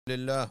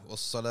Alhamdulillah,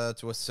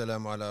 wassalatu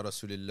wassalamu ala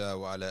rasulillah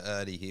wa ala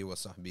alihi wa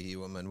sahbihi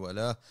wa man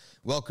wala.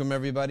 Welcome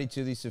everybody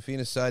to the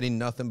Safina Citing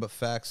Nothing But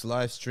Facts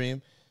live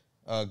stream.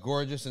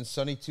 Gorgeous and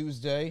sunny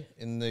Tuesday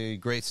in the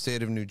great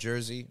state of New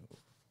Jersey.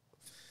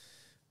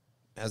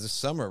 As the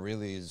summer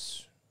really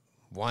is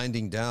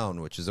winding down,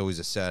 which is always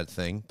a sad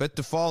thing. But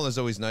the fall is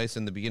always nice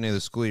and the beginning of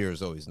the school year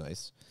is always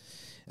nice.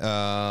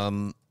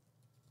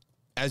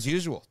 As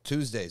usual,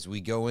 Tuesdays we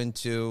go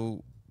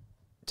into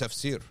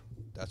Tafsir.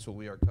 That's what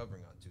we are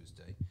covering on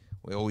Tuesday.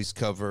 We always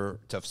cover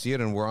Tafsir,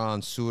 and we're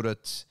on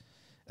Surat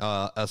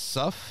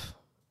As-Saff.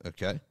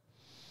 Okay.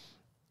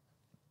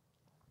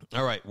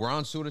 All right, we're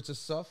on Surat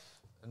As-Saff,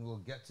 and we'll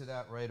get to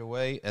that right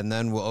away, and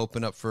then we'll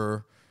open up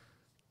for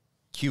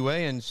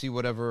QA and see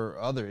whatever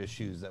other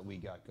issues that we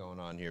got going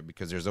on here,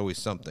 because there's always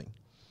something.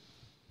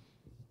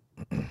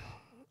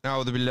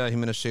 أعوذ بالله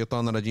من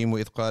الشيطان الرجيم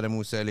وإذ قال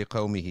موسى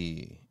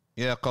لقومه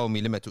يا قوم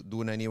لم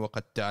تؤذونني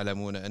وقد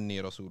تعلمون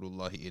أني رسول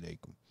الله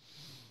إليكم.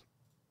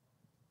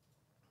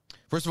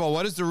 First of all,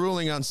 what is the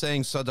ruling on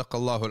saying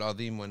Sadaqallahu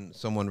al-Azim when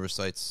someone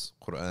recites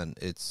Quran?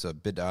 It's a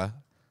bid'ah.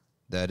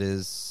 That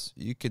is,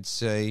 you could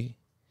say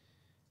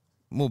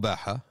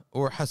mubaha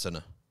or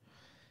hasana.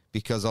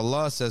 Because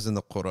Allah says in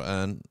the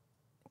Quran,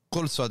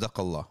 Qul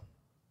Sadaqallah.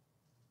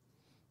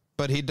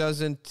 But He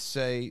doesn't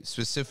say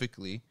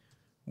specifically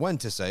when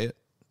to say it,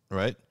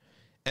 right?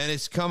 And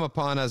it's come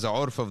upon as a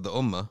urf of the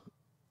ummah,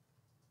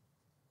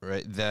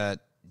 right,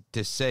 that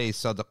to say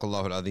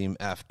Sadaqallahu al-Azim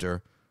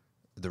after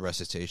the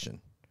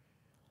recitation.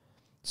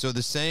 So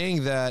the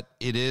saying that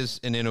it is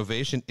an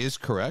innovation is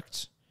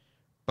correct,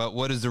 but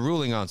what is the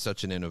ruling on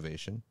such an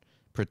innovation,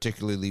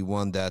 particularly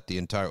one that the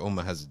entire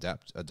ummah has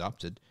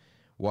adopted?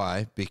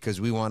 Why?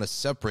 Because we want to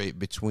separate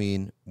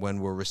between when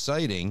we're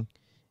reciting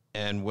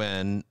and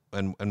when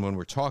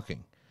we're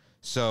talking.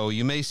 So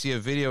you may see a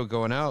video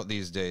going out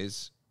these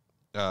days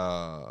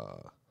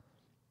that's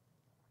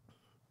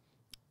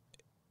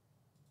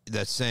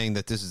saying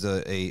that this is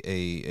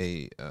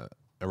a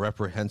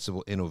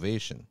reprehensible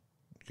innovation.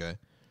 Okay.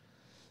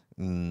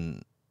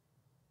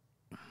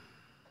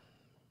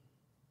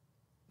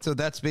 So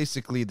that's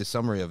basically the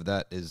summary of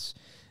that is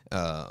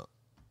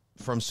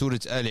from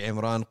Surat Ali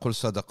Imran, Qul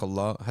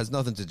Sadaqallah, has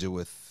nothing to do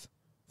with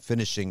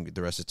finishing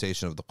the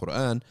recitation of the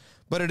Quran,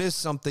 but it is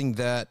something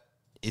that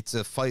it's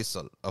a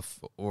faisal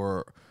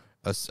or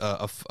a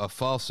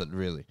falsad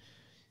really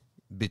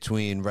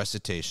between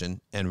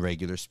recitation and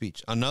regular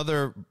speech.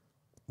 Another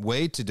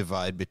way to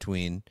divide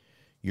between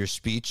your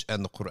speech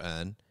and the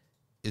Quran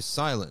is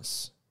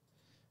silence.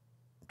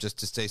 Just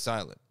to stay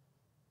silent.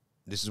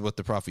 This is what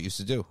the Prophet used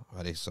to do,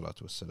 alayhi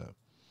salatu wassalam.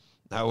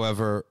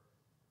 However,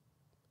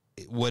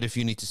 what if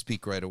you need to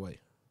speak right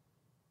away?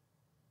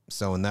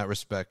 So in that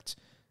respect,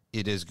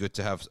 it is good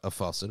to have a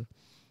fasil.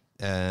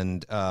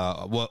 And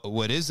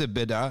what is a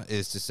bid'ah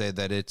is to say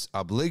that it's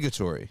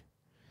obligatory.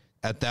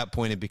 At that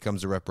point, it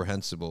becomes a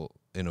reprehensible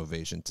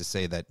innovation to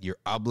say that you're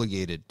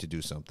obligated to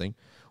do something,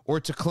 or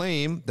to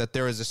claim that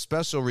there is a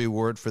special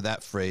reward for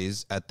that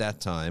phrase at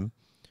that time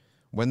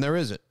when there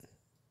isn't.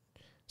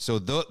 So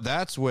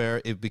that's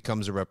where it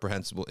becomes a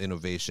reprehensible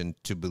innovation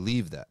to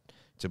believe that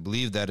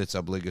it's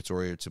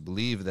obligatory, or to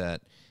believe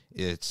that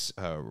it's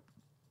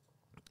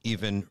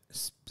even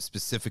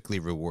specifically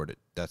rewarded.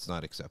 That's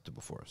not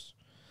acceptable for us.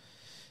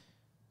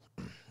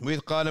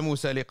 When Prophet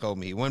Musa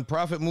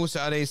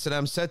alayhi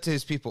salam said to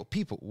his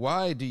people,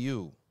 why do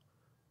you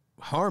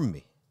harm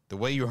me the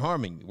way you're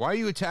harming me? Why are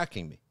you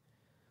attacking me?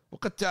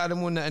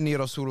 And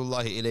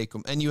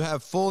you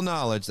have full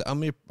knowledge that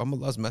I'm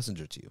Allah's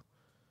messenger to you.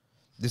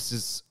 This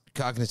is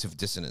cognitive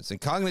dissonance. And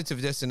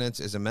cognitive dissonance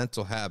is a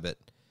mental habit.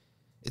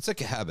 It's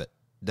like a habit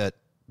that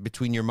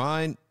between your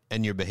mind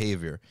and your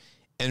behavior.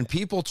 And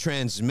people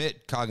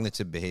transmit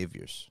cognitive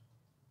behaviors.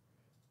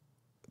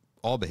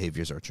 All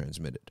behaviors are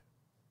transmitted.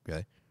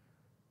 Okay?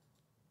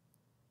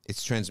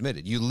 It's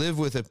transmitted. You live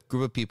with a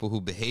group of people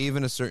who behave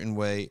in a certain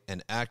way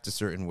and act a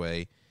certain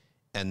way,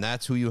 and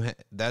that's who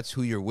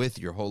you're with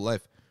your whole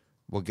life.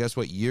 Well, guess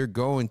what? You're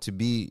going to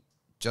be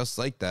just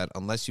like that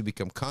unless you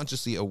become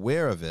consciously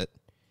aware of it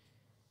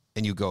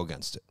and you go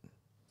against it.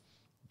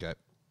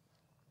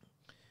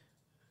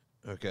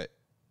 Okay.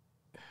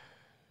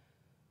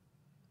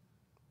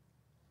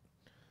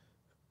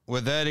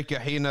 وذلك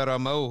حين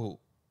رموه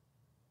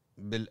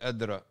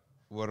بالأدرى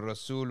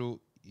والرسول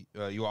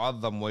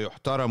يعظم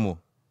ويحترم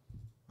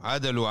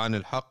عدلوا عن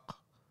الحق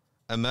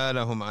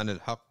أمالهم عن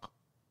الحق.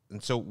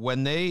 And so what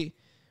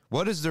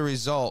is the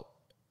result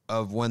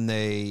of when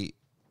they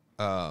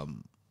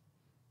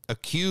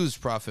accused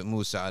Prophet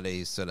Musa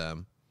alayhi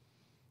salam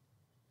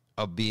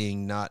of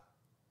being not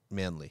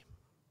manly?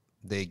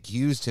 They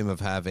accused him of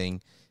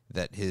having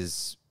that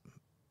his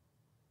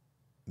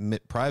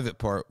private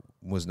part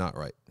was not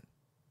right.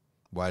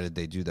 Why did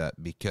they do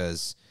that?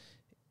 Because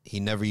he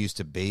never used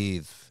to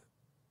bathe.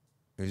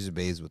 He used to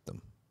bathe with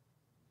them.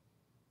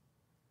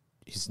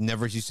 He's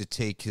never used to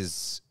take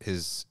his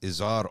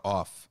izar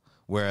off.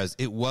 Whereas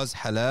it was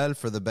halal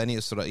for the Bani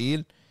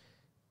Israel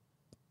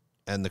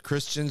and the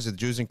Christians, the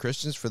Jews and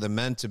Christians, for the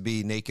men to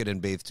be naked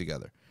and bathe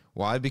together.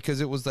 Why?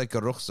 Because it was like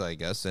a rukhsa, I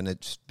guess, and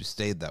it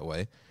stayed that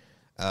way.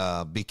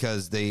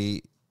 Because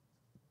they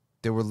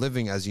were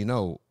living, as you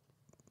know,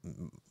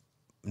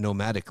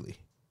 nomadically,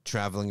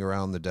 traveling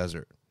around the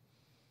desert.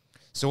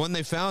 So when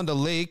they found a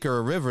lake or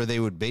a river, they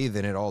would bathe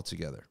in it all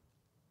together.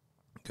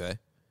 Okay?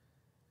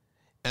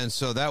 And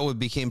so that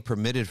became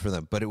permitted for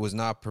them, but it was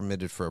not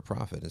permitted for a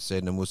prophet. And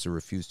Sayyidina Musa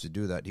refused to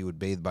do that. He would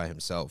bathe by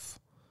himself,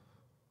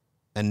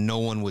 and no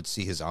one would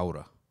see his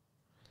aura.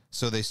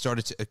 So they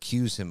started to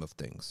accuse him of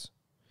things.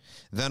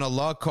 Then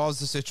Allah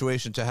caused the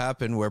situation to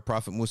happen where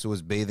Prophet Musa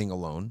was bathing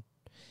alone,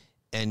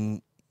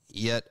 and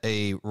yet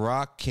a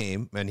rock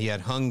came, and he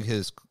had hung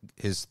his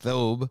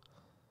thobe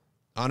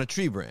on a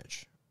tree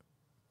branch.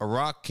 A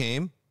rock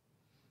came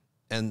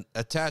and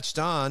attached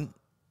on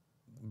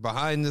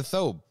behind the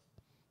thobe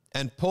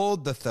and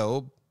pulled the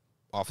thobe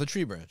off the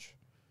tree branch.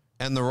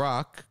 And the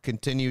rock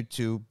continued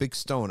to, big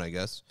stone, I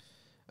guess,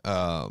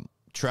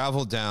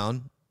 travel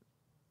down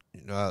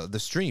the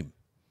stream.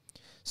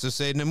 So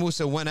Sayyidina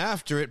Musa went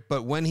after it,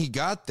 but when he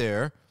got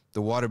there,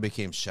 the water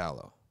became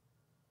shallow.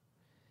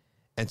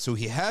 And so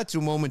he had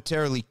to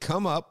momentarily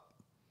come up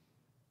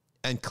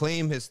and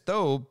claim his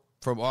thobe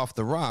from off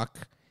the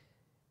rock.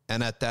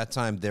 And at that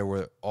time, there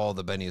were all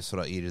the Bani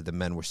Israel, the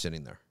men were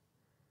sitting there.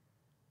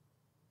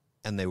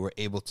 And they were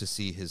able to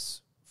see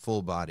his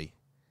full body.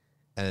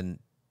 And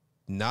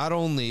not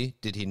only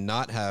did he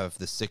not have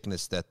the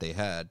sickness that they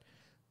had,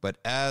 but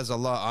as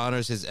Allah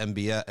honors his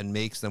NBF and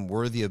makes them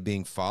worthy of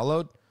being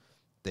followed,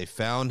 they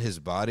found his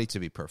body to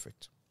be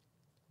perfect.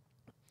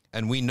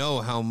 And we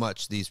know how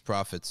much these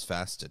prophets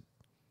fasted.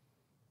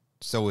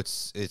 So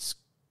it's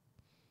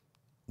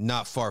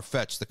not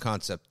far-fetched, the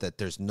concept that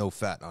there's no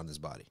fat on his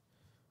body.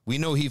 We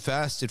know he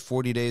fasted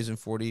 40 days and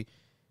 40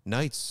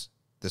 nights,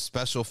 the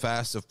special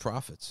fast of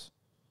prophets.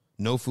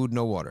 No food,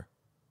 no water.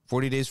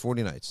 40 days,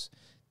 40 nights.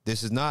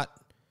 This is not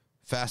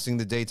fasting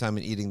the daytime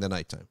and eating the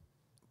nighttime.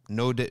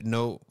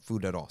 No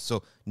food at all.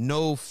 So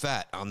no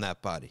fat on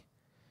that body.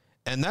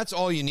 And that's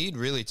all you need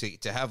really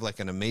to have like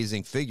an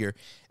amazing figure.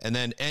 And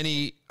then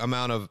any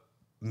amount of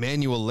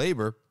manual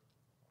labor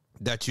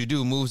that you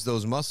do moves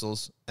those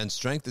muscles and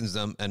strengthens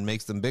them and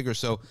makes them bigger.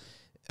 So,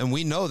 and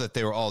we know that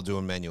they were all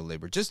doing manual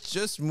labor.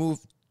 Just move,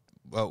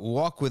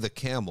 walk with a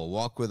camel,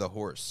 walk with a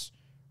horse,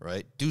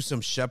 right? Do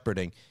some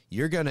shepherding.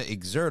 You're going to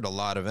exert a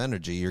lot of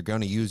energy. You're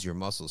going to use your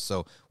muscles.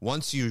 So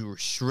once you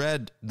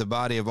shred the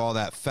body of all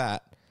that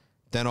fat,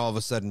 then all of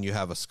a sudden you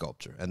have a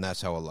sculpture. And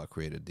that's how Allah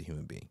created the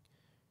human being,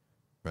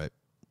 right?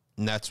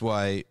 And that's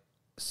why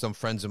some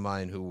friends of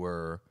mine who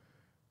were,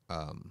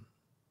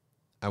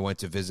 I went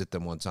to visit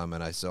them one time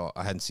and I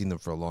hadn't seen them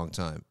for a long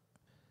time.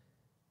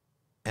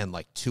 And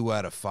like 2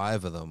 out of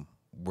 5 of them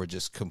were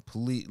just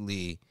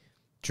completely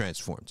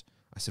transformed.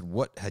 I said,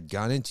 what had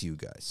gone into you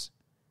guys?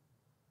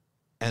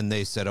 And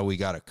they said, oh, we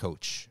got a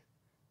coach.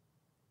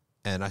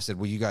 And I said,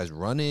 well, you guys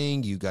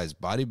running? You guys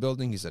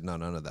bodybuilding? He said, no,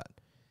 none of that.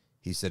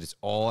 He said, it's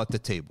all at the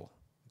table.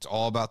 It's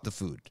all about the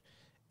food.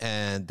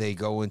 And they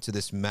go into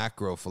this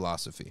macro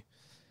philosophy.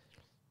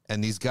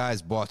 And these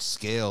guys bought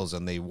scales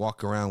and they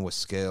walk around with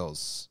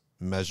scales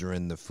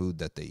measuring the food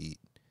that they eat.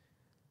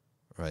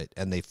 Right?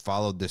 And they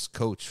followed this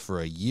coach for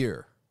a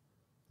year.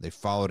 They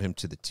followed him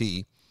to the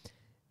T.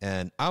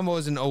 And I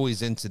wasn't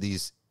always into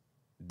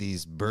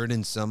these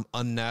burdensome,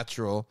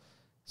 unnatural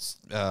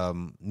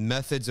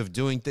methods of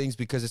doing things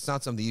because it's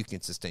not something you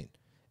can sustain.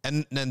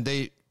 And then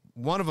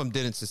one of them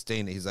didn't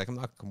sustain it. He's like, I'm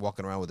not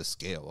walking around with a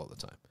scale all the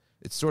time.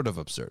 It's sort of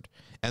absurd.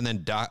 And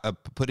then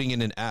putting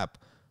in an app,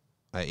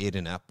 I ate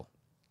an apple.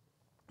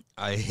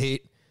 I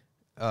hate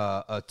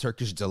a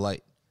Turkish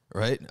delight,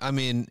 right? I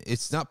mean,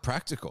 it's not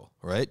practical,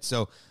 right?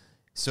 So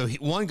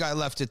one guy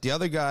left it. The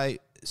other guy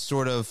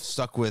sort of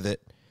stuck with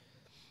it.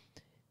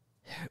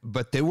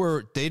 But they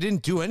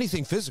didn't do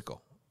anything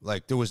physical.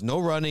 Like there was no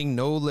running,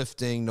 no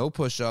lifting, no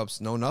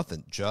push-ups, no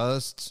nothing.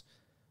 Just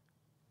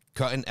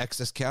cutting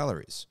excess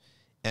calories.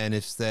 And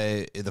if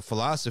the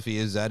philosophy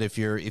is that if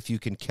you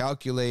can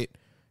calculate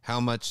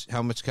how much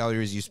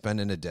calories you spend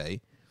in a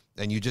day,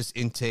 and you just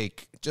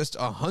intake just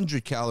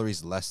 100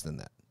 calories less than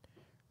that,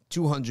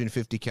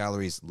 250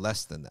 calories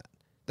less than that,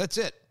 that's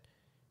it,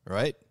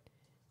 right?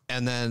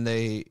 And then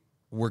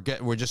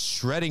we're just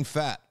shredding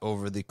fat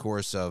over the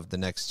course of the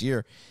next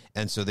year,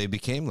 and so they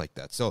became like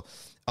that. So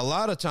a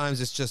lot of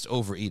times it's just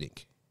overeating,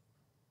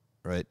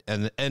 right?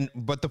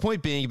 But the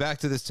point being, back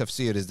to this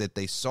tafsir, is that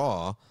they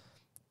saw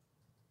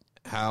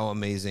how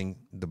amazing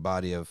the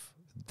body of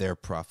their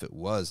prophet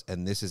was.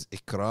 And this is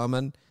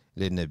ikraman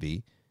lin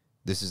nabi.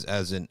 This is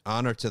as an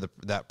honor to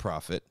that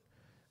prophet.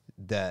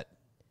 And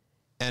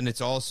it's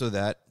also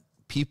that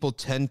people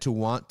tend to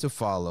want to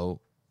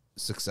follow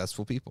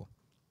successful people,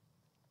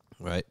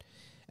 right?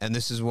 And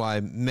this is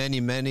why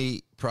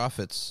many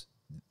prophets,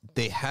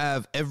 they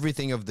have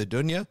everything of the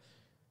dunya,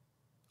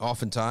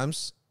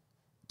 oftentimes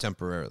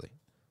temporarily.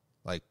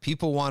 Like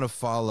people want to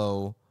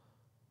follow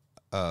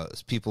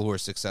people who are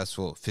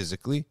successful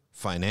physically,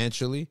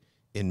 financially,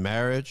 in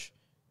marriage.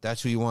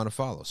 That's who you want to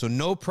follow. So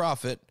no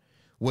prophet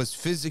was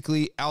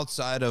physically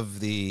outside of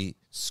the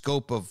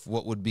scope of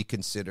what would be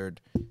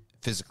considered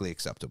physically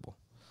acceptable.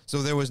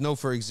 So there was no,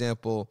 for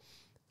example,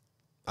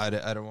 I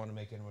don't want to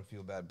make anyone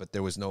feel bad, but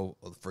there was no,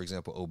 for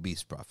example,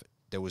 obese prophet.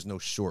 There was no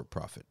short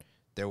prophet.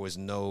 There was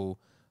no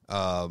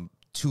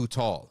too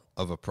tall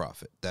of a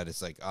prophet that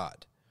is like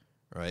odd,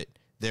 right?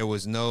 There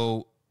was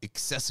no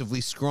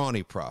excessively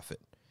scrawny prophet.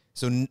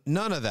 So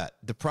none of that.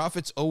 The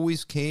prophets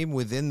always came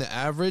within the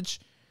average,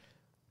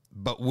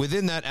 but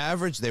within that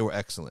average, they were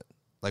excellent.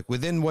 Like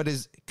within what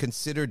is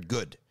considered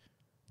good.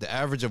 The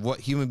average of what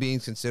human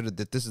beings considered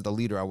that this is the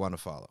leader I want to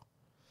follow.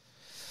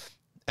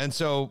 And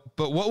so,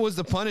 but what was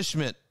the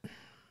punishment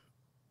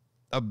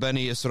of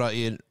Bani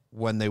Israel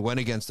when they went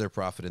against their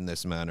prophet in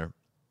this manner?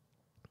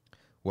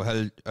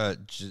 وَهَلْ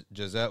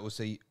جَزَاءُ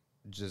سَيِّئَةٍ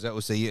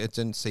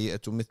سَيِّئَةُ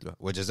مِثْلُهَا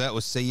وَجَزَاءُ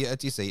السَّيِّئَةِ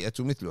سَيِّئَةُ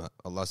مِثْلُهَا.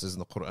 Allah says in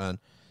the Quran,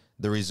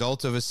 the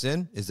result of a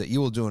sin is that you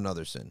will do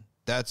another sin.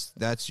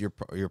 That's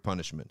your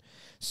punishment.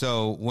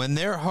 So when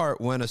their heart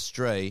went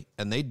astray,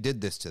 and they did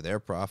this to their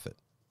prophet,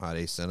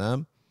 alayhi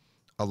salam,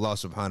 Allah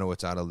subhanahu wa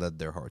ta'ala led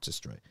their hearts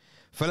astray.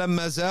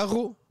 فَلَمَّا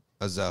زَاغُوا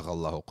أَزَاغَ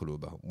اللَّهُ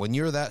قُلُوبَهُم. When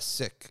you're that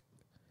sick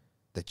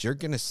that you're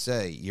going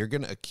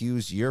to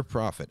accuse your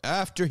prophet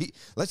after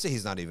let's say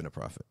he's not even a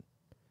prophet.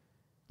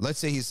 Let's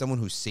say he's someone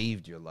who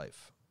saved your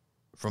life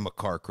from a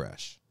car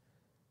crash.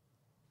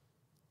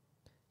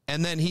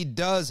 And then he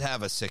does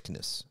have a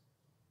sickness.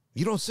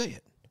 You don't say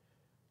it.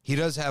 He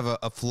does have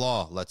a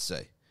flaw, let's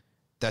say,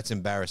 that's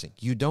embarrassing.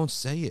 You don't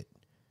say it.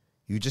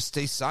 You just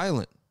stay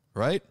silent,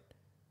 right?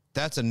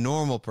 That's a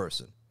normal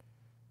person.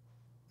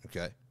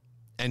 Okay?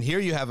 And here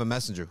you have a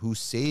messenger who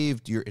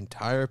saved your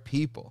entire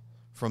people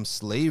from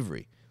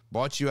slavery,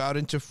 brought you out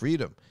into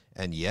freedom,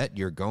 and yet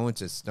you're going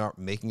to start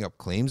making up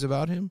claims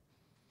about him?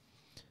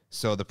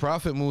 So the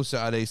Prophet Musa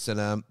alayhi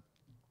salam,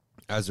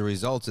 as a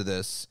result of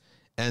this,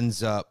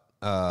 ends up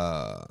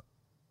the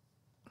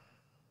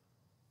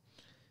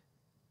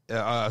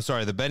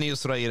Bani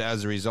Israel,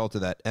 as a result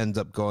of that, ends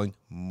up going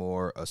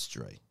more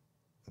astray.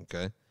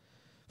 Okay?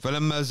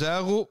 فَلَمَّا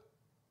زَاغُوا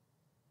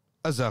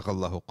أَزَاغَ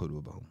اللَّهُ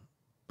قُلُوبَهُم.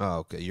 Oh,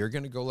 okay, you're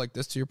going to go like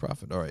this to your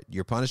prophet. All right,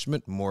 your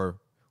punishment, more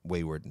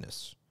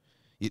waywardness.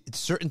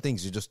 Certain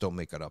things you just don't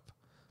make it up.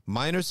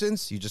 Minor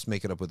sins, you just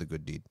make it up with a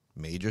good deed.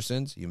 Major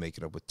sins, you make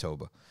it up with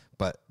tawbah.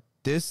 But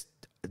this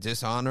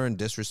dishonor and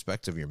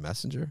disrespect of your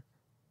messenger,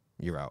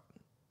 you're out.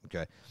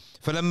 Okay?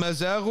 فَلَمَّا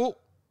زَاغُوا,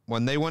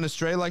 when they went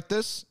astray like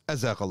this,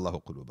 أَزَاغَ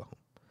اللَّهُ قُلُوبَهُم.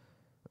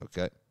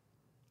 Okay?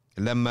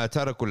 لَمَّا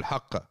تَرَكُوا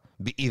الْحَقَّ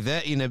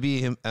بِإِذَاءِ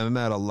نَبِيهِمْ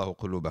أَمَالَ اللَّهُ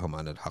قُلُوبَهُمْ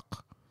عَنِ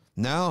الْحَقِّ.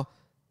 Now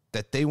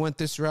that they went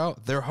this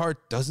route, their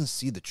heart doesn't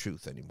see the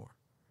truth anymore.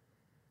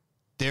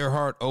 Their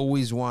heart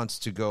always wants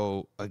to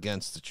go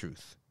against the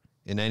truth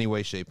in any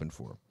way, shape, and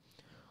form.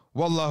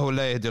 وَاللَّهُ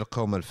لَا يَهْدِي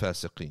الْقَوْمَ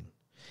الْفَاسِقِينَ.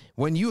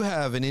 When you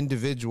have an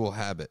individual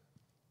habit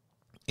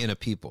in a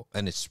people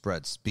and it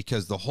spreads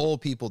because the whole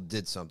people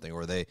did something,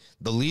 or the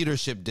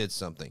leadership did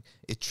something,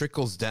 it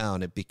trickles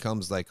down, it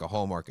becomes like a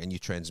hallmark, and you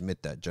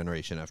transmit that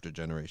generation after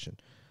generation,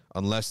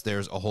 unless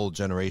there's a whole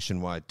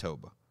generation-wide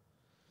tawbah,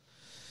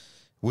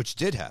 which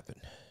did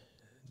happen.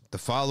 The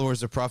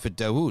followers of Prophet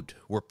Dawood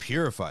were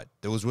purified.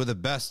 Those were the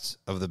best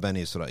of the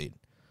Bani Israel.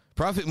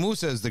 Prophet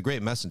Musa is the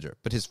great messenger,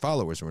 but his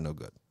followers were no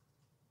good.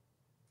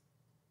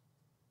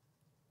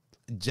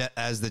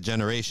 As the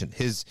generation,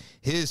 his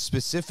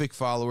specific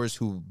followers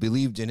who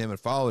believed in him and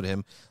followed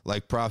him,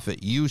 like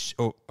Prophet Yusha,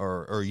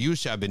 or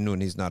Yusha bin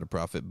Nun, he's not a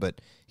prophet,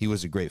 but he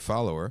was a great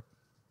follower.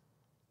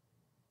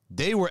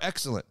 They were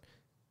excellent,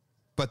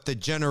 but the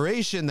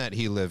generation that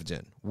he lived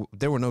in,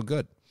 they were no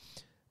good.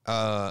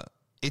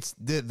 It's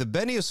the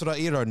Bani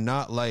Israel are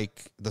not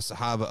like the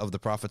Sahaba of the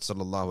Prophet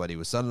sallallahu alaihi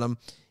wasallam,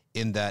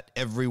 in that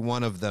every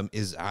one of them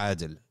is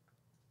adil,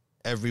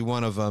 every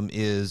one of them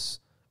is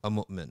a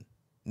mu'min.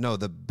 No,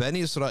 the Bani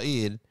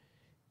Israel,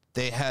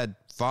 they had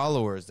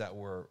followers that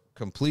were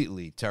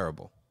completely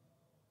terrible.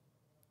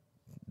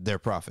 Their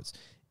prophets.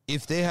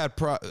 If they had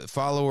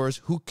followers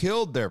who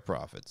killed their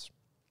prophets,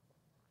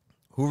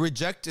 who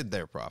rejected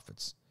their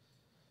prophets,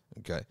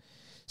 okay,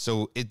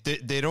 so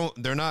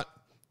they're not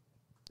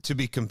to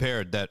be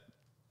compared. That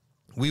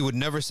we would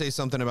never say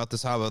something about the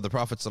Sahaba of the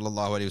Prophet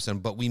sallallahu alaihi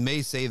wasallam, but we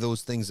may say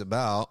those things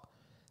about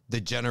the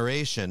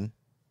generation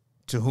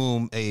to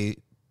whom a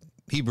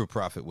Hebrew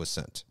prophet was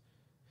sent.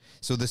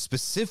 So the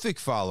specific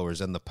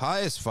followers and the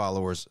pious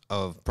followers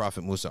of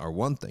Prophet Musa are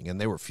one thing, and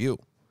they were few,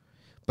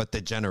 but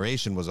the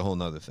generation was a whole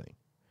nother thing.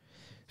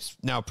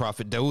 Now,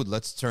 Prophet Dawood,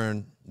 let's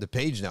turn the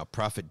page now.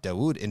 Prophet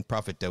Dawood, in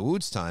Prophet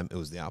Dawood's time, it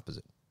was the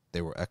opposite.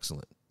 They were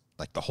excellent.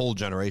 Like the whole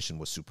generation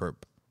was superb.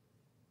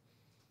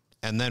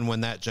 And then when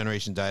that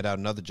generation died out,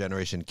 another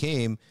generation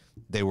came,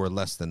 they were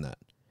less than that.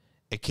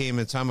 It came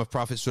in the time of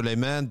Prophet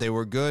Sulaiman, they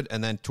were good,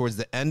 and then towards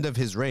the end of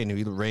his reign,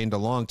 he reigned a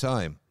long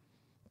time,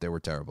 they were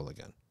terrible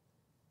again.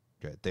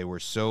 Okay. They were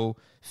so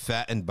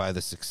fattened by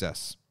the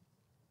success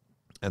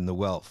and the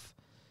wealth.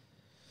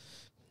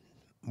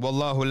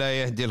 وَاللَّهُ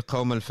لَا يَهْدِي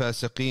الْقَوْمَ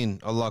الْفَاسِقِينَ.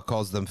 Allah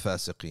calls them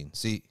fasiqeen.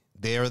 See,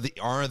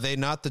 are they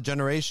not the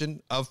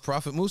generation of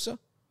Prophet Musa?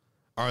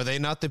 Are they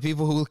not the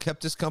people who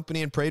kept his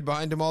company and prayed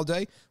behind him all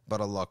day?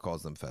 But Allah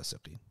calls them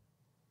fasiqeen.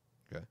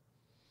 Okay.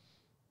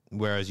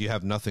 Whereas you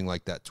have nothing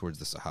like that towards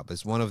the Sahaba.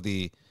 It's one of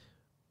the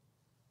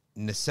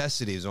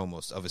necessities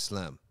almost of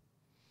Islam,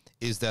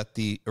 is that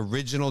the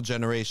original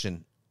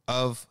generation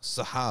of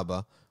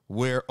Sahaba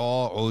were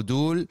all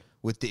udul,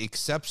 with the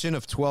exception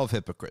of 12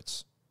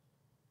 hypocrites,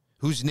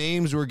 whose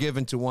names were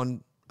given to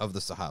one of the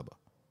Sahaba,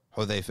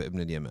 Hudhayfa ibn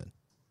al-Yaman.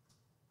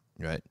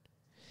 Right?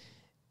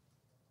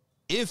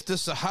 If the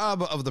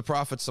Sahaba of the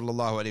Prophet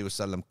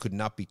ﷺ could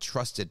not be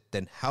trusted,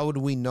 then how do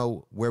we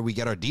know where we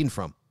get our deen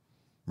from?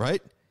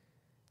 Right?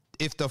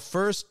 If the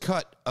first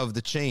cut of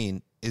the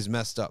chain is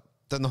messed up,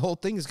 then the whole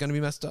thing is going to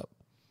be messed up.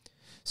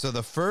 So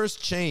the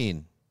first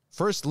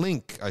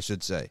link, I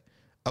should say,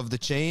 of the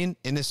chain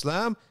in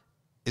Islam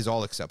is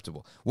all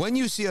acceptable. When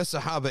you see a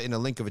Sahaba in a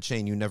link of a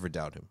chain, you never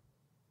doubt him.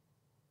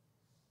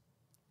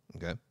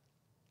 Okay?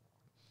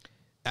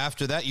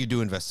 After that, you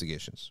do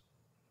investigations.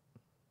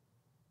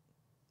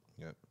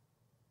 Yeah.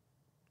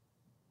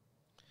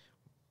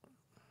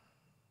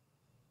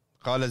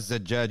 قال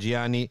الزجاج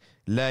يعني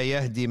لا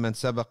يهدي من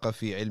سبق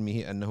في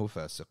علمه أنه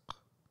فاسق.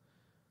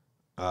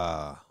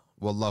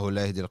 والله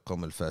لا يهدي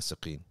القوم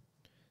الفاسقين.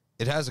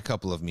 It has a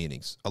couple of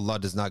meanings. Allah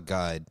does not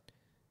guide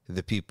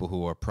the people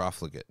who are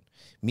profligate.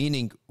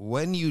 Meaning,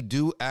 when you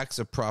do acts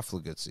of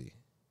profligacy,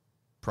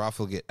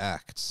 profligate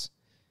acts,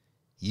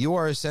 you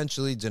are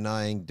essentially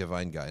denying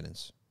divine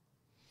guidance.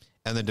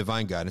 And the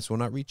divine guidance will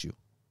not reach you.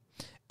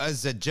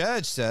 As the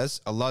judge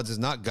says, Allah does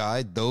not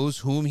guide those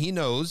whom He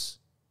knows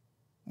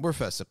were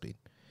fasiqeen.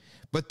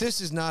 But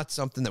this is not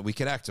something that we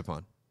can act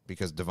upon,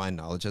 because divine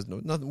knowledge has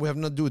nothing. We have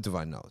nothing to do with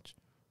divine knowledge.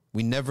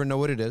 We never know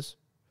what it is,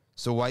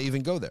 so why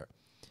even go there?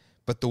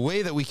 But the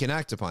way that we can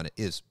act upon it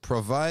is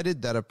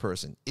provided that a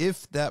person,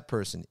 if that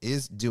person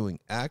is doing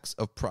acts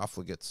of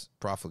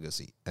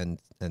profligacy and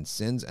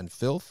sins and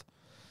filth,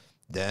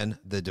 then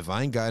the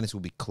divine guidance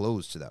will be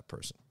closed to that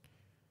person.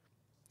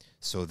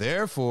 So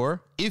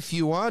therefore, if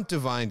you want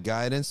divine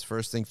guidance,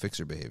 first thing, fix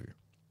your behavior.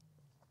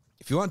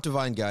 If you want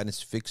divine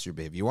guidance, fix your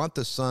behavior. You want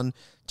the sun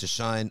to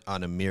shine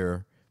on a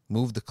mirror,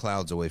 move the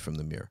clouds away from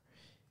the mirror.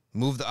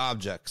 Move the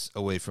objects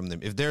away from them.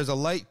 If there's a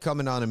light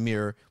coming on a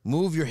mirror,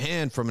 move your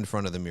hand from in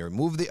front of the mirror.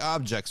 Move the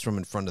objects from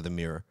in front of the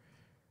mirror.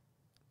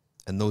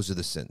 And those are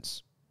the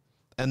sins.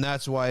 And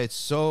that's why it's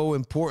so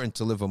important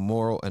to live a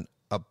moral and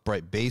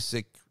upright,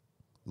 basic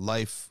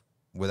life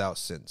without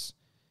sins.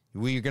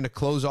 We're going to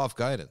close off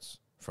guidance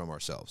from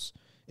ourselves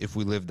if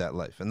we live that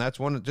life. And that's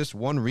just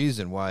one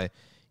reason why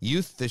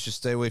youth, they should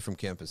stay away from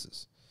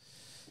campuses.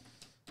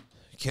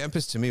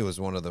 Campus to me was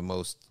one of the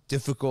most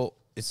difficult.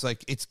 It's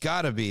like, it's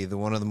got to be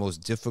one of the most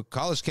difficult.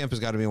 College campus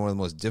got to be one of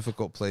the most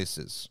difficult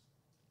places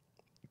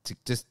to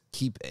just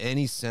keep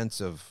any sense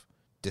of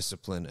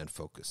discipline and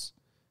focus.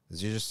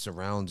 Because you're just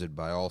surrounded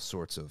by all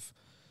sorts of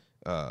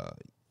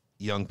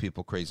young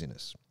people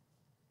craziness.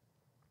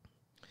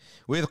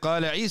 With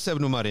قال Isa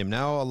ibn Maryam.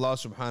 Now Allah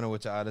subhanahu wa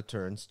ta'ala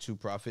turns to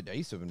Prophet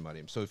Isa ibn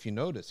Maryam. So if you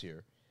notice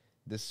here,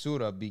 this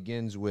surah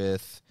begins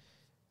with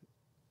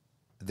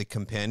the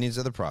companions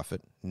of the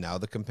Prophet, now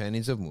the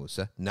companions of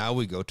Musa. Now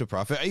we go to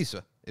Prophet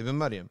Isa ibn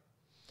Maryam.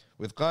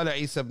 With قال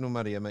عيسى ابن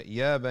مريم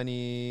يا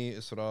بني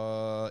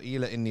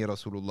إسرائيل إني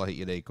رسول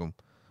الله إليكم.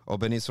 O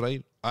Bani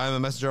Israel, I am a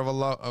messenger of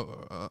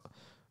Allah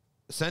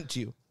sent to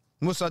you.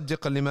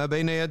 مصدقا لما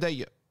بين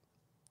يدي.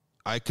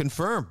 I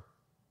confirm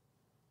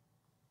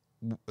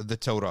the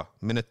Torah,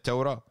 من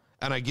التوراة,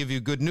 and I give you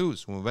good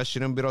news.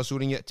 مبشرا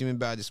برسول يأتي من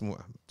بعد اسمه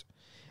أحمد.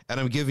 And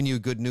I'm giving you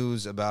good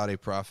news about a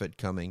prophet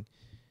coming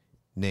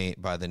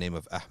by the name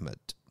of Ahmed.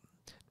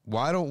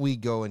 Why don't we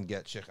go and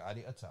get Sheikh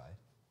Ali Attai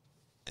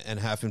and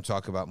have him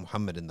talk about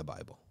Muhammad in the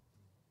Bible?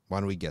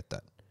 Why don't we get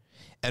that?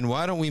 And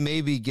why don't we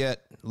maybe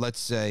get, let's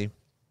say,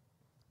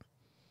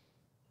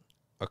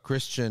 a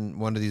Christian,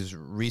 one of these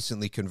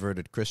recently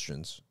converted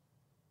Christians,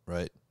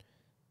 right?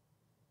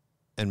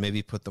 And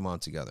maybe put them on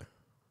together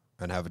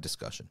and have a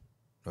discussion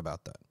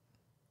about that,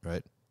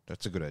 right?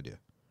 That's a good idea.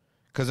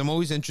 Because I'm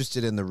always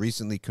interested in the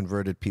recently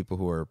converted people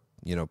who are,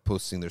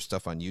 posting their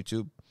stuff on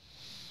YouTube.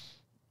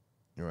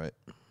 Right.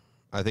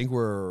 I think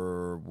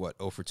we're,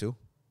 0 for 2?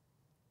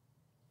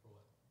 For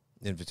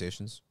what?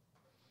 Invitations.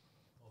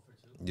 0 for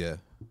 2? Yeah.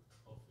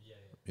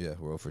 Yeah,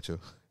 we're 0 for 2.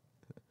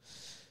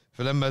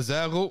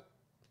 فلما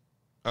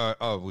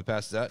زاغوا. We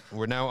passed that.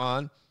 We're now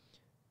on.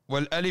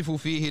 والألف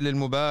فيه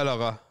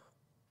للمبالغة.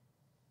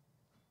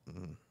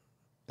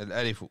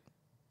 الألف.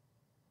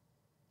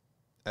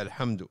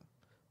 الحمد.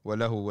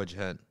 وله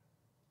وجهان.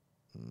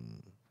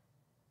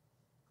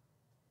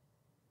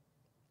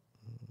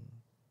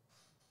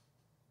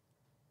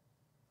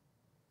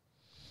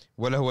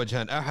 وله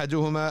وجهان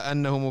أحدهما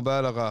أنه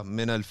مبالغة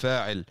من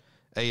الفاعل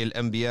أي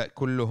الأنبياء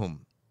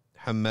كلهم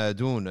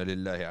حمادون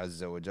لله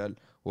عز وجل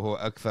وهو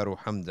أكثر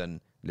حمدا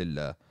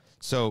لله.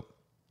 So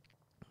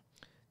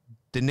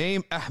the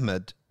name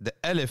Ahmed, the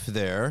alif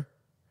there,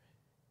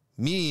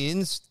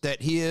 means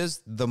that he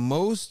is the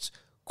most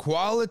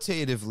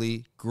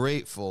qualitatively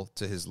grateful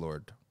to his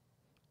Lord.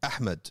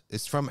 Ahmed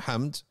is from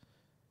hamd.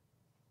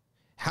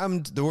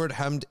 Hamd, the word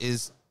hamd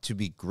is to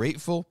be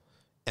grateful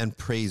and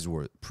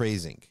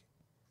praising.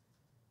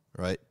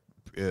 Right?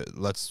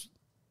 Let's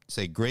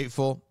say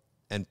grateful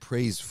and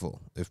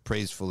praiseful, if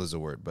praiseful is a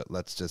word, but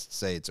let's just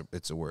say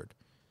it's a word.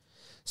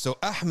 So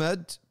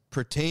Ahmad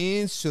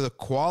pertains to the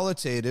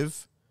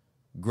qualitative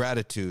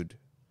gratitude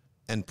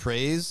and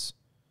praise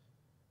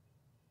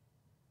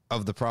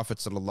of the Prophet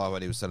sallallahu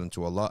alaihi wasallam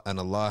to Allah, and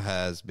Allah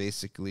has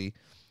basically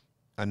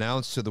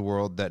announced to the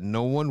world that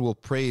no one will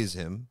praise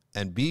him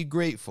and be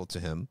grateful to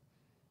him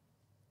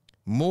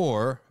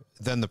more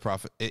than the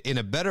Prophet, in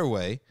a better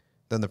way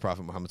than the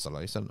Prophet Muhammad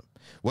sallallahu alaihi wasallam.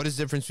 What is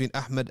the difference between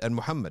Ahmad and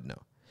Muhammad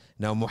now?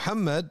 Now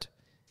Muhammad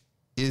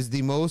is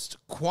the most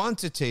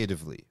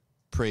quantitatively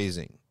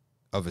praising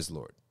of his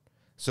Lord.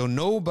 So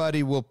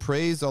nobody will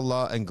praise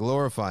Allah and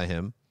glorify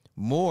him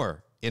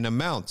more in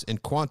amount, in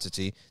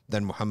quantity,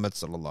 than Muhammad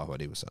sallallahu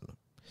alaihi wasallam.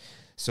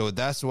 So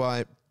that's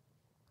why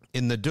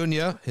in the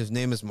dunya his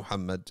name is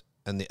Muhammad,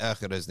 and the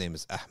akhirah his name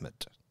is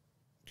Ahmad.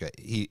 Okay,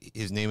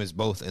 his name is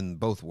both in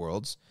both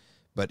worlds,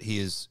 but he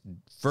is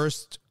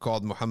first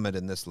called Muhammad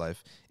in this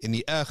life. In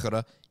the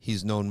akhirah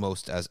he's known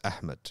most as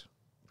Ahmad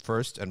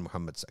first and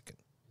Muhammad second.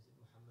 Is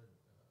it Muhammad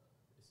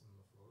ism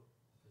maf'ul?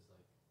 It's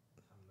like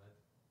Muhammad.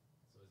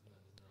 So isn't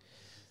that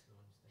he's the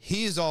one who's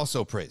He is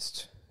also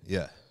praised.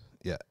 Yeah.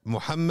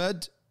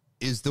 Muhammad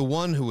is the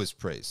one who is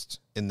praised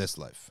in this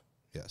life.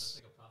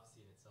 Yes. like a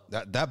prophecy in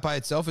itself. That by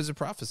itself is a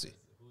prophecy.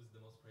 Who's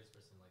the most praised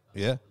person?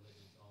 Like Yeah. all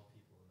religions, all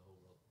people in the whole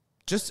world.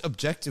 Just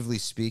objectively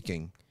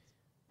speaking,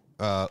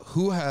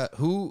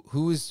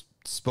 who is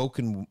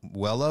spoken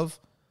well of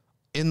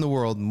in the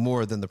world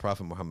more than the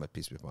Prophet Muhammad,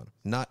 peace be upon him?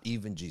 Not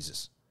even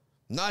Jesus.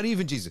 Not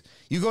even Jesus.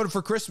 You go to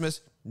for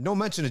Christmas, no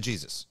mention of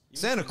Jesus.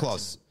 Santa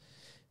Claus.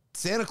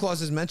 Santa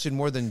Claus is mentioned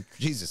more than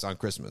Jesus on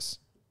Christmas.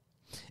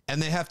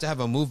 And they have to have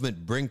a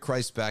movement, bring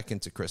Christ back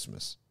into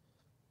Christmas.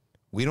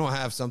 We don't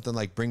have something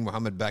like bring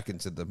Muhammad back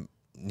into the,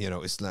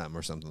 Islam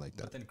or something like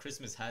that. But then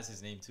Christmas has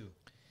his name too,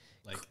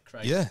 like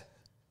Christ. Yeah.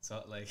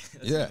 So like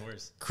that's Yeah. even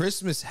worse.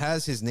 Christmas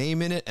has his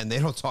name in it, and they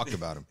don't talk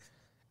about him.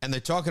 And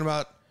they're talking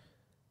about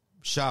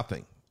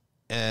shopping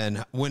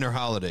and winter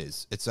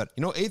holidays. It's that,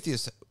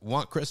 atheists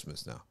want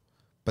Christmas now,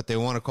 but they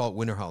want to call it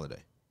winter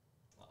holiday.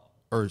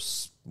 Or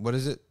what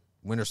is it?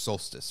 Winter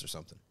solstice or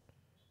something.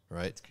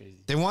 Right? It's crazy.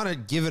 They want to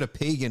give it a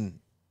pagan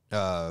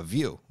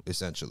view,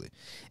 essentially.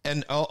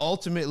 And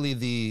ultimately,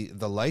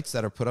 the lights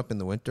that are put up in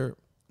the winter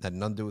had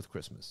nothing to do with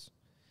Christmas.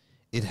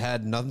 It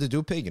had nothing to do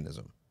with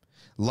paganism.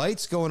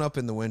 Lights going up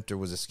in the winter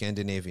was a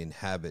Scandinavian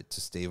habit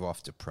to stave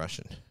off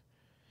depression.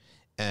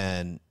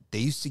 And they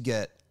used to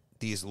get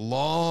these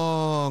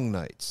long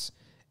nights.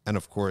 And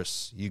of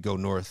course, you go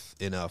north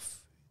enough,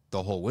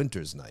 the whole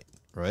winter's night,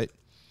 right?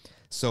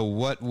 So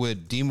what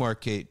would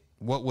demarcate,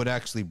 what would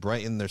actually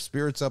brighten their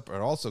spirits up,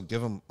 and also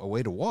give them a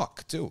way to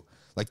walk too?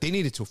 Like they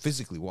needed to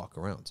physically walk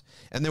around.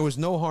 And there was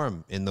no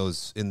harm in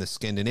the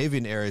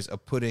Scandinavian areas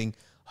of putting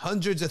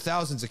hundreds of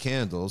thousands of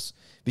candles,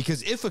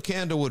 because if a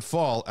candle would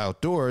fall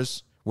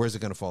outdoors, where's it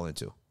going to fall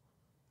into?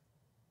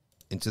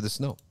 Into the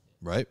snow,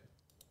 right?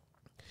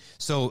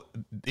 So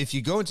if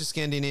you go into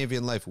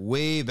Scandinavian life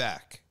way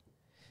back,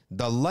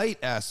 the light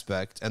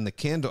aspect and the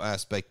candle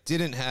aspect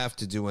didn't have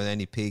to do with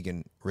any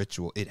pagan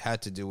ritual. It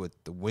had to do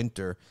with the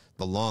winter,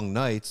 the long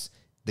nights,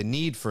 the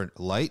need for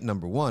light,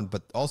 number one,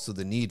 but also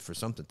the need for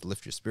something to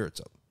lift your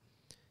spirits up,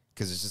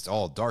 because it's just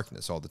all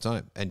darkness all the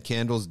time. And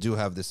candles do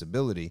have this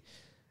ability,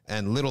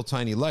 and little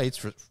tiny lights,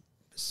 for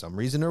some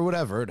reason or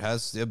whatever, it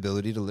has the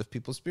ability to lift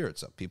people's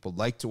spirits up. People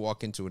like to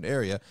walk into an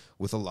area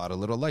with a lot of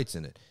little lights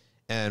in it.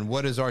 And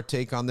what is our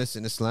take on this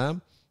in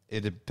Islam?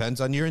 It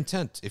depends on your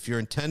intent. If you're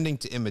intending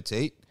to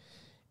imitate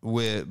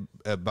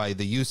by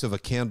the use of a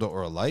candle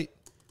or a light,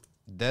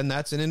 then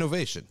that's an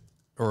innovation,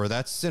 or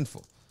that's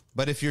sinful.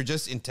 But if you're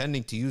just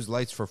intending to use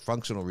lights for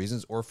functional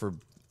reasons or for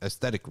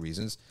aesthetic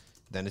reasons,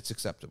 then it's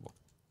acceptable.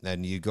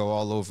 And you go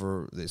all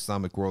over the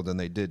Islamic world, and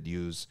they did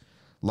use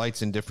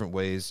lights in different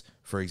ways.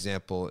 For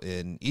example,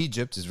 in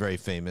Egypt is very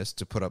famous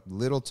to put up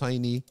little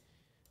tiny,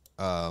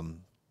 called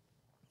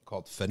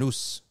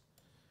fanus,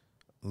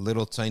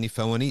 little tiny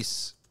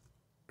fawanis,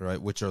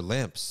 right, which are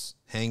lamps,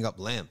 hang up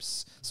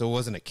lamps. So it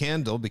wasn't a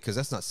candle, because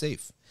that's not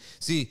safe.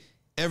 See,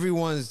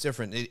 everyone is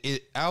different.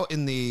 Out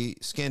in the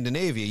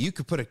Scandinavia, you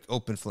could put an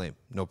open flame,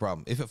 no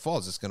problem. If it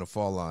falls, it's going to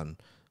fall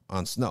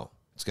on snow.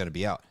 It's going to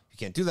be out. You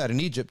can't do that in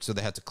Egypt, so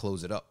they had to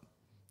close it up.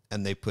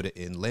 And they put it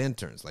in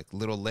lanterns, like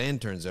little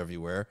lanterns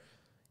everywhere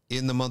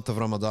in the month of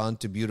Ramadan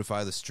to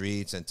beautify the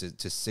streets and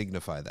to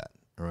signify that,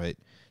 all right?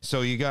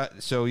 So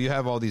you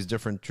have all these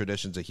different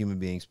traditions of human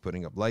beings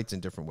putting up lights in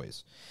different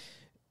ways.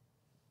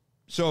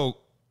 So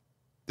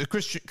the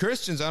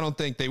Christians, I don't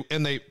think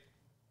they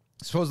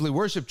supposedly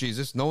worship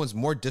Jesus. No one's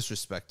more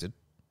disrespected.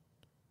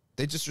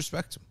 They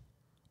disrespect him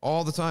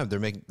all the time.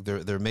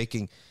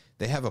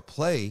 They have a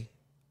play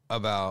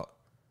about,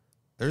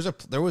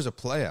 there was a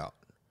play out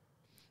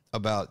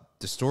about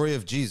the story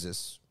of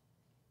Jesus,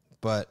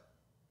 but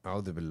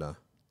a'udhu billah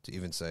to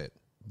even say it,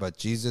 but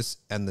Jesus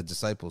and the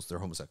disciples, they're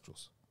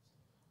homosexuals.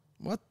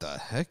 What the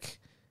heck?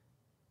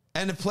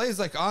 And it plays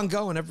like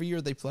ongoing. Every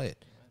year they play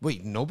it.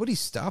 Wait, nobody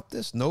stopped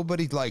this?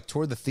 Nobody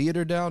tore the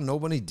theater down?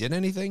 Nobody did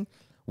anything?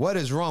 What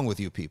is wrong with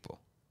you people?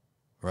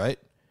 Right?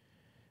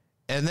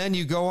 And then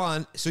you go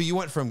on. So you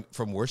went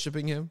from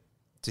worshiping him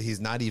to he's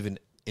not even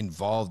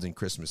involved in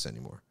Christmas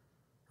anymore,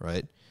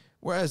 right?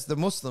 Whereas the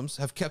Muslims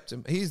have kept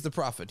him. He's the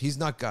prophet. He's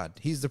not God.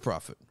 He's the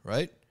prophet,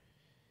 right?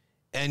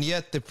 And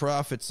yet the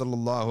Prophet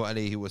sallallahu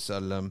alaihi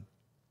wasallam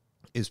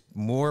is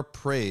more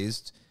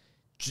praised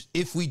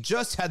if we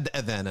just had the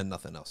adhan and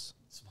nothing else.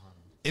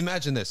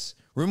 Imagine this.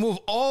 Remove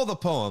all the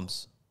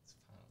poems,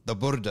 the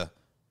burda,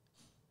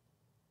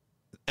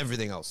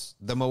 everything else,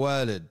 the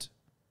mawalid,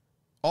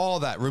 all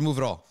that, remove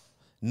it all.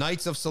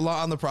 Nights of salah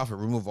on the Prophet,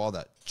 remove all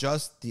that.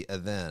 Just the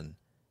adhan.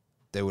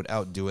 They would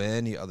outdo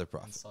any other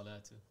prophet. Salah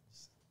too.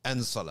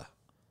 And salah.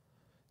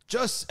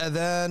 Just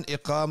adhan,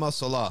 iqama,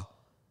 salah.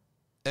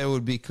 It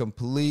would be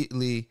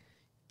completely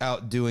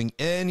outdoing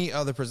any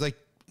other person. Like,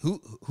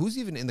 who's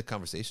even in the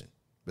conversation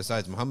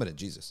besides Muhammad and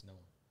Jesus? No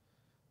one.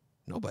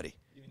 Nobody.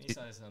 Even Isa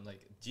alayhi salam,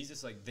 like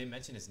Jesus, like they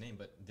mention his name,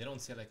 but they don't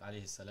say like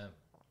alayhi salam.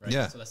 Right?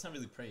 Yeah. So that's not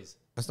really praise.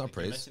 That's not like,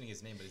 they're praise. mentioning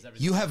his name, but is that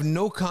really You have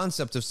no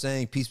concept of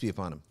saying peace be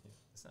upon him.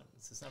 it's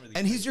not really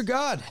And praise. he's your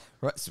God.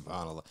 Right?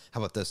 SubhanAllah. How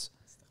about this?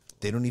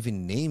 They don't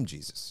even name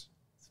Jesus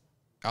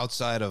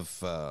outside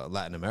of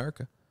Latin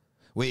America.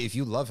 Wait, if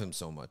you love him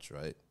so much,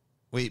 right?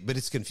 Wait, but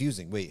it's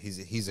confusing. Wait,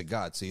 he's a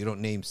God, so you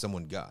don't name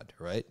someone God,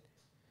 right?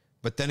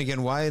 But then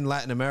again, why in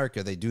Latin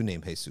America they do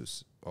name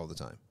Jesus all the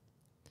time?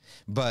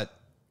 But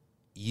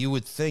you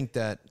would think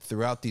that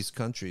throughout these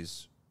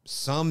countries,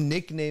 some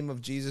nickname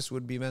of Jesus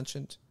would be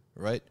mentioned,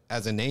 right?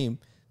 As a name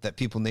that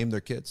people name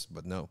their kids,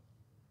 but no.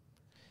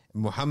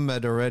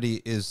 Muhammad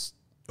already is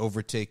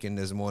overtaken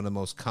as one of the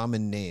most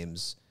common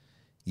names.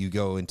 You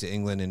go into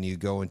England and you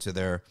go into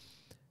their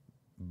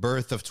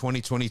birth of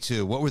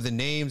 2022. What were the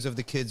names of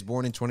the kids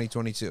born in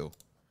 2022?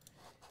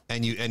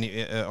 And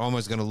you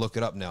almost going to look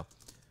it up now.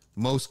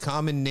 Most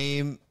common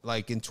name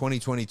like in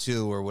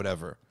 2022 or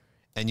whatever.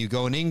 And you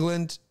go in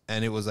England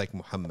and it was like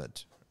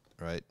Muhammad,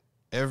 right?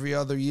 Every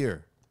other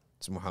year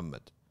it's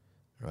Muhammad,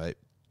 right?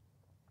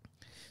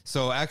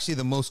 So actually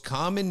the most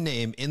common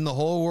name in the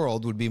whole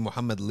world would be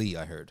Muhammad Li,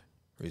 I heard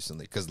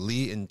recently, because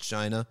Li in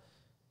China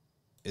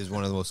is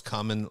one of the most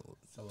common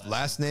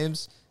last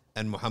names,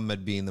 and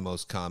Muhammad being the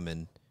most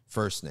common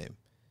first name.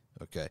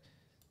 Okay.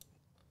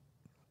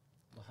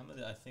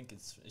 Muhammad, I think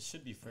it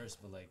should be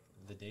first, but like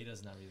the data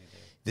is not really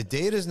there. The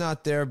data is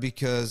not there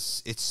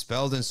because it's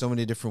spelled in so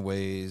many different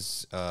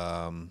ways.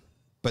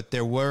 But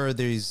there were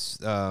these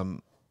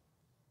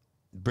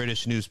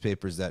British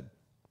newspapers that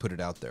put it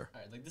out there.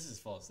 All right, like this is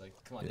false. Like,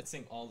 come on, it's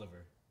saying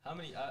Oliver. How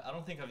many? I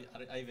don't think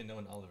I even know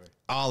an Oliver.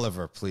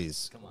 Oliver,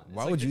 please. Come on.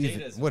 Why It's would like you the even?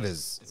 data is What wrong.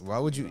 is? It's Why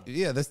would you?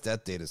 completely Yeah,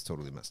 that data is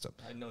totally messed up.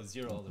 I know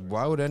 0 Oliver.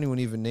 Why would anyone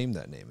even name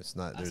that name? It's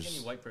not. Ask There's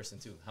any white person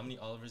too. How many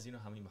Olivers do you know?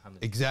 How many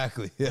Muhammad?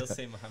 exactly. Yeah. They'll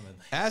say Muhammad.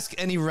 Ask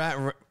any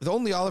rat. The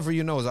only Oliver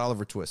you know is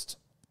Oliver Twist.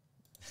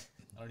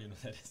 I don't even know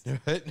what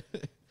that is.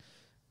 Right?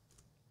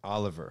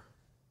 Oliver.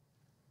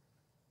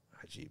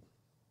 Ajib.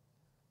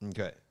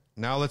 Okay.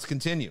 Now let's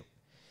continue.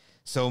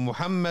 So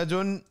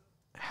Muhammadun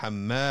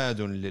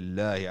حماد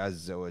لله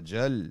عز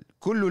وجل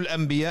كل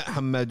الأنبياء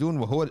حمادون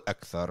وهو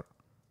الأكثر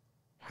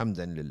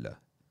حمدا لله.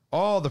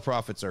 All the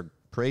prophets are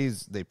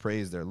praised, they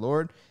praise their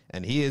Lord,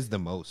 and he is the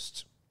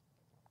most.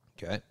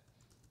 Okay.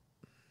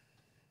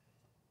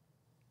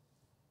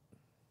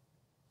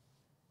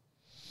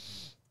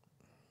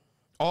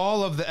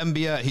 All of the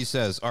Anbiya, he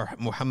says, are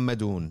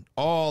Muhammadun.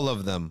 All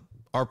of them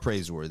are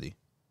praiseworthy.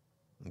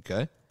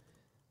 Okay.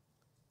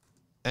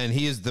 And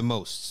he is the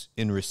most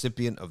in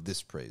recipient of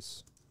this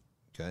praise.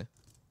 Okay.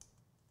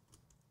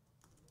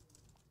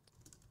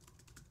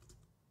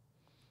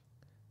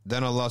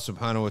 Then Allah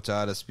subhanahu wa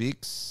ta'ala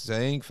speaks,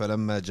 saying,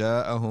 فَلَمَّا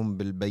جَاءَهُمْ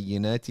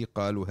بِالْبَيِّنَاتِ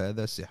قَالُوا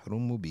هَذَا سِحْرٌ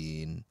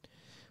مُبِينٌ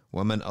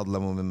وَمَنْ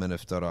أَظْلَمُ مِمَّنْ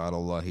افترى على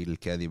الله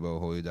الكذب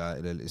وهو يدعى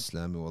إلى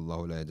الإسلام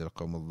والله لا يهدي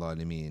القوم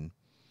الظالمين.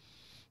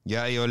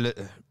 يا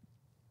أيها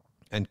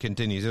and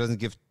continues. He doesn't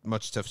give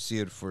much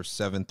tafsir for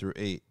 7 through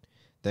 8.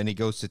 Then he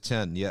goes to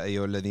 10. يا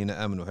أيها الذين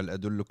آمنوا هل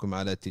أدلكم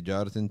على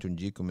تجارة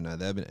تنجيكم من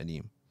عذاب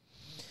أليم.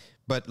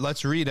 But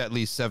let's read at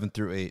least 7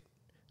 through 8.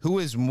 Who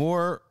is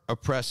more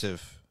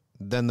oppressive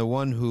than the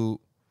one who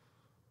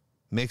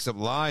makes up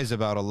lies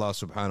about Allah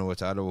subhanahu wa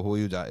ta'ala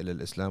وهو يدعى إلى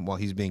الإسلام while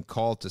he's being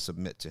called to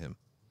submit to him?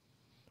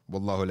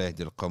 والله لا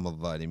يهدي القوم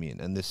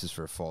الظالمين. And this is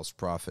for false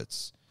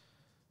prophets,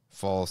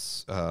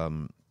 false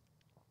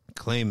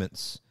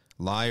claimants,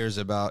 liars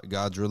about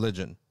God's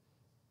religion.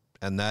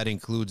 And that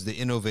includes the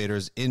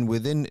innovators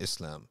within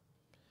Islam.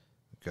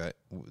 Okay,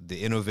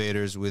 the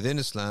innovators within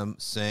Islam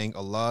saying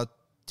Allah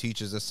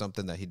teaches us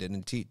something that he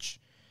didn't teach.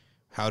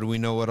 How do we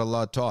know what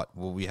Allah taught?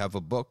 Well, we have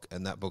a book,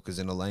 and that book is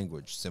in a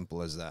language.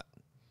 Simple as that.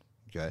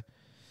 Okay,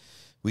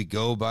 we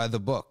go by the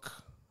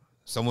book.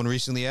 Someone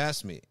recently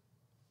asked me,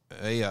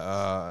 "Hey,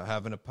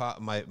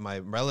 my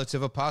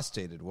relative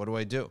apostated. What do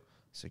I do?"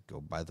 I said,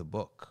 "Go by the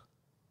book.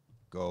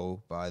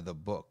 Go by the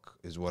book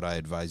is what I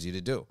advise you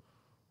to do."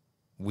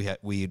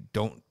 We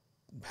don't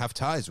have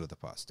ties with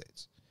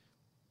apostates.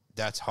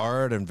 That's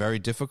hard and very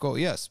difficult,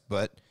 yes,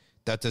 but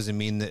that doesn't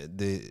mean that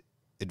the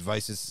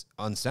advice is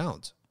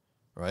unsound,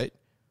 right?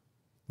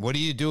 What do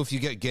you do if you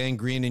get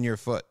gangrene in your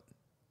foot?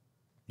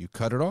 You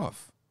cut it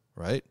off,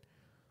 right?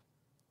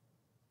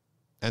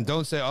 And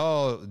don't say,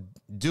 oh,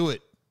 do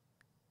it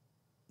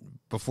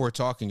before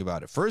talking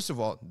about it. First of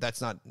all,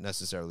 that's not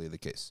necessarily the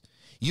case.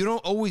 You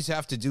don't always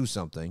have to do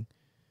something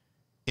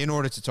in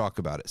order to talk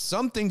about it.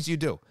 Some things you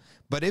do.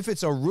 But if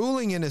it's a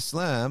ruling in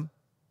Islam,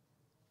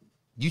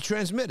 you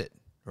transmit it,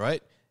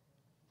 right?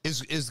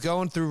 Is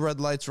going through red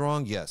lights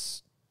wrong?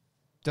 Yes.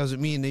 Doesn't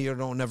mean that you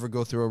don't never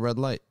go through a red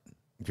light,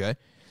 okay?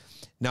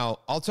 Now,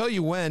 I'll tell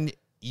you when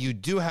you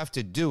do have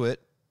to do it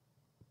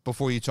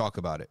before you talk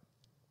about it.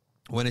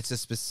 When it's a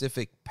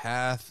specific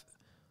path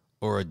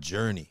or a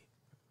journey,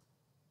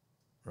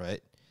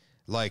 right?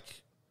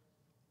 Like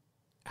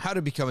how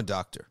to become a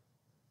doctor,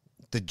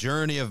 the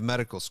journey of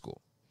medical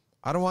school.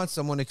 I don't want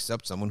someone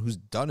except someone who's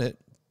done it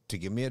to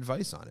give me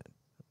advice on it,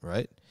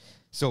 right?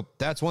 So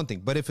that's one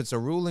thing. But if it's a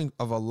ruling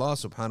of Allah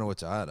subhanahu wa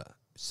ta'ala,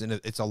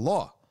 it's a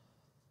law.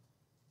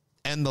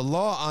 And the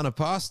law on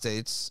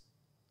apostates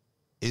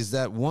is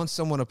that once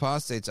someone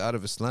apostates out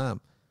of Islam,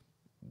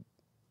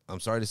 I'm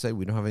sorry to say,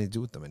 we don't have anything to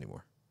do with them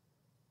anymore.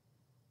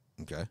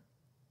 Okay?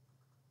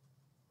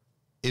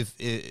 If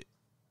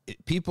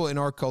people in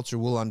our culture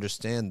will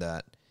understand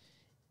that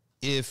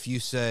if you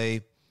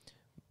say,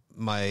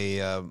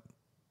 my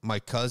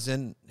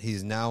cousin,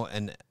 he's now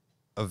an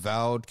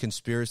avowed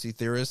conspiracy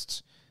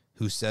theorist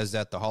who says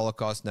that the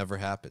Holocaust never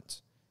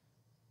happened.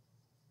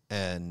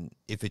 And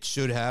if it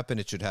should happen,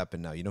 it should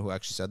happen now. You know who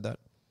actually said that?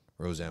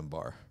 Roseanne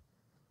Barr.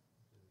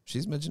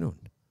 She's Majnoon,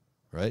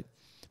 right?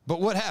 But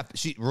what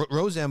happened?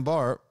 Roseanne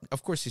Barr,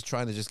 of course, she's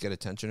trying to just get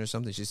attention or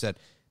something. She said,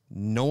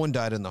 no one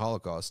died in the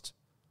Holocaust,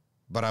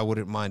 but I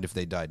wouldn't mind if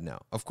they died now.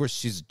 Of course,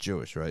 she's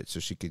Jewish, right? So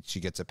she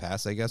gets a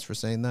pass, I guess, for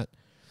saying that.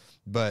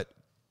 But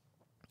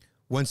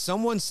when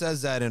someone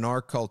says that in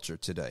our culture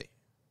today,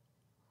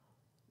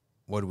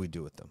 what do we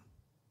do with them?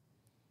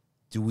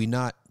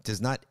 Does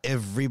not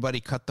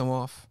everybody cut them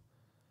off?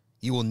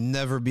 You will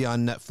never be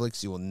on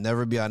Netflix. You will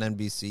never be on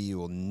NBC. You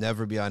will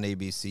never be on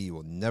ABC. You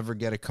will never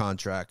get a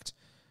contract.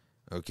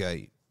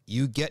 Okay?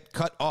 You get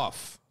cut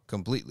off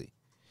completely.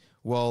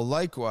 Well,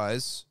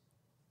 likewise,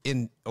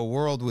 in a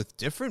world with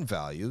different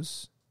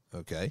values,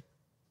 okay,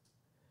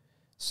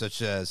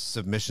 such as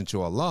submission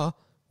to Allah,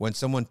 when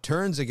someone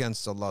turns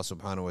against Allah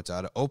subhanahu wa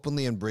ta'ala,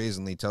 openly and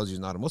brazenly tells you he's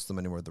not a Muslim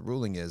anymore, the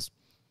ruling is,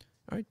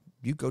 all right,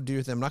 you go do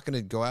your thing. I'm not going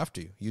to go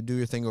after you. You do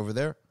your thing over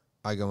there.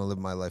 I'm going to live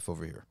my life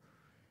over here.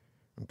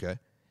 Okay?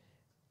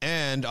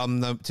 And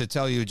to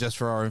tell you, just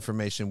for our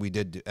information, we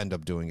did end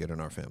up doing it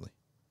in our family.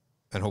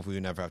 And hopefully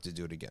we never have to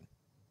do it again.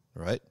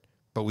 All right?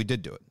 But we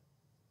did do it.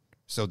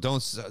 So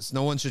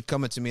no one should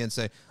come up to me and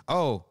say,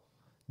 oh,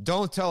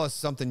 don't tell us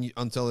something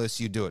until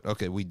you do it.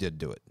 Okay, we did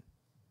do it.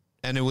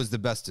 And it was the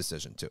best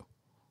decision too.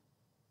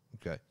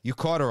 Okay? You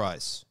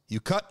cauterize. You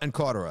cut and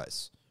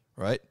cauterize.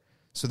 Right?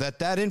 So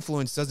that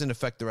influence doesn't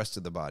affect the rest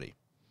of the body.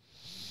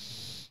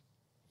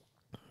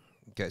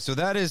 Okay, so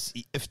that is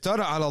iftara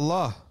ala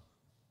Allah.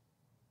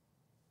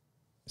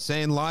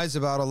 Saying lies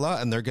about Allah,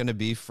 and they're going to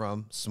be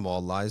from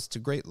small lies to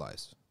great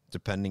lies,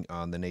 depending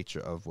on the nature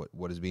of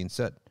what is being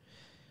said.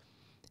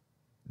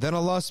 Then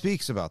Allah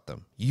speaks about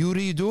them.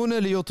 يُرِيدُونَ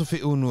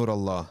لِيُطْفِئُوا نُورَ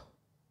اللَّهِ.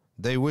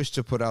 They wish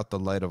to put out the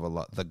light of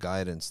Allah, the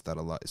guidance that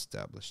Allah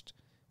established.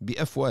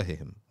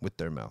 بِأَفْوَاهِهِمْ, with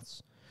their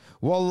mouths.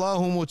 وَاللَّهُ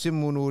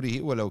مُتِمُّ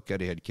نُورِهِ وَلَوْ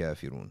كَرِهَ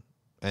الْكَافِرُونَ.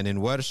 And in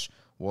Warsh,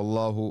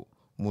 وَاللَّهُ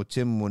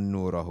مُتِمُّ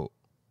نُورَهُ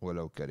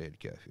وَلَوْ كَرِهَ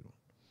الْكَافِرُونَ.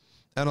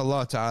 And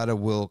Allah Ta'ala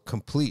will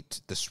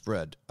complete the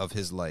spread of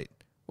His light,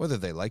 whether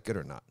they like it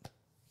or not.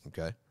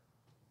 Okay?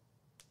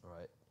 All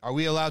right. Are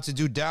we allowed to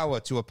do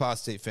da'wah to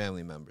apostate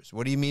family members?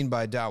 What do you mean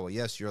by da'wah?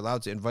 Yes, you're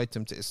allowed to invite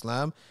them to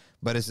Islam,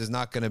 but this is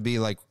not going to be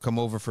like, come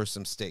over for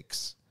some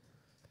steaks,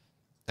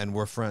 and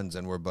we're friends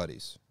and we're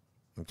buddies.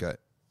 Okay?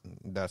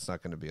 That's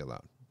not going to be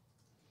allowed.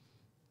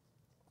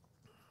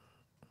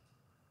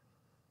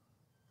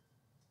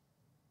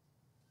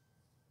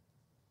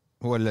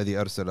 هو الذي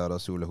أرسل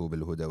رسوله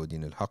بالهدى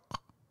ودين الحق.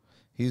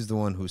 He's the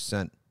one who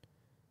sent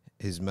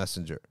his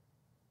messenger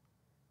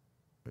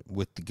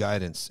with the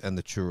guidance and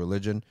the true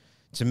religion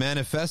to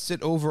manifest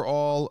it over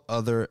all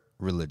other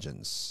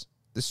religions.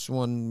 This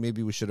one,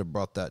 maybe we should have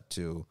brought that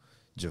to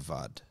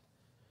Javad.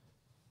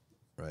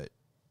 Right?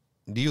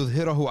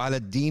 لِيُظْهِرَهُ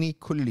عَلَى الدِّينِ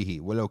كُلِّهِ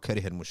وَلَوْ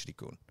كَرِهَ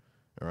الْمُشْرِكُونَ.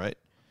 All right?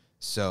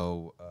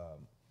 So,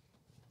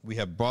 we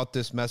have brought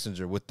this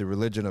messenger with the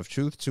religion of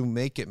truth to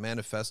make it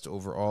manifest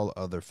over all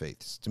other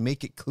faiths, to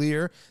make it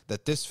clear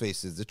that this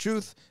faith is the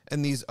truth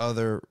and these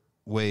other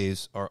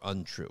ways are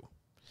untrue.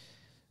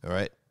 All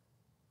right?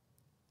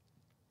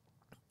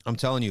 I'm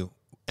telling you,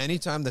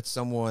 anytime that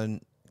someone,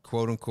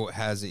 quote unquote,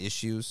 has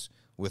issues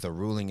with a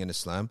ruling in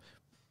Islam,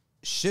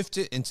 shift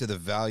it into the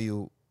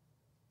value,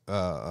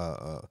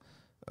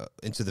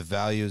 into the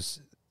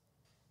values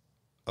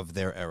of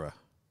their era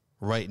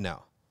right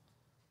now.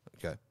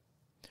 Okay?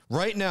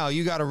 Right now,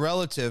 you got a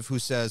relative who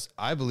says,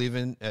 I believe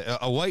in,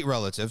 a white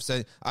relative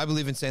saying, I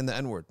believe in saying the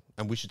N-word,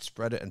 and we should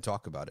spread it and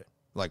talk about it.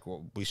 Like,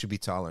 well, we should be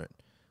tolerant.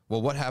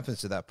 Well, what happens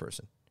to that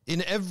person?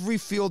 In every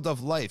field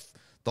of life,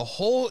 the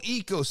whole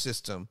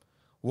ecosystem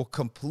will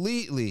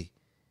completely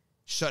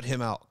shut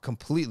him out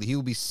completely. He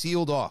will be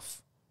sealed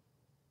off.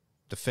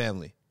 The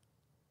family,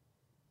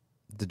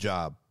 the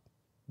job,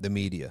 the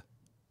media,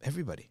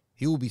 everybody.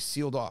 He will be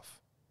sealed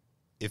off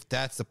if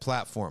that's the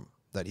platform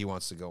that he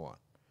wants to go on.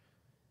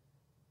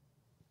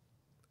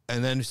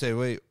 And then you say,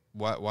 wait,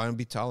 why don't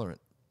be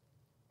tolerant?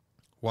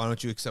 Why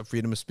don't you accept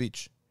freedom of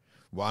speech?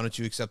 Why don't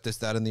you accept this,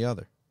 that, and the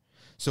other?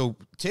 So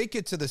take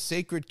it to the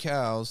sacred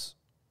cows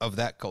of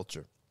that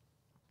culture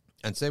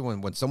and say,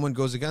 when someone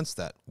goes against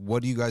that,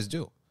 what do you guys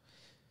do?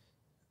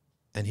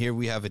 And here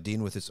we have a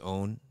deen with its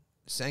own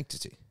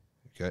sanctity,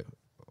 okay?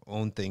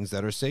 Own things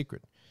that are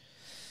sacred.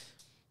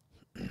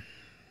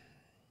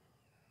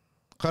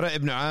 قرأ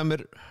ابن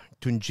عامر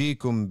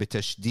تنجيكم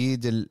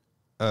بالتشديد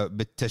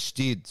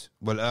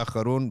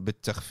والآخرون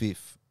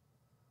بالتخفيف.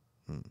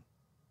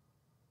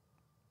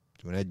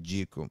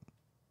 تنجيكم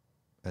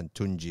and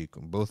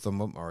تنجيكم. Both of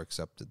them are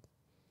accepted.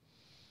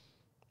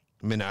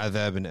 من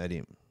عذاب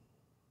أليم.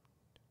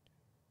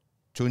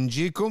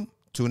 تنجيكم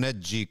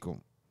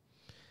تنجيكم.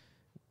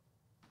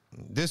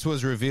 This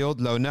was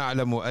revealed لو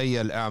نعلم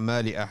أي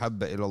الأعمال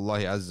أحب إلى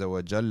الله عز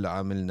وجل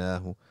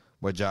عملناه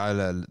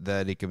وجعل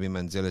ذلك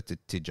بمنزلة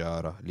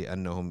التجارة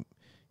لأنهم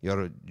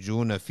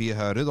يرجون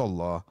فيها رضا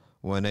الله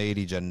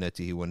ونيل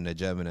جنته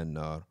والنجاة من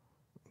النار.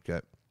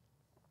 Okay.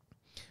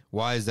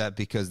 Why is that?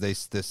 Because the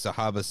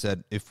Sahaba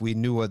said, if we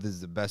knew what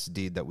is the best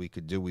deed that we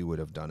could do, we would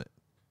have done it.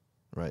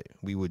 Right?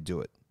 We would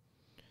do it.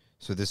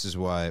 So this is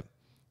why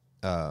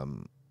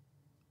Allah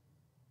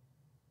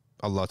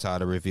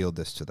Ta'ala revealed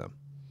this to them.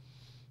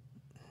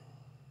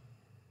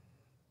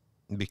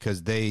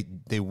 Because they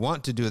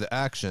want to do the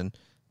action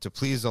to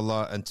please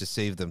Allah and to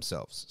save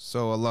themselves.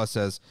 So Allah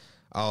says,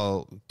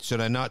 should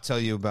I not tell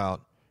you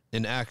about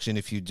an action?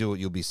 If you do it,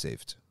 you'll be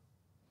saved.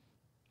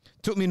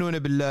 تؤمنون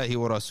بالله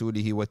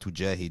ورسوله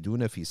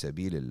وتجاهدون في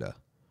سبيل الله.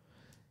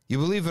 You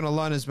believe in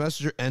Allah and His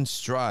Messenger and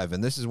strive.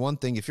 And this is one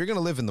thing, if you're going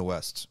to live in the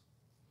West,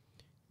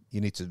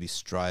 you need to be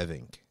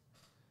striving.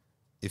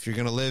 If you're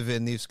going to live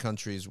in these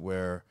countries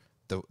where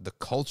the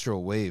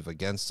cultural wave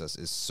against us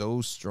is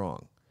so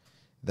strong,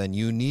 then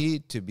you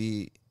need to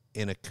be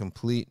in a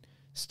complete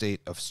state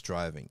of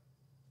striving.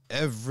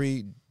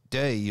 Every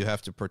day you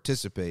have to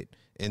participate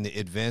in the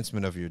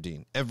advancement of your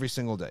deen. Every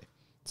single day.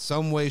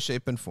 Some way,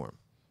 shape, and form.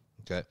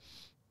 Okay?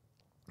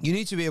 You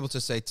need to be able to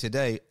say,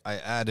 today I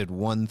added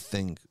one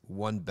thing,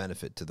 one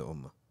benefit to the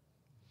ummah.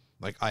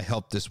 Like I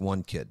helped this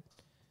one kid.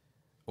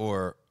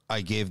 Or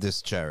I gave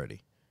this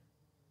charity.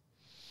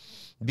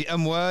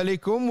 بِأَمْوَالِكُمْ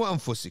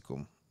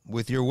وَأَنفُسِكُمْ.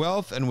 With your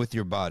wealth and with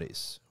your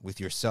bodies, with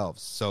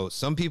yourselves. So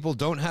some people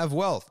don't have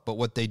wealth, but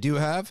what they do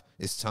have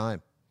is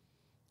time.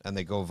 And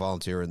they go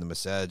volunteer in the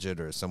masajid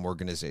or some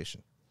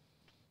organization.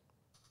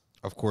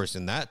 Of course,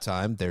 in that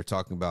time, they're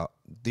talking about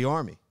the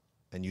army.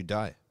 And you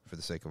die for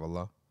the sake of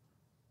Allah.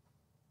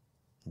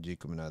 This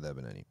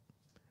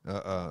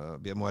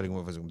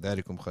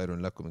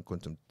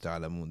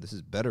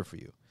is better for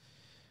you.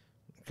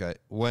 Okay.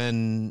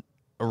 When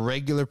a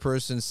regular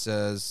person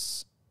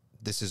says,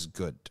 this is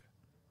good,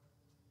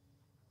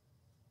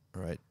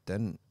 all right,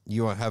 then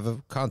you have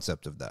a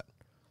concept of that.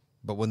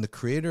 But when the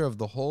creator of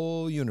the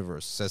whole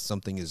universe says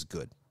something is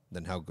good,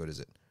 then how good is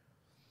it?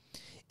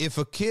 If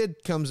a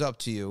kid comes up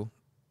to you,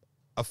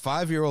 a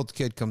 5-year-old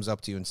kid comes up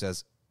to you and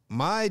says,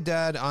 my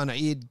dad on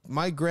Eid,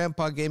 my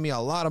grandpa gave me a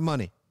lot of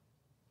money.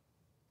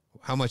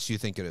 How much do you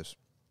think it is?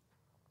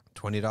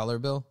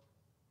 $20 bill,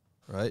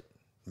 right?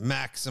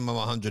 Maximum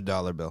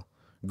 $100 bill.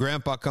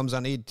 Grandpa comes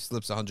on Eid,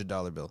 slips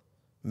 $100 bill.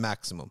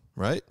 Maximum,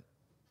 right?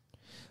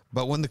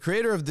 But when the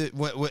creator of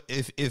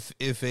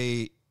if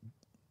a,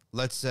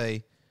 let's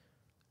say,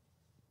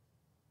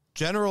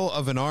 general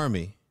of an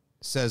army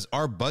says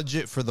our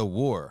budget for the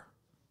war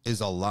is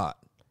a lot,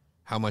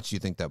 how much do you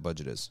think that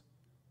budget is?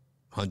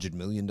 $100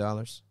 million?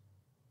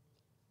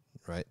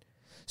 Right?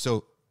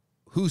 So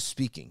who's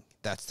speaking?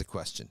 That's the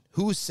question.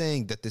 Who's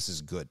saying that this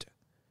is good?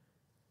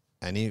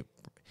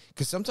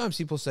 Because sometimes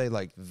people say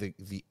like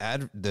the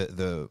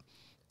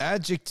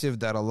adjective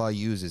that Allah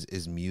uses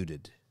is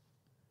muted,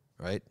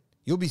 right?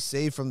 You'll be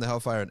saved from the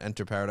hellfire and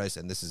enter paradise,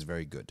 and this is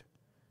very good.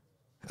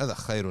 هذا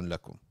خير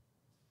لكم.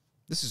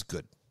 This is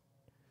good.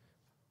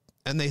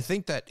 And they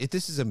think that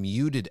this is a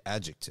muted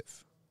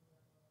adjective.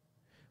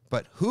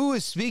 But who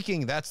is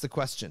speaking? That's the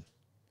question.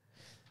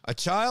 A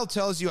child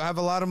tells you, I have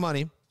a lot of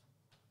money.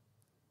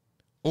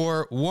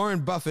 Or Warren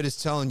Buffett is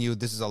telling you,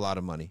 this is a lot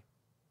of money.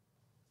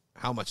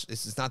 How much?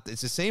 It's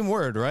the same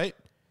word, right?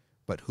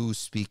 But who's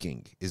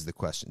speaking is the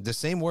question. The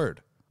same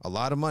word, a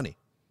lot of money.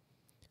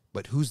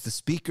 But who's the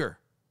speaker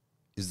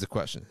is the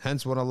question.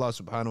 Hence when Allah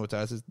subhanahu wa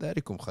ta'ala says,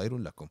 ذَلِكُمْ خَيْرٌ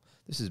لَكُمْ.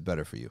 This is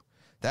better for you.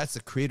 That's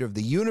the creator of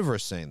the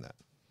universe saying that.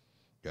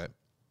 Okay.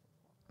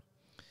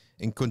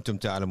 إِن كُنْتُمْ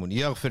تَعْلَمُونَ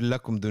يَغْفِرْ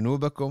لَكُمْ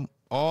ذُنُوبَكُمْ.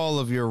 All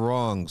of your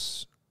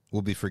wrongs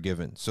will be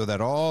forgiven. So that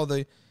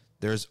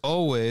there's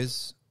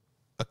always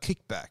a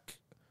kickback.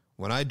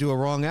 When I do a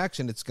wrong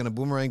action, it's going to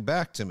boomerang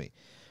back to me.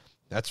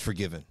 That's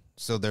forgiven.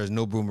 So there's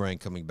no boomerang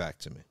coming back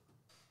to me.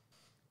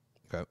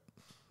 Okay.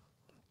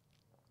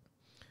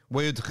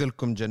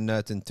 وَيُدْخِلْكُمْ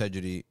جَنَّاتٍ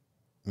تَجْرِي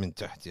مِنْ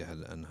تَحْتِهَا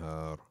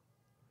الْأَنْهَارُ.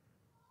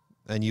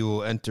 and you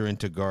will enter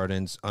into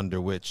gardens under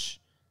which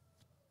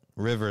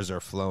rivers are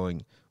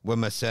flowing.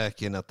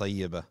 وَمَسَاكِنَ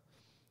طَيِّبَةً,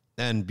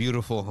 and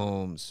beautiful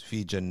homes.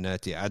 فِي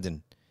جَنَّاتِ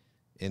عَدْنٍ,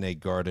 in a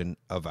garden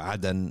of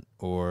Aden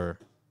or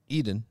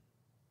Eden.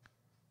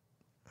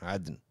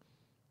 Aden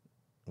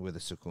with a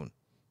sukun.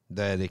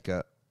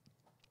 ذلك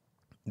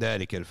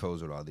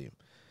الفوز العظيم.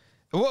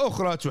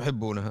 وأخرى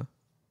تحبونها,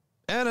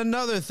 and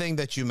another thing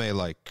that you may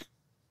like.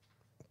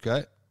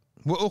 Okay.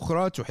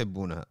 وأخرى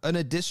تحبونها, an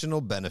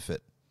additional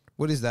benefit.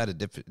 What is that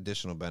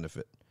additional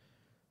benefit?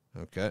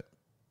 Okay.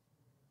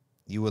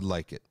 You would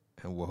like it.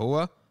 And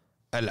وهو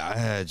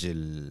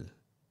العاجل,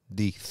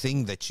 the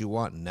thing that you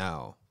want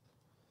now.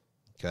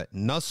 Okay.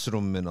 نصر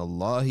من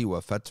الله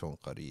وفتح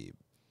قريب.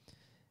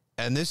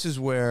 And this is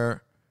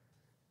where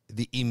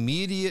the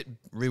immediate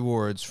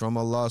rewards from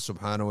Allah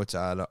subhanahu wa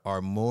ta'ala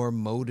are more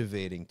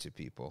motivating to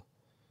people.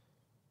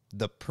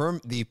 The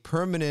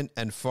permanent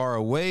and far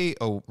away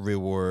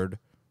reward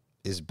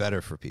is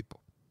better for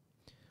people.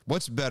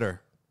 What's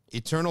better,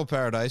 eternal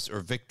paradise or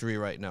victory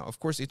right now? Of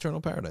course,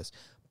 eternal paradise.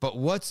 But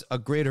what's a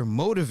greater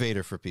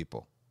motivator for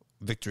people?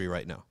 Victory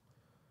right now.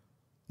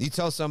 You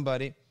tell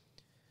somebody,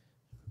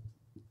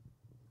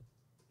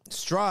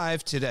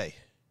 strive today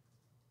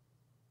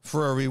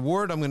for a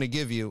reward I'm going to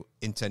give you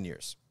in 10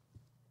 years.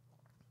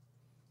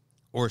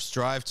 Or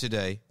strive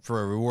today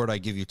for a reward I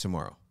give you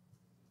tomorrow.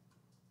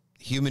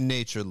 Human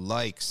nature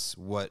likes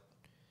what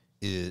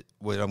I'm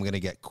going to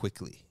get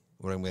quickly,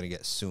 what I'm going to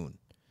get soon.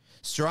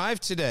 Strive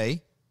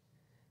today,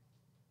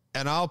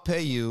 and I'll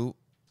pay you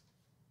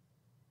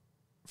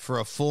for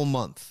a full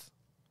month.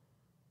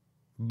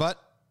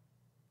 But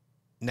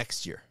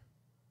next year,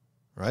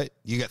 right?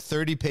 You get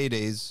 30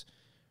 paydays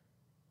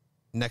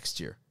next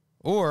year.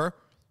 Or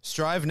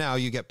strive now,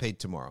 you get paid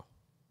tomorrow.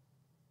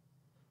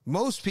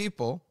 Most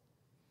people,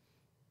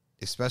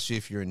 especially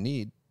if you're in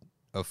need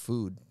of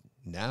food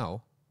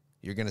now,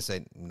 you're going to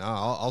say, no,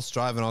 I'll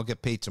strive and I'll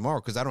get paid tomorrow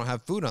because I don't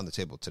have food on the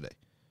table today,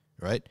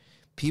 right?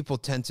 People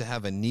tend to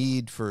have a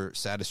need for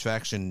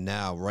satisfaction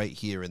now, right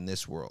here in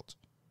this world.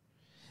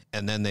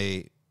 And then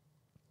they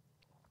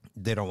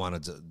don't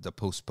want the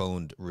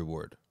postponed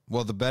reward.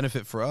 Well, the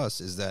benefit for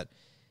us is that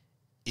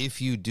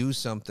if you do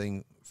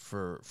something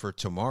for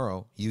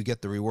tomorrow, you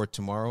get the reward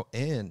tomorrow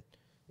and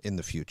in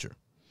the future,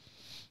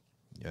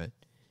 right?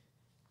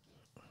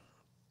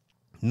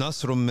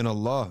 Nasrun min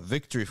Allah,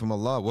 victory from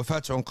Allah. Wa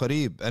fathun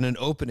qareeb, and an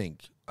opening.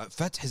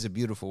 Fath is a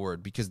beautiful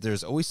word because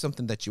there's always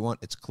something that you want.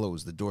 It's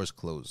closed. The door is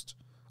closed.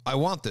 I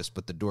want this,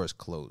 but the door is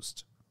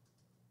closed.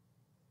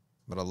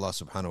 But Allah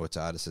subhanahu wa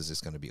ta'ala says it's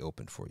going to be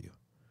opened for you.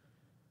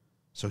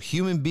 So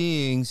human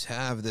beings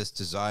have this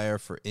desire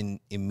for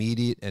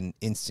immediate and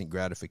instant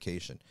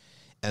gratification.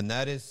 And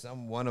that is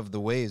one of the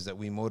ways that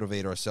we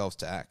motivate ourselves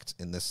to act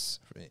in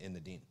the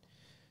deen.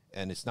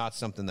 And it's not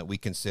something that we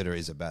consider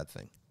is a bad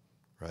thing,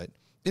 right?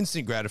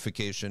 Instant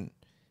gratification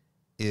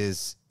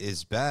is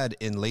bad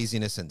in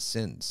laziness and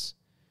sins.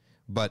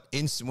 But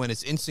when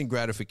it's instant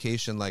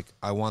gratification, like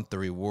I want the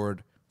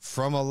reward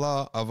from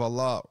Allah, of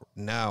Allah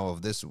now,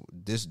 of this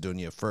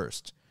dunya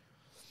first.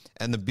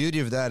 And the beauty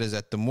of that is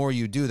that the more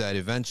you do that,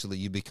 eventually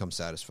you become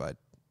satisfied.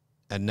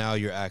 And now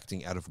you're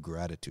acting out of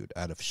gratitude,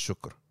 out of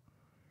shukr,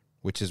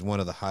 which is one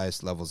of the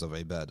highest levels of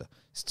ibadah.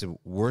 It's to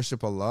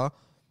worship Allah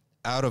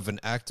out of an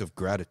act of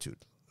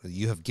gratitude.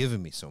 You have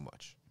given me so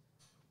much.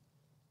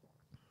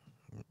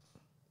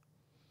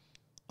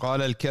 قال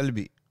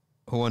الكلبي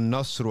هو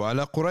النصر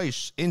على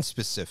قريش. In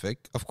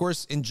specific, of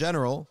course, in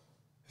general,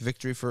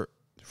 victory for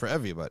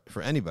everybody,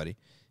 for anybody,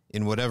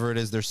 in whatever it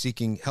is they're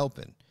seeking help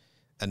in.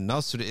 And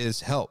Nasr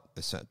is help,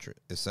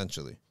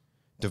 essentially.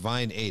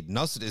 Divine aid.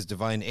 Nasr is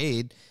divine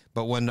aid,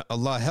 but when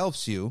Allah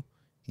helps you,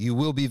 you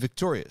will be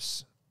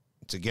victorious.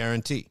 It's a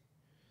guarantee.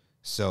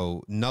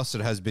 So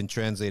Nasr has been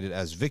translated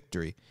as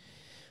victory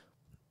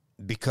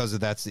because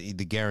that's the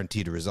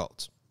guaranteed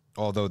result.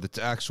 Although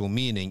the actual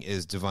meaning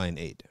is divine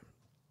aid.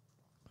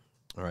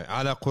 All right.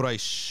 على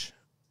قريش.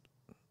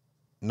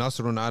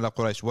 نصر على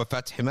قريش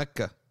وفتح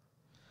مكة.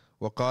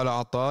 وقال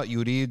عطاء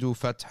يريد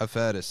فتح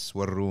فارس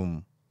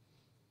والروم.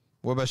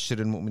 وبشر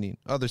المؤمنين.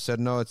 Others said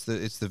no, it's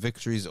the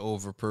victories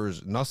over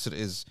Persia. Nasr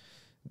is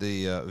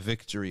the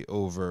victory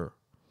over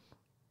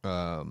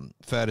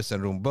Faris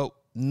and Rum. But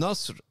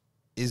Nasr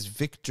is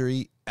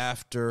victory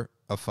after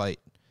a fight.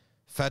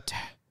 Fath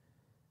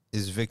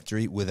is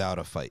victory without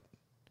a fight.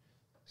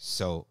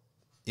 So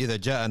إذا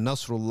جاء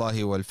نصر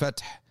الله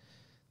والفتح,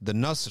 the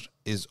Nasr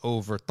is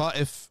over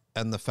Ta'if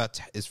and the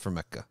Fath is for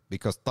Mecca.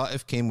 Because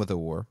Ta'if came with a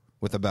war,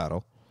 with a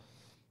battle.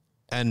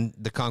 And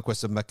the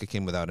conquest of Mecca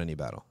came without any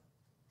battle.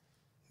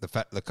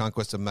 The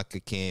conquest of Mecca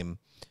came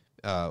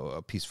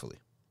peacefully.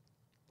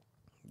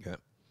 Okay.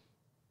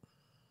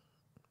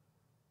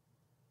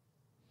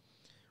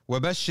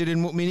 وبشر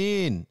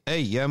المؤمنين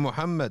أي يا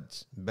محمد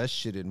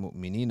بشر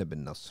المؤمنين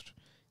بالنصر.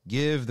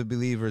 Give the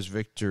believers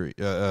victory,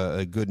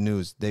 good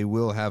news. They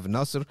will have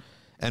Nasr.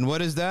 And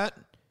what is that?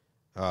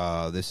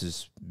 This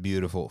is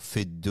beautiful.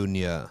 Fid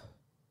dunya.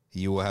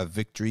 You will have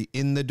victory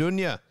in the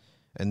dunya.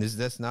 And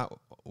that's not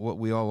what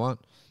we all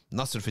want.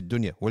 نصر في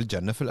الدنيا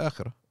والجنة في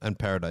الآخرة, and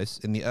paradise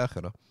in the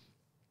آخرة.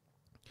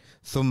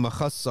 ثم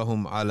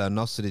خصهم على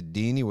نصر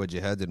الدين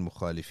وجهاد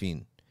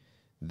المخالفين.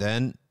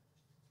 Then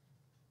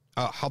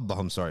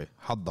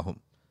حضهم.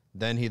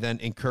 Then he then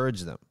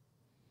encouraged them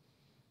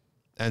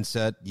and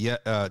said,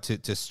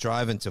 to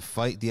strive and to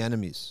fight the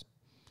enemies.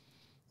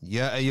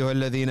 يا أيها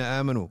الذين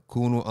آمنوا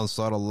كونوا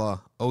أنصار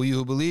الله. O you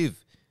who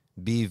believe,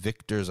 be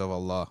victors of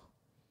Allah.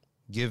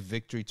 Give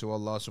victory to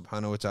Allah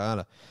subhanahu wa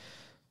ta'ala.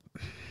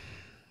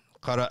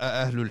 قرأ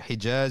أهل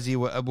الحجاز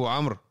وأبو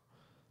عمرو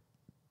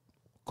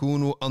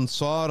كونوا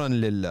أنصارا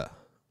لله.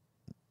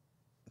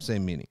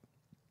 Same meaning.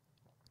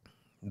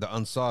 The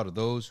Ansar,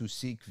 those who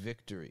seek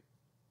victory.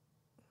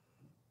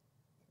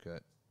 Okay.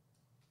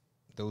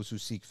 Those who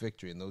seek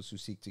victory and those who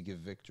seek to give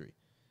victory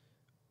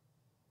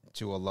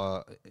to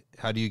Allah.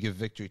 How do you give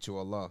victory to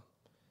Allah?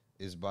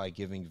 Is by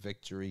giving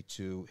victory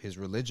to His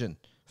religion,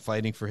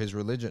 fighting for His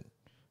religion.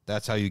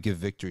 That's how you give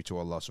victory to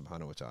Allah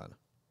subhanahu wa ta'ala.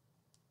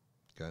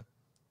 Okay.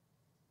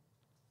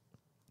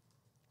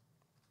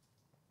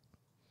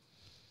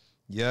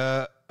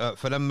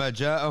 فلما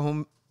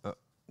جاءهم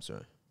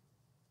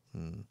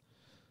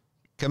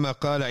كما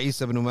قال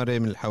عيسى بن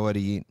مريم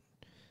الحواريين.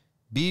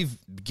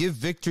 Give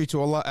victory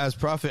to Allah as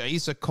Prophet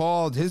Isa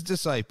called his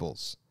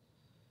disciples.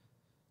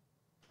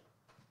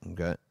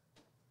 Okay.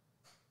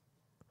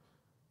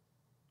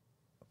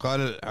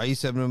 قال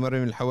عيسى بن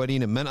مريم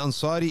الحواريين من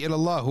أنصاري إلى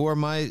الله. Who are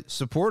my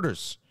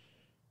supporters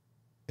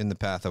in the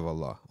path of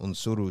Allah.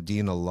 انصروا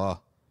دين الله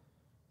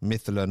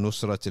مثل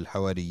نصرة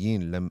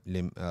الحواريين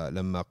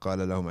لما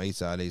قال لهم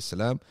عيسى عليه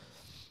السلام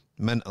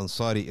من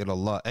أنصاري إلى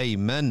الله أي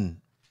من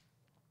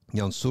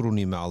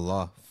ينصرني مع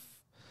الله.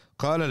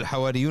 قال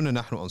الحواريون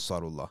نحن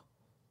أنصار الله.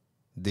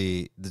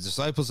 The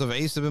disciples of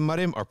Isa bin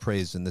Maryam are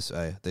praised in this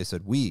ayah. They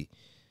said, we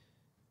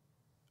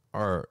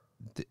are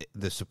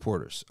the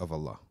supporters of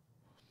Allah.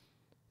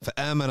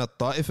 فآمن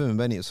الطائفة من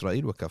بني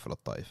إسرائيل وكفر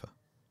الطائفة.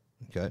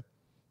 Okay.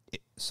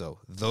 So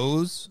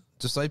those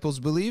disciples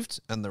believed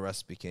and the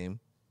rest became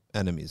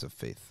enemies of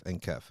faith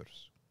and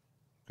kafirs.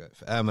 Okay.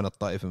 فآمن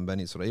الطائفة من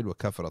بني إسرائيل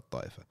وكفر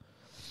الطائفة.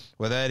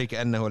 وذلك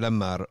أنه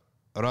لما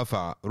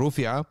رفع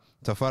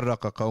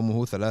تفرق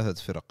قومه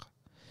ثلاثة فرق.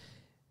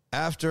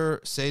 After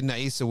Sayyidina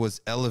Isa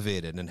was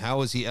elevated, and how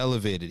was he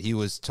elevated? He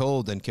was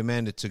told and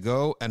commanded to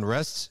go and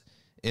rest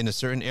in a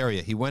certain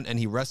area. He went and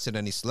he rested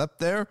and he slept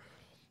there,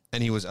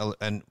 and he was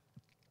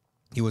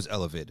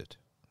elevated.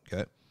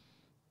 Okay.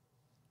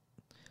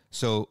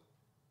 So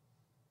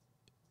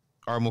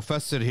our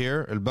Mufassir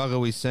here,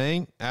 Al-Baghawi,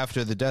 saying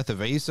after the death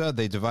of Isa,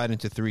 they divide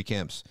into three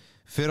camps.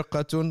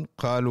 فرقة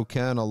قالوا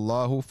كان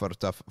الله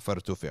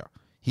فارتفع.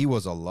 He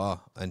was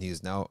Allah and he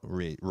is now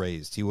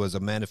raised. He was a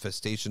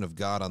manifestation of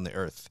God on the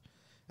earth.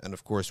 And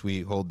of course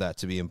we hold that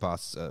to be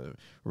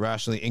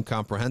rationally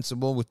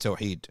incomprehensible with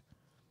Tawheed.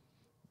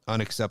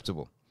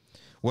 Unacceptable.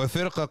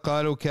 وفرقة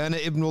قالوا كان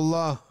ابن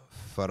الله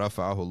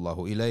فرفعه الله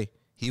إليه.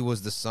 He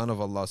was the son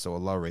of Allah, so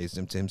Allah raised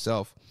him to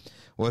himself.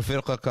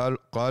 والفرقة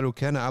قالوا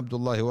كان عبد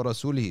الله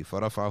ورسوله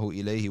فرفعه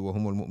إليه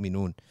وهم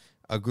المؤمنون.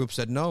 A group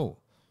said no.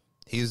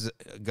 He's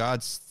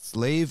God's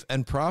slave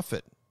and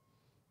prophet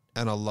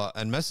and Allah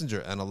and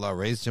messenger, and Allah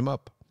raised him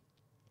up.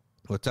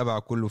 وتبع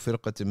كل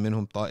فرقة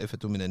منهم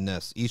طائفة من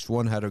الناس. Each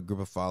one had a group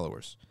of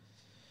followers.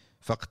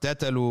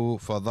 فاقتتلوا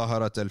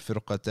فظهرت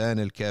الفرقتان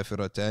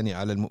الكافرتان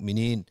على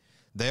المؤمنين.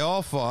 They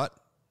all fought,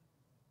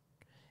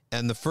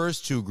 and the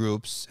first two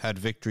groups had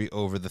victory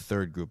over the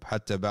third group.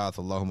 حتى بعث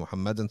الله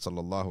محمدا صلى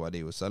الله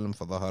عليه وسلم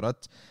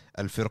فظهرت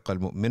الفرقة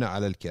المؤمنة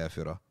على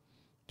الكافرة.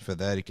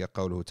 فذلك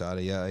قوله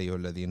تعالى يا أيها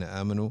الذين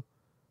آمنوا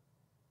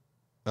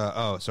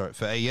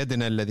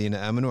فأيدنا الذين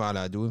آمنوا على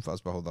عدوهم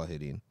فأصبحوا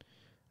ظاهرين.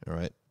 All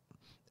right.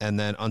 And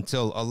then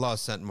until Allah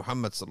sent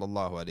Muhammad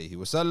sallallahu alayhi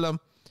wasallam,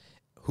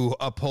 who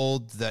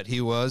uphold that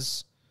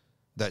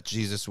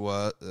Jesus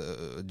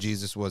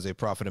was a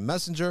prophet and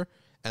messenger,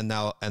 and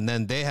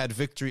then they had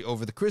victory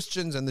over the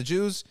Christians and the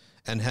Jews,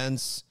 and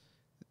hence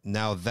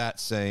now that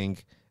saying,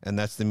 and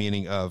that's the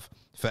meaning of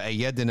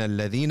فأيدنا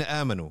الذين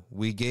آمنوا.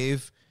 We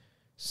gave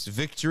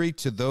victory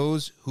to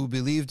those who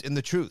believed in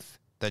the truth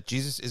that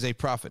Jesus is a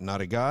prophet,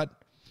 not a God.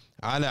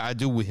 على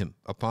عدوهم,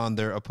 upon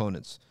their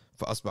opponents.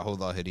 فأصبحوا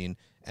ظاهرين.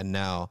 And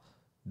now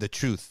the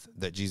truth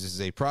that Jesus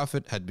is a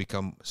prophet had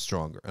become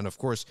stronger. And of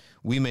course,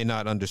 we may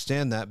not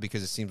understand that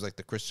because it seems like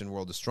the Christian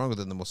world is stronger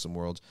than the Muslim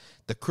world.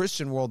 The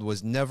Christian world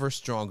was never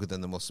stronger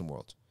than the Muslim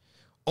world.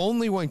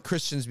 Only when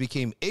Christians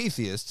became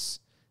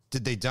atheists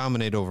did they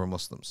dominate over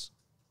Muslims.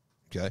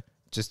 Okay?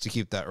 Just to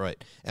keep that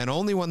right. And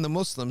only when the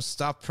Muslims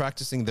stopped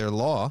practicing their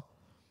law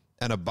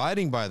and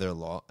abiding by their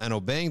law and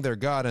obeying their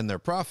God and their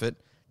prophet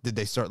did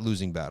they start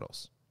losing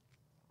battles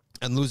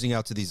and losing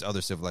out to these other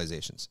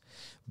civilizations.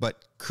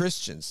 But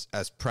Christians,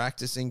 as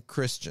practicing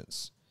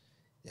Christians,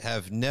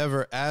 have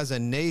never, as a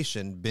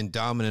nation, been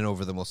dominant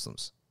over the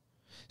Muslims.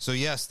 So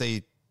yes,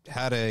 they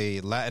had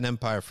a Latin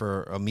empire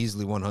for a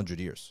measly 100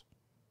 years.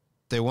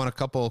 They won a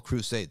couple of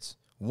crusades.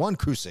 One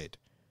crusade.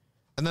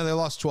 And then they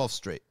lost 12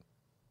 straight.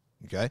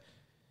 Okay?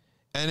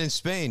 And in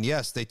Spain,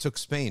 yes, they took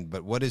Spain.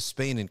 But what is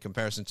Spain in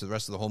comparison to the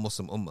rest of the whole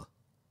Muslim ummah?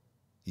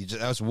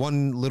 That's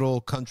one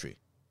little country,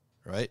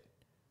 right?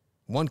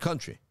 One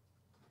country.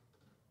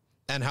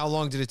 And how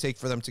long did it take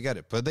for them to get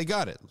it? But they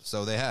got it,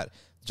 so they had.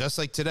 Just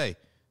like today,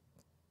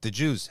 the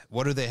Jews,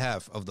 what do they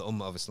have of the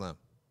Ummah of Islam?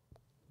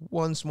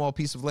 One small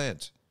piece of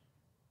land,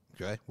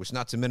 okay? Which,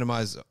 not to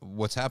minimize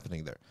what's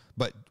happening there,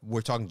 but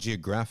we're talking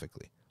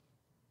geographically.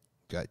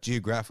 Okay?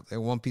 Geographically,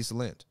 one piece of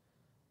land.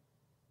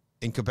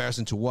 In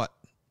comparison to what?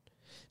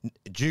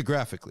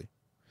 Geographically.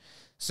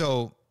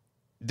 So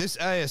this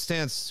ayah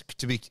stands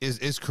to be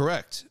is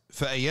correct.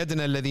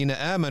 فَأَيَّدْنَا الَّذِينَ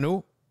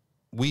آمَنُوا,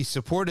 we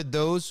supported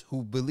those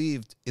who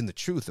believed in the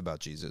truth about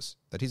Jesus,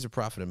 that he's a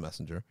prophet and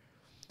messenger.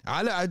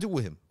 عَلَىٰ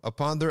عَدُوِّهِمْ,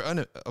 upon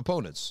their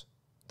opponents,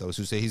 those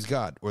who say he's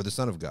God or the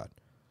Son of God.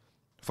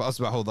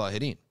 فَأَصْبَحُوا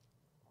ظَاهِرِينَ,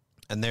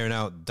 and they're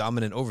now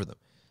dominant over them.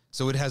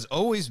 So it has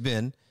always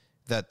been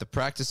that the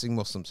practicing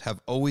Muslims have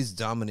always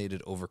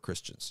dominated over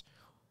Christians.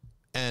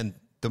 And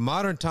the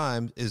modern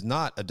time is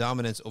not a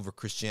dominance over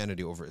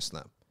Christianity over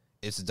Islam.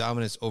 It's a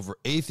dominance over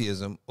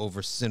atheism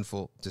over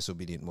sinful,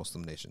 disobedient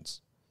Muslim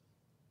nations.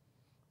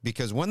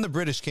 Because when the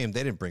British came,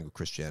 they didn't bring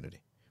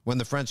Christianity. When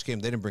the French came,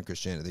 they didn't bring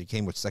Christianity. They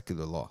came with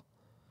secular law.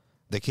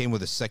 They came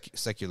with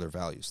secular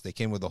values. They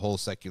came with a whole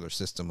secular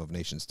system of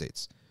nation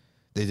states.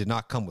 They did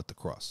not come with the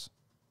cross.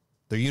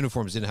 Their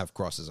uniforms didn't have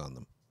crosses on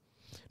them.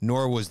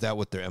 Nor was that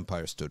what their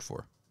empire stood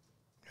for.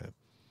 Okay.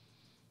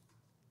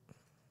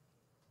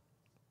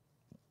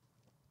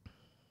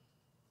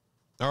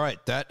 All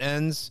right, that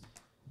ends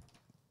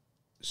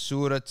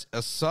Surat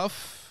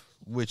As-Saff,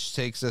 which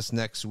takes us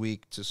next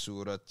week to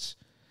Surat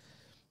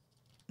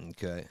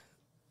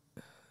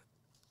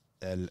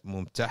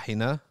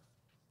Al-Mumtahina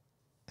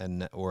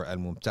or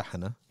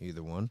Al-Mumtahana,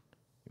 either one.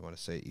 You want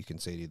to say, you can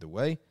say it either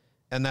way.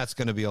 And that's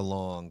going to be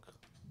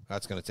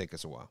that's going to take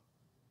us a while.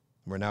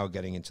 We're now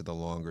getting into the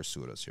longer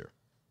surahs here.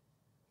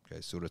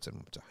 Okay, Surat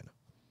Al-Mumtahina.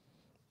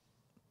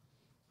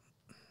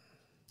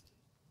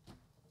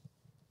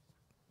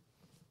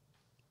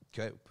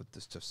 Okay, we'll put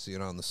this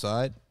tafsir on the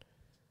side.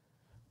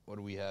 What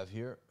do we have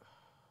here?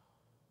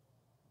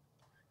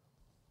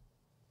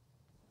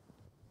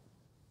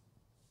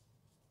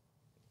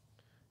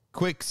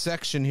 Quick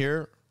section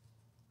here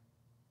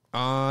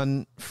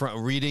on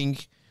reading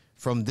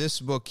from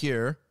this book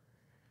here.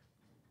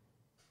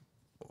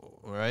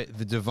 All right,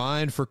 The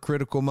Divine for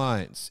Critical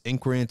Minds,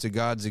 Inquiry into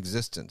God's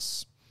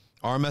Existence.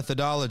 Our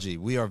methodology,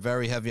 we are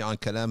very heavy on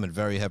kalam and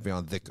very heavy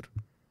on dhikr.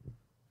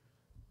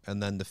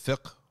 And then the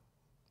fiqh,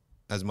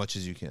 as much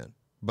as you can.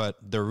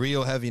 But the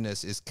real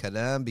heaviness is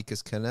kalam,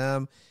 because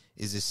kalam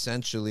is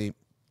essentially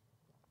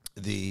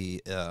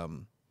the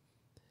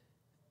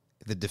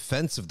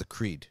defense of the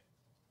creed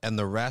and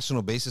the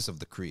rational basis of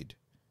the creed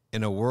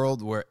in a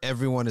world where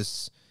everyone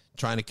is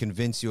trying to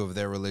convince you of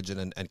their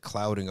religion and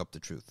clouding up the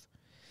truth.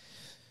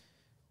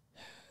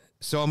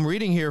 So I'm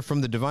reading here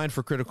from The Divine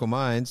for Critical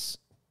Minds,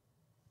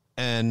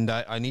 and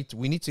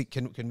we need to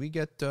can we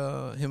get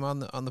him on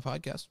the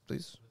podcast,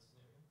 please?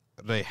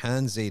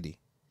 Rayhan Zaidi.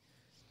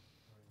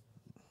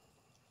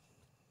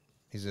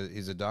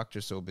 He's a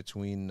doctor, so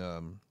between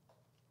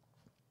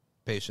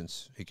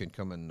patients, he can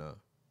come and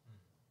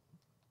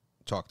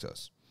talk to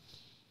us.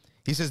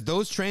 He says,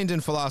 those trained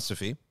in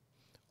philosophy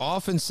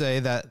often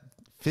say that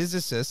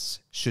physicists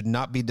should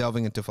not be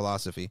delving into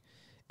philosophy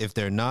if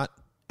they're not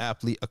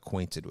aptly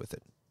acquainted with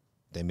it.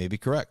 They may be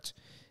correct.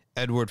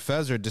 Edward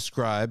Feser,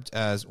 described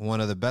as one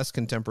of the best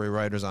contemporary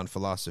writers on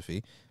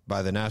philosophy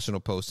by the National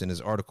Post in his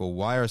article,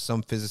 Why Are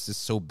Some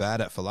Physicists So Bad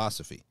at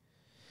Philosophy?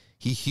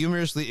 He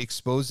humorously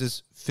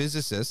exposes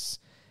physicists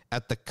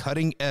at the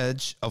cutting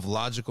edge of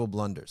logical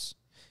blunders.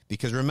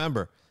 Because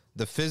remember,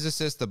 the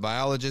physicists, the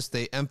biologists,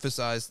 they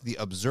emphasize the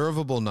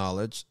observable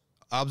knowledge,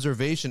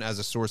 observation as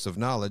a source of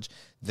knowledge.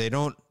 They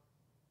don't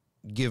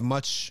give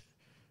much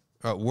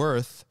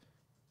worth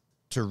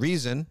to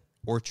reason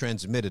or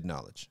transmitted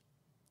knowledge.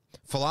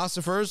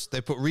 Philosophers, they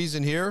put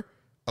reason here,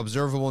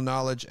 observable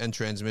knowledge and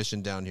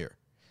transmission down here.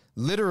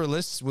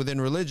 Literalists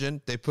within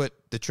religion, they put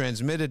the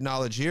transmitted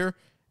knowledge here,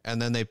 and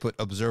then they put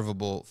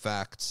observable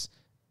facts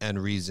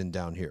and reason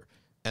down here.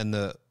 And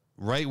the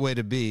right way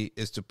to be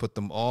is to put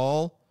them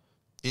all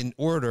in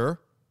order,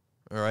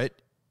 all right,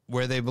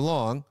 where they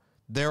belong.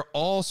 They're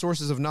all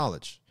sources of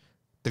knowledge.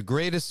 The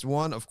greatest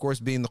one, of course,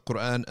 being the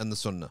Quran and the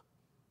Sunnah.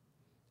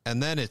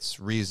 And then it's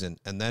reason,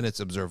 and then it's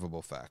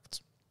observable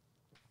facts.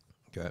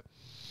 Okay.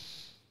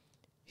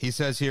 He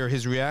says here,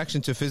 his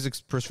reaction to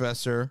physics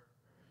professor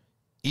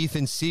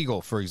Ethan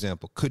Siegel, for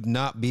example, could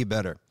not be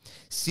better.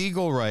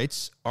 Siegel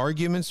writes,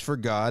 arguments for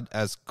God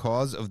as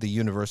cause of the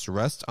universe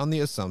rest on the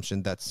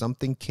assumption that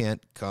something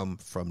can't come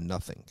from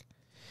nothing.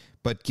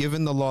 But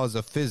given the laws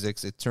of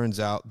physics, it turns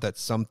out that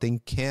something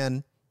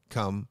can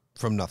come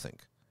from nothing.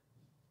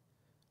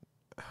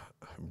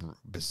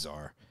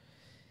 Bizarre.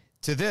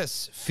 To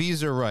this,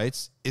 Feser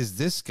writes, is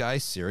this guy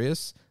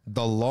serious?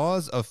 The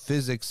laws of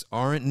physics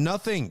aren't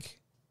nothing.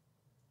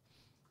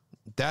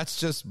 That's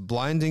just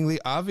blindingly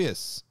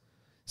obvious.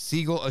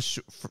 Siegel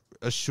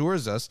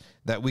assures us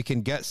that we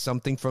can get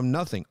something from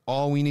nothing.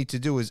 All we need to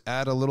do is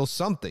add a little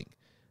something,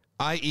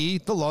 i.e.,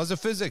 the laws of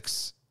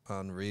physics.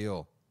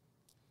 Unreal.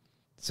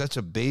 Such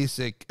a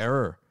basic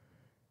error.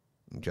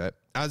 Okay.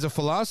 As a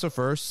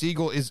philosopher,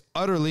 Siegel is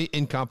utterly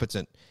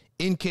incompetent,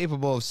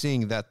 incapable of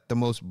seeing that the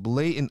most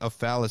blatant of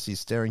fallacies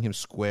staring him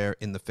square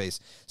in the face.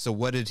 So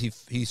what did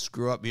he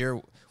screw up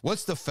here?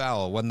 What's the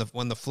foul? When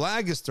the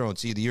flag is thrown,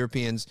 see, the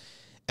Europeans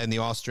and the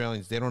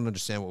Australians, they don't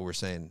understand what we're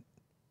saying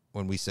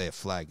when we say a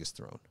flag is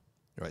thrown.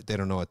 Right? They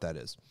don't know what that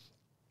is.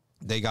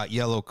 They got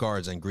yellow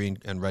cards and green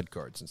and red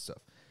cards and stuff.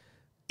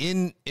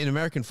 In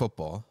American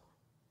football,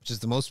 which is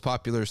the most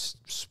popular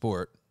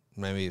sport,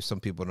 maybe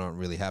some people aren't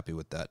really happy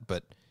with that,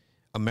 but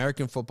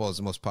American football is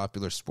the most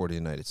popular sport in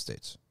the United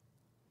States.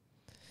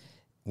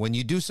 When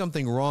you do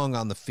something wrong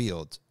on the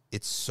field,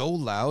 it's so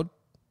loud,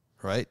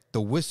 right?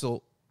 The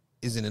whistle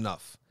isn't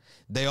enough.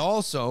 They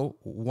also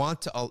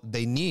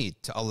they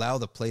need to allow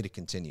the play to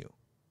continue,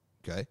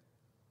 okay?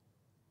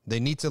 They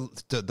need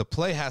the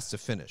play has to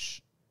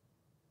finish.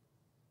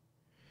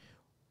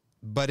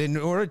 But in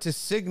order to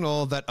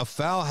signal that a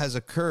foul has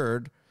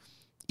occurred,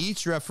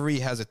 each referee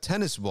has a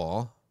tennis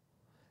ball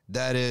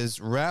that is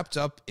wrapped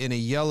up in a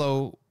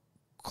yellow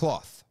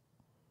cloth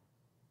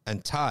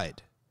and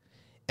tied.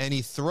 And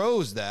he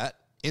throws that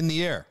in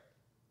the air.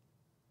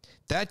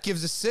 That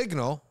gives a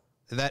signal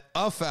that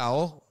a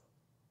foul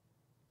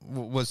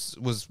was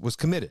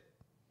committed.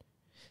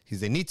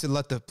 Because they need to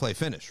let the play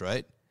finish,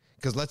 right?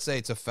 Because let's say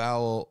it's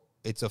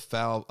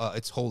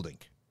holding.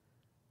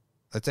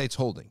 Let's say it's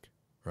holding,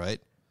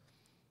 right?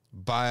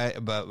 By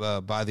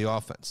the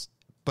offense.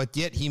 But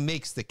yet he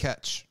makes the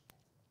catch,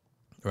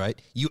 right?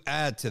 You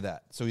add to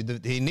that. So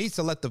he needs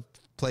to let the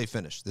play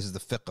finish. This is the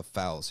fiqh of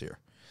fouls here.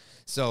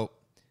 So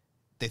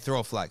they throw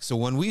a flag. So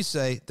when we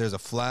say there's a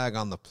flag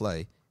on the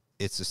play,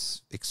 it's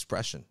this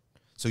expression.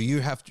 So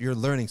you're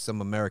learning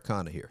some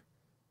Americana here,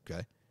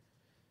 okay?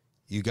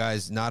 You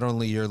guys, not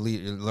only you're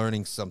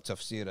learning some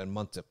tafsir and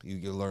mantiq,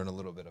 you learn a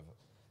little bit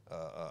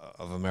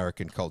of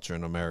American culture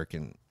and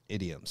American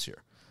idioms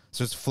here.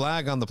 So it's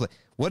flag on the play.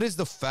 What is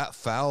the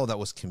foul that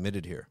was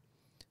committed here?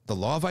 The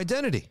law of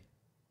identity.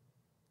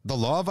 The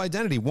law of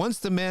identity. Once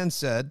the man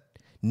said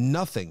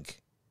nothing,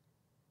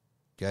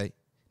 okay,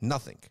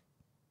 nothing.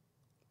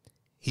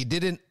 He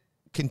didn't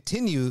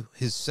continue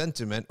his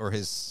sentiment or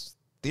his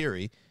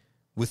theory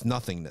with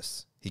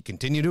nothingness. He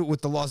continued it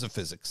with the laws of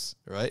physics,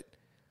 right?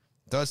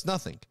 That's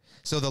nothing.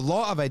 So the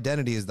law of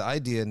identity is the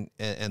idea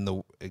and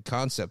the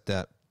concept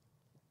that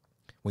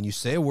when you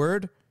say a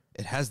word,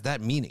 it has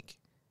that meaning.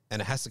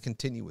 And it has to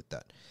continue with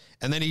that.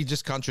 And then he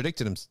just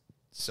contradicted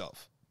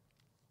himself.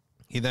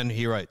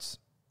 He writes.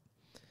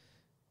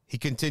 He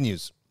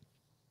continues.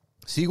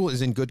 Siegel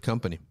is in good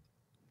company,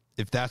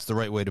 if that's the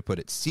right way to put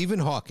it. Stephen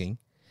Hawking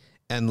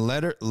and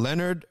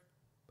Leonard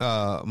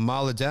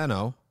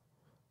Maladano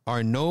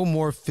are no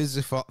more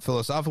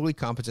philosophically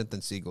competent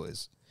than Siegel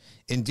is.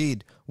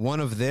 Indeed, one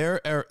of their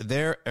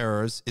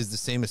errors is the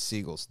same as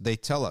Siegel's. They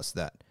tell us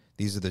that.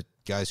 These are the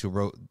guys who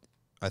wrote,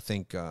 I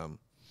think...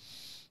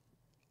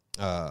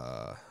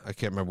 I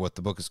can't remember what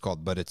the book is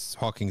called, but it's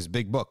Hawking's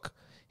big book.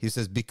 He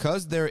says,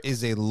 because there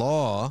is a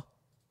law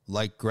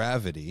like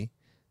gravity,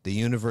 the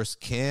universe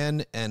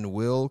can and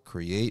will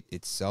create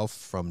itself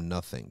from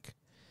nothing.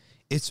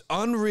 It's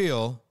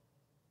unreal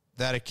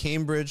that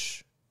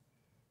his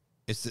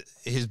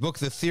book,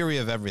 The Theory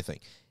of Everything,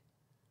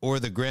 or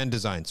The Grand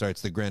Design. Sorry,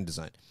 it's The Grand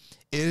Design.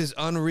 It is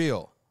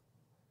unreal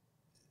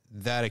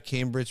that a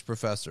Cambridge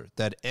professor,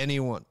 that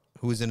anyone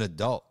who is an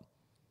adult,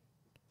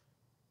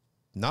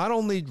 not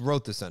only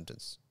wrote the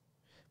sentence,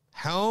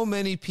 how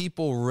many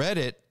people read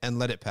it and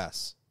let it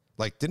pass?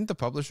 Like, didn't the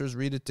publishers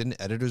read it? Didn't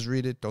editors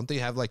read it? Don't they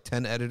have like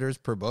 10 editors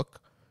per book?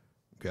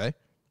 Okay.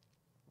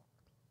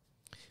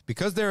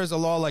 Because there is a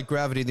law like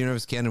gravity, the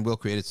universe can and will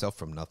create itself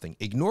from nothing.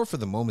 Ignore for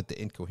the moment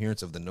the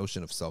incoherence of the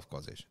notion of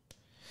self-causation.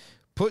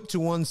 Put to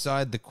one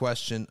side the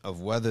question of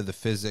whether the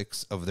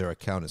physics of their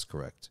account is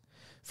correct.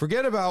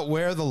 Forget about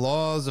where the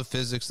laws of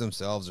physics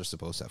themselves are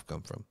supposed to have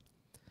come from.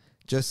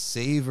 Just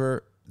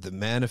savor the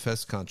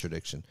manifest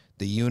contradiction.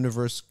 The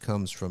universe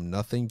comes from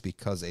nothing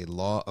because a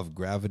law of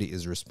gravity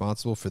is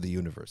responsible for the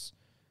universe.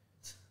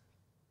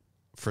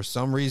 For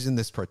some reason,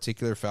 this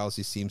particular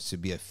fallacy seems to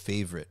be a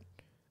favorite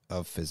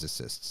of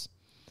physicists.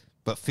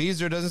 But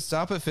Feezer doesn't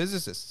stop at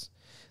physicists.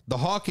 The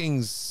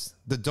Hawkings,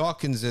 the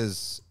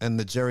Dawkinses, and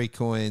the Jerry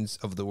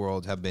Coynes of the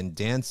world have been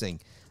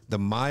dancing the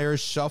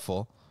Myers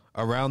shuffle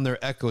around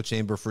their echo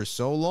chamber for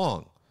so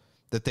long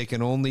that they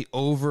can only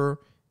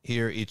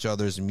overhear each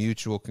other's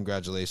mutual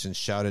congratulations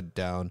shouted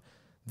down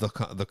the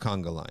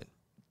conga line.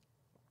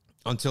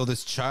 Until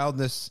this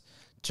childishness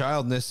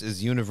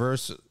is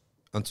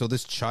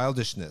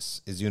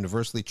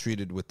universally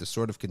treated with the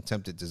sort of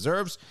contempt it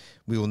deserves,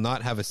 we will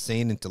not have a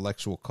sane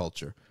intellectual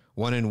culture,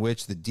 one in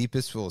which the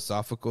deepest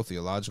philosophical,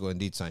 theological,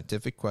 indeed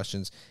scientific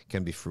questions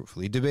can be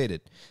fruitfully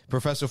debated.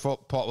 Professor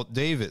Paul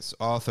Davis,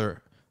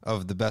 author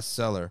of the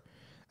bestseller,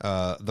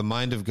 The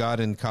Mind of God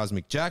and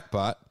Cosmic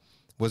Jackpot,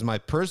 was my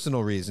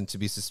personal reason to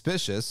be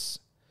suspicious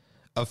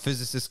of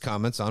physicists'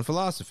 comments on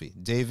philosophy.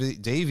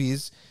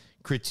 Davies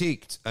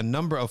critiqued a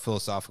number of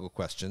philosophical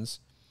questions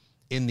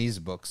in these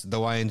books,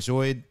 though I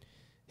enjoyed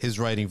his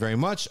writing very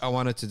much, I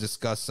wanted to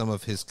discuss some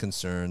of his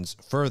concerns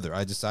further.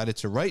 I decided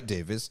to write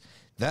Davis.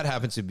 That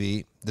happened to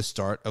be the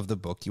start of the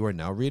book you are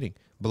now reading.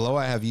 Below,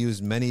 I have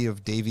used many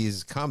of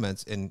Davies'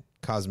 comments in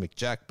Cosmic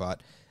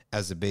Jackpot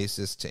as a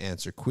basis to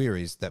answer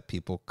queries that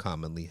people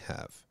commonly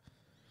have.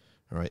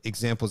 All right,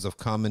 examples of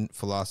common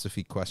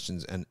philosophy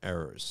questions and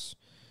errors.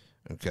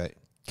 Okay,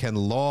 can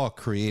law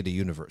create a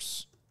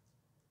universe?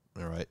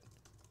 All right,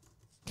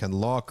 can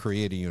law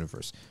create a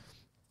universe?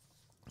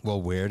 Well,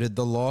 where did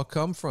the law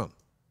come from?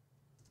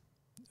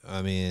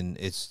 I mean,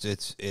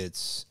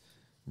 it's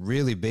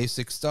really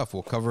basic stuff.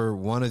 We'll cover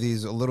one of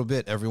these a little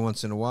bit every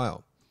once in a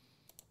while.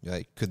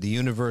 Like, could the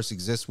universe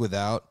exist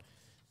without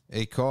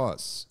a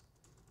cause?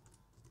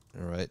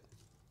 All right,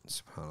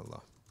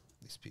 subhanAllah,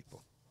 these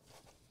people.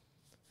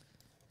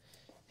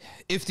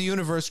 If the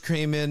universe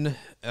came in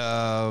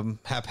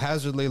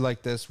haphazardly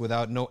like this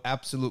without no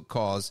absolute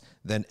cause,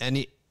 then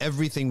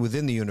everything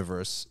within the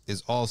universe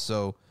is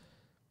also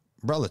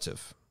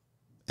relative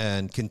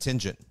and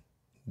contingent.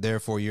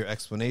 Therefore, your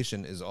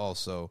explanation is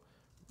also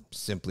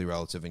simply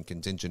relative and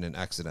contingent and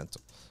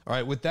accidental. All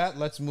right, with that,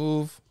 let's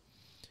move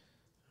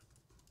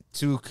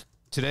to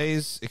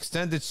today's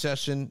extended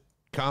session,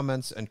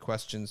 comments and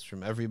questions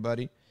from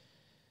everybody.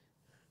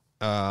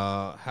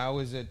 How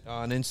is it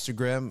on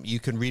Instagram? You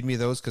can read me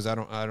those because I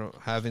don't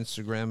have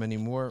Instagram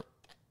anymore.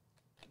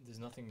 There's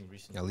nothing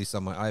recent. At least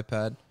on my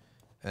iPad.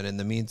 And in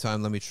the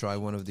meantime, let me try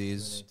one of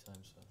these.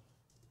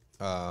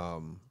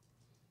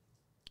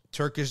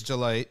 Turkish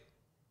delight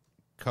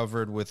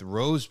covered with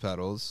rose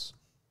petals.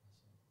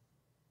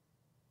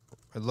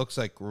 It looks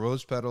like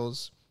rose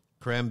petals,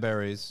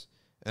 cranberries,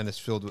 and it's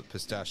filled with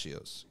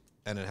pistachios.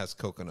 And it has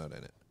coconut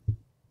in it.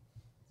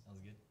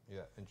 Sounds good.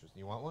 Yeah, interesting.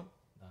 You want one?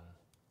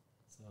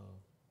 So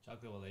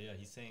Shakwa, yeah,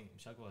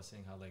 Shakwa was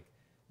saying how like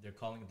they're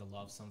calling it the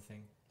law of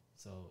something.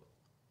 So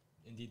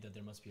indeed that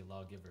there must be a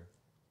lawgiver.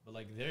 But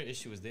like their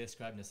issue is they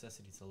ascribe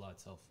necessity to the law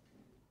itself.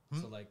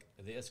 So like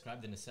they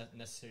ascribe the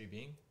necessary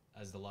being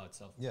as the law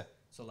itself. Yeah.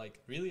 So like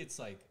really it's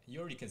like you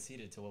already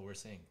conceded to what we're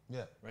saying.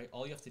 Yeah. Right?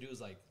 All you have to do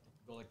is like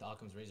go like the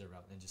Occam's razor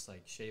route and just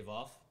like shave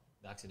off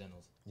the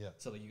accidentals. Yeah.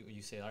 So like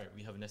you say, all right,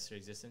 we have a necessary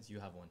existence,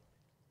 you have one.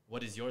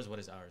 What is yours? What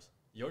is ours?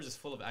 Yours is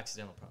full of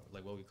accidental problems,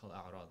 like what we call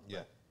a'rad. Yeah.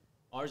 Right?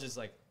 Ours is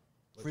like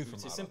free from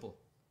it's simple,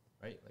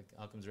 right? Like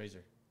Occam's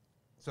razor.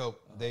 So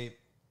they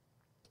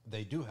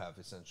do have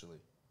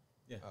essentially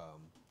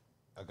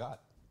a God.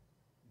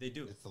 They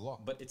do. It's the law.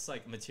 But it's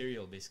like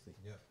material basically.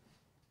 Yeah.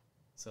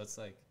 So it's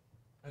like.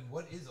 And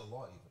what is a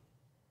law even?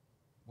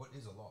 What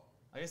is a law?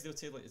 I guess they would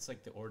say like it's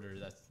like the order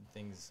that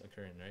things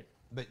occur in, right?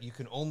 But you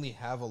can only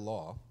have a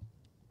law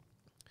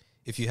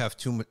if you have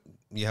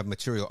you have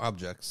material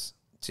objects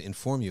to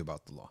inform you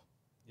about the law.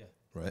 Yeah.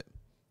 Right?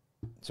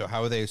 So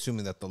how are they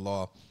assuming that the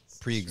law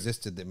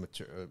pre-existed the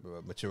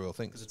material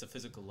things? Because it's a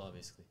physical law,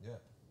 basically. Yeah.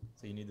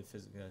 So you need the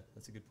physical. Yeah,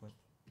 that's a good point.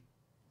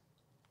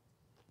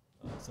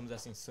 Someone's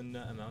asking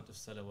sunnah amount of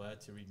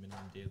salawat to read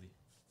minimum daily.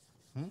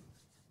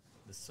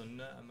 The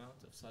sunnah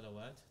amount of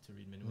salawat to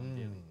read minimum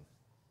daily.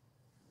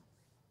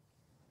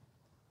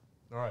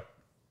 All right.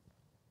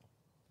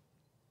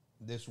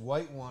 This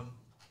white one,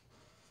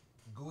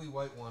 gooey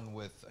white one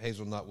with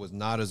hazelnut was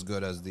not as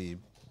good as the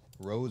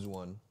rose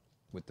one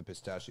with the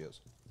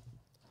pistachios.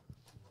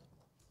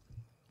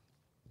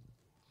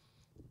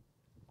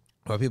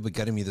 Why are people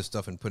getting me this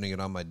stuff and putting it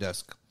on my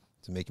desk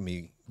to make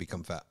me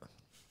become fat?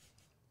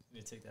 You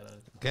need to take that out.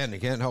 Again, I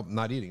can't help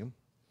not eating them.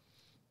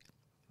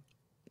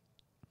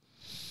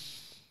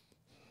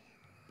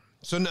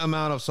 Sunnah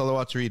amount of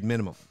salawat to read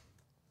minimum.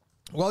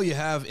 Well, you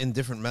have in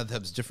different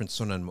madhabs different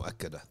sunnah and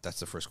mu'akkada. That's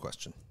the first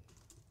question.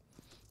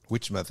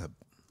 Which madhab?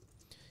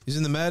 Is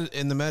in the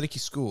Maliki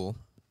school,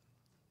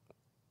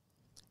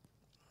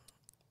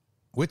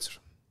 witr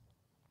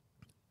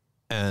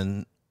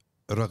and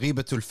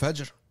raghibatul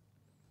fajr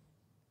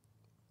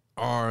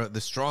are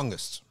the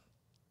strongest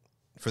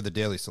for the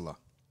daily salah.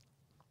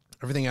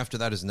 Everything after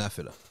that is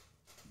nafilah.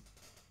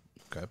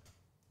 Okay.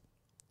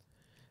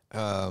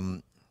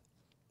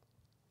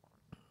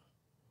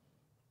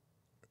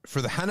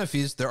 For the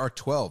Hanafis, there are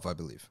 12, I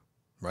believe,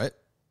 right?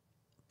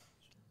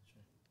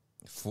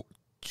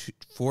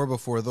 Four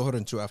before dhuhr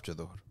and 2 after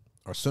dhuhr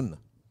are sunnah,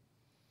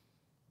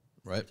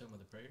 right? You're talking about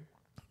the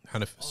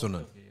prayer? Sunnah,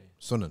 okay, yeah.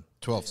 Sunnah,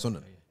 12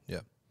 sunnah, yeah.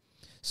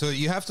 So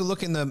you have to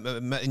look in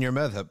in your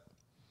madhab,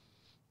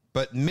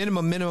 but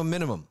minimum,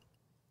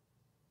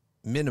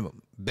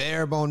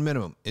 bare bone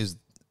minimum is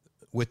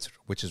witr,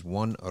 which is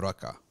 1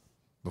 rak'ah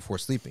before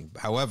sleeping.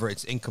 However,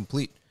 it's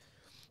incomplete.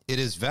 It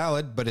is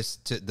valid, but it's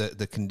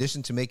the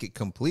condition to make it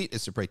complete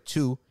is to pray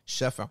 2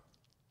 shafa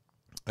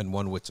and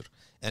 1 witr,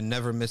 and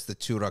never miss the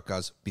 2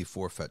 rak'ahs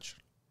before fajr.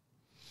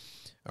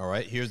 All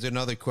right, here's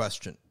another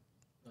question.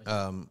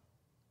 They're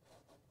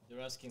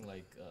asking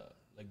like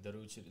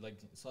darood, like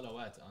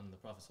salawat on the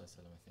Prophet ﷺ,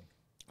 I think.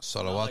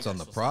 Salawat on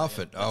the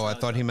Prophet. Oh, I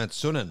thought he meant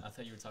sunan. I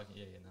thought you were talking.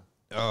 Yeah,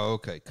 no. Oh,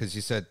 okay, because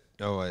he said.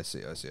 Oh, I see.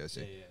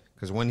 Yeah.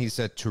 Because when he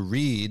said to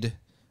read,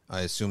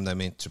 I assumed that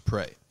meant to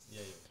pray.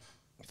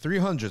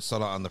 300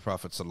 salah on the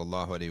Prophet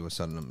sallallahu alaihi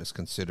wasallam is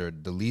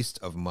considered the least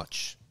of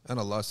much. And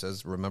Allah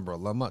says, remember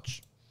Allah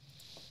much.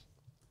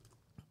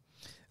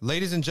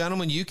 Ladies and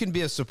gentlemen, you can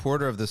be a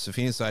supporter of the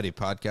Safina Society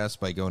podcast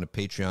by going to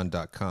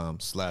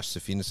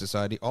patreon.com/Safina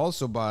Society.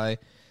 Also by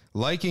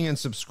liking and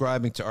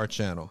subscribing to our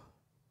channel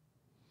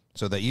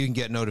so that you can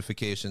get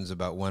notifications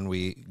about when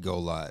we go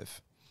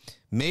live.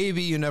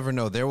 Maybe, you never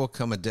know, there will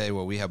come a day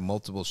where we have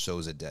multiple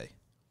shows a day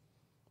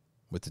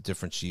with the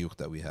different shiyukh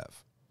that we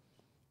have.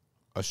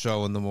 A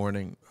show in the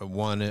morning,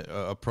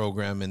 a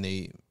program in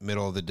the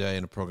middle of the day,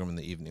 and a program in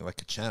the evening,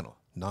 like a channel,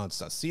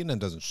 nonstop. CNN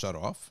doesn't shut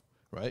off,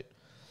 right?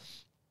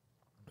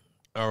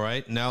 All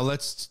right, now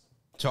let's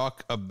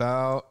talk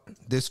about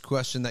this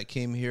question that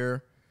came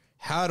here.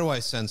 How do I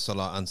send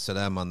salah and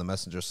salam on the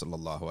Messenger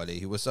sallallahu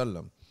alaihi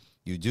wasallam?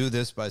 You do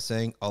this by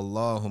saying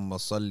Allahumma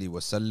salli wa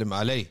sallim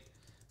alayh.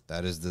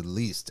 That is the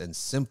least and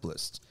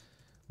simplest.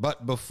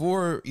 But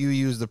before you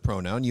use the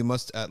pronoun, you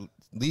must at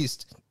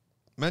least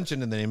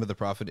mention in the name of the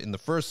Prophet in the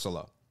first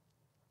salah.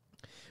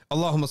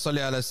 Allahumma salli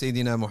ala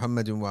Sayyidina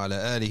Muhammadin wa ala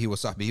alihi wa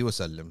sahbihi wa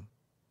sallim.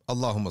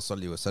 Allahumma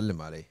salli wa sallim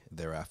alayh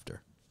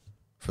thereafter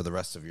for the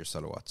rest of your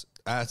salawats.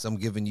 As I'm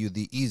giving you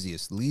the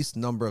easiest, least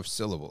number of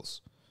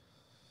syllables.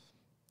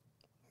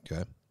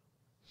 Okay.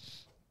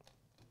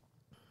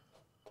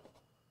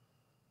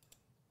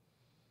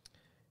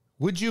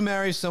 Would you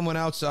marry someone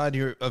outside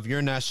of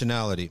your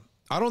nationality?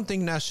 I don't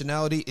think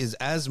nationality is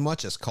as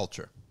much as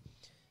culture.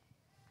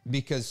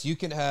 Because you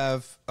can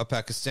have a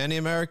Pakistani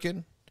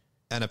American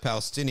and a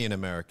Palestinian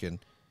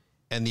American,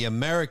 and the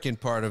American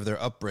part of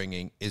their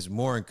upbringing is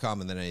more in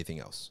common than anything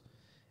else.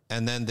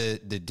 And then the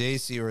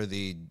Desi or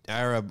the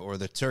Arab or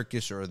the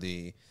Turkish or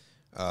the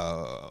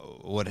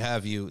what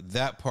have you,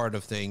 that part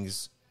of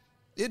things,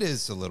 it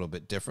is a little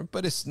bit different,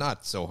 but it's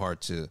not so hard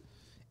to,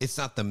 it's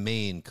not the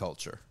main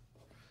culture.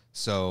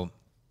 So,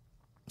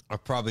 are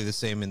probably the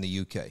same in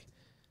the UK.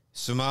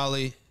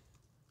 Somali,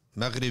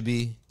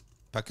 Maghribi,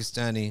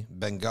 Pakistani,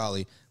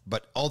 Bengali,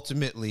 but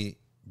ultimately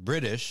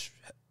British,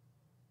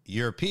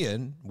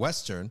 European,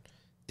 Western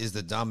is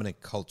the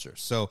dominant culture.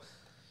 So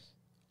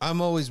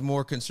I'm always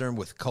more concerned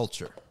with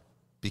culture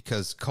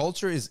because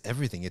culture is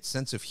everything. It's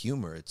sense of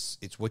humor.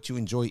 It's what you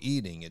enjoy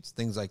eating. It's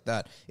things like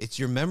that. It's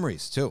your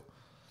memories too.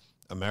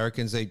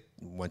 Americans, they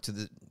went to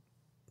the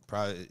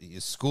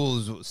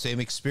schools, same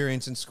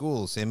experience in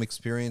school, same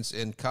experience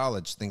in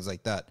college, things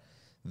like that.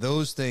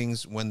 Those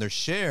things, when they're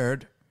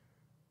shared,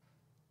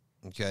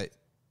 okay,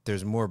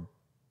 there's more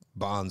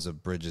bonds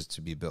of bridges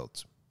to be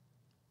built.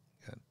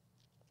 Okay.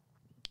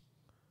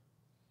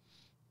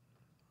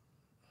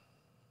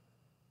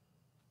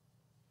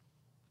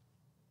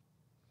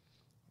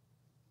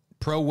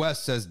 Pro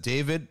West says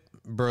David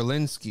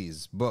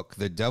Berlinski's book,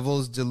 The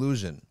Devil's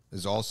Delusion,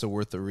 is also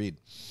worth a read.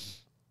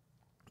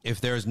 If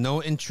there is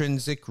no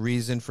intrinsic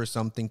reason for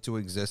something to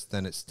exist,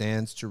 then it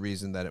stands to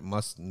reason that it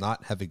must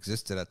not have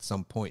existed at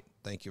some point.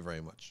 Thank you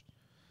very much.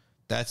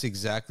 That's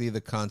exactly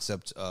the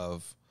concept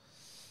of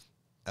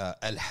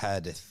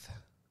al-hadith.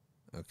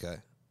 Okay.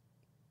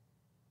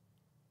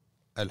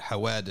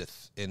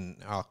 Al-hawadith in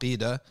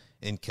aqidah,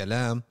 in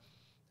kalam.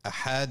 A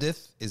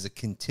hadith is a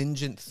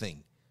contingent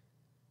thing.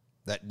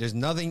 That there's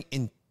nothing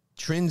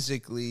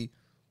intrinsically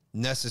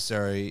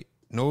necessary,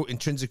 no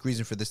intrinsic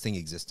reason for this thing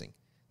existing.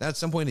 That at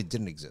some point it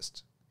didn't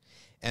exist.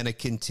 And a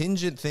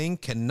contingent thing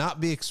cannot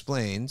be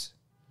explained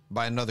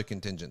by another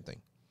contingent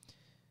thing.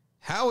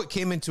 How it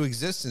came into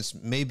existence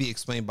may be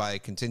explained by a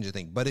contingent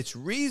thing, but its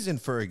reason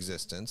for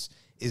existence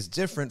is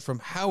different from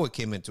how it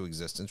came into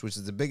existence, which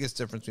is the biggest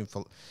difference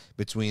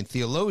between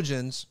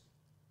theologians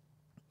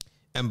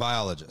and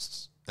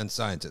biologists and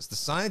scientists. The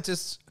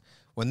scientists,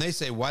 when they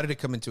say, why did it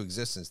come into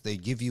existence, they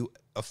give you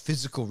a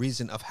physical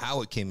reason of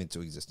how it came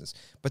into existence.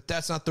 But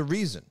that's not the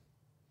reason.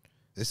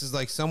 This is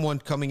like someone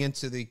coming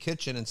into the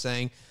kitchen and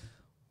saying,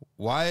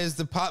 why is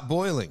the pot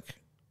boiling?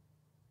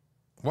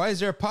 Why is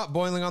there a pot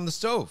boiling on the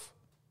stove?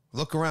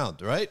 Look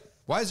around, right?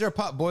 Why is there a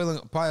pot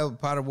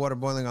of water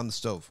boiling on the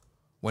stove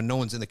when no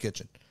one's in the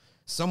kitchen?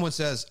 Someone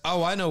says,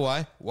 oh, I know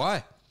why.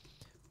 Why?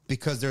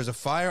 Because there's a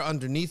fire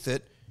underneath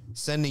it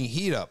sending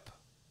heat up.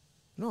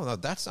 No,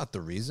 that's not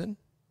the reason.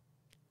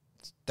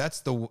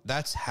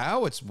 That's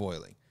how it's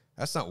boiling.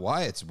 That's not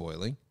why it's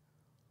boiling.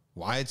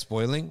 Why it's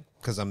boiling?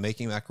 Because I'm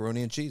making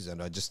macaroni and cheese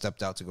and I just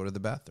stepped out to go to the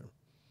bathroom.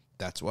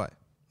 That's why,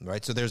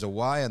 right? So there's a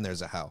why and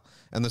there's a how.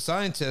 And the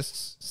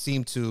scientists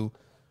seem to,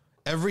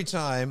 every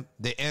time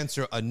they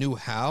answer a new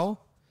how,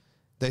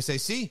 they say,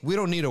 see, we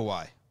don't need a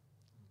why.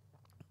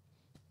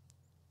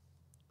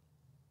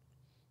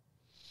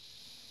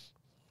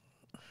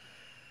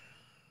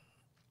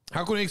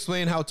 How can we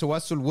explain how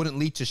tawassul wouldn't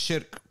lead to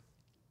shirk?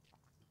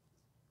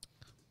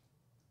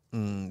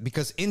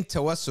 Because in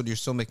tawassul, you're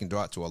still making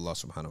dua to Allah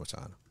subhanahu wa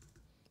ta'ala.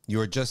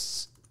 You're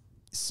just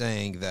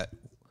saying that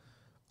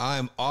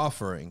I'm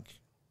offering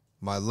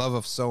my love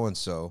of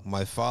so-and-so,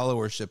 my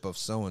followership of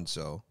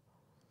so-and-so,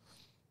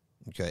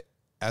 okay,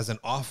 as an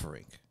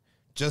offering.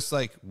 Just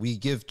like we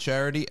give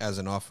charity as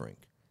an offering.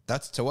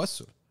 That's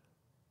tawassul.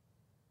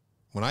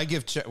 When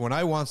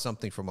I want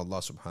something from Allah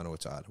subhanahu wa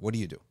ta'ala, what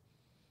do?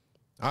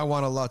 I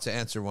want Allah to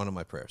answer one of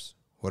my prayers.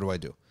 What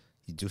do?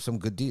 You do some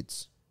good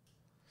deeds.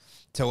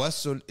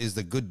 Tawassul is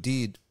the good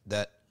deed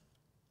that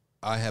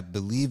I have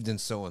believed in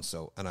so and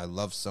so, and I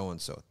love so and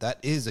so. That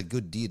is a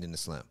good deed in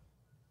Islam.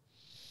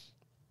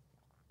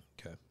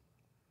 Okay.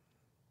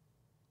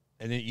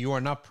 And you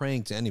are not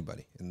praying to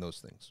anybody in those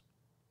things.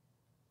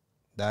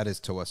 That is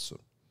tawassul.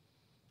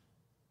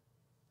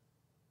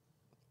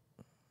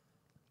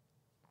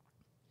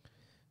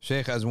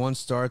 Shaykh, as one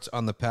starts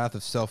on the path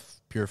of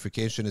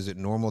self-purification, is it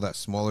normal that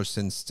smaller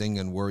sins sting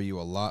and worry you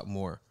a lot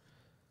more?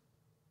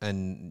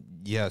 And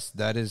yes,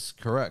 that is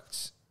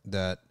correct.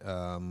 That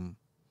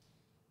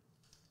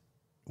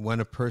when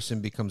a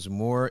person becomes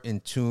more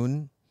in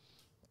tune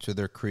to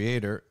their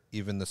creator,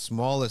 even the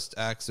smallest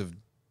acts of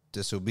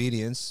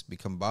disobedience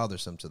become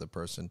bothersome to the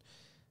person.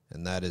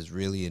 And that is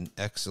really an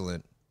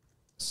excellent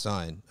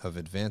sign of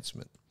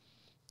advancement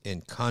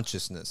in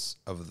consciousness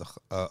of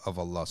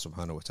Allah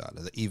subhanahu wa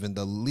ta'ala. That even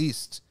the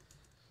least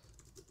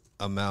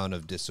amount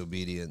of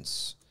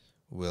disobedience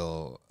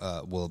will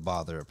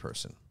bother a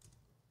person.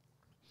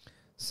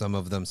 Some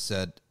of them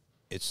said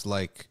it's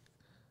like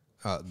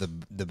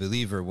the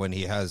believer, when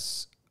he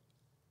has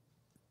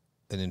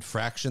an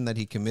infraction that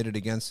he committed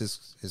against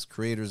his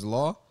creator's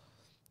law,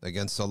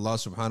 against Allah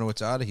subhanahu wa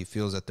ta'ala, he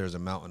feels that there's a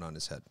mountain on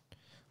his head.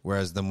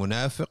 Whereas the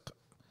munafiq,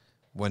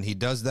 when he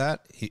does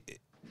that,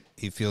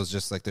 he feels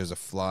just like there's a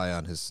fly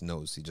on his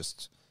nose.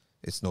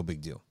 It's no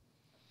big deal.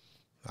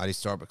 Ali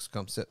Starbucks,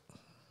 come sit.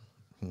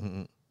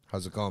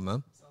 How's it going,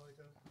 man?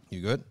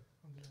 You good?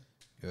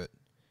 Good.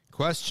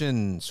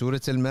 Question,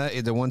 Surat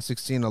Al-Ma'idah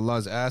 116, Allah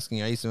is asking,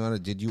 Isa,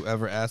 did you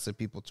ever ask the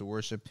people to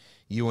worship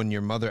you and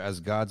your mother as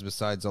gods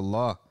besides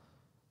Allah?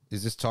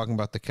 Is this talking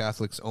about the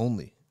Catholics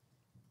only?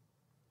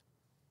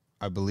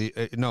 I believe,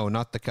 no,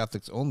 not the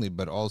Catholics only,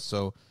 but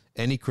also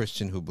any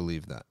Christian who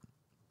believed that.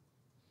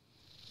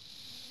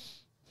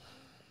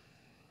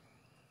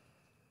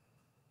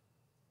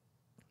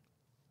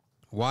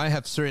 Why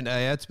have certain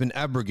ayats been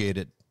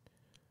abrogated?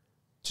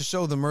 To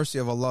show the mercy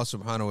of Allah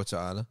subhanahu wa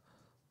ta'ala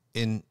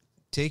in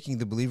taking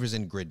the believers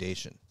in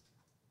gradation.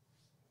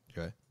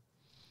 Okay?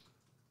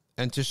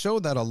 And to show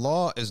that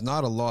Allah is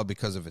not a law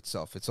because of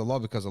itself. It's a law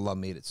because Allah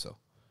made it so.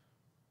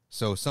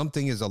 So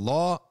something is a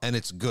law and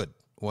it's good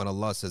when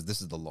Allah says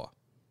this is the law.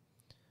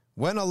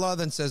 When Allah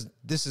then says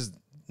this is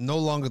no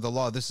longer the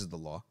law, this is the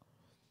law,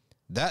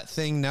 that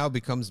thing now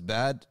becomes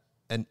bad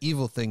and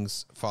evil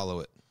things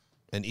follow it.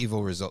 And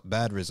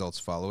bad results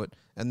follow it.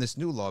 And this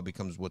new law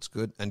becomes what's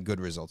good and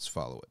good results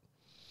follow it.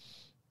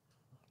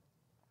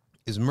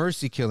 Is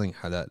mercy killing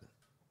halal?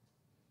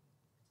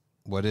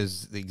 What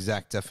is the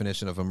exact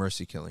definition of a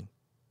mercy killing?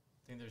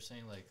 I think they're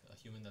saying like a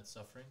human that's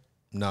suffering.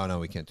 No,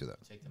 we can't do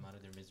that. Take them out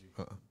of their misery.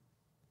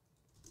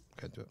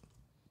 Can't do it.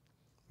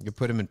 You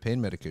put him in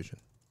pain medication.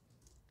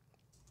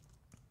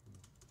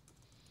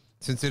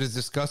 Since it is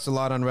discussed a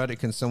lot on Reddit,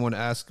 can someone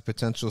ask a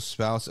potential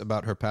spouse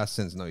about her past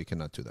sins? No, you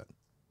cannot do that.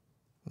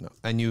 No.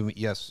 And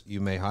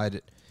you may hide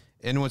it.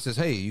 Anyone says,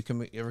 hey, you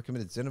ever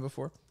committed zina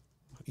before?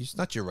 It's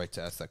not your right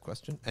to ask that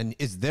question. And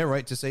it's their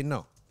right to say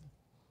no.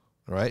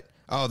 Right?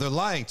 Oh, they're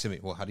lying to me.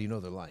 Well, how do you know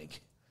they're lying?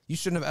 You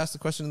shouldn't have asked the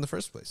question in the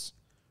first place.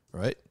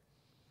 Right?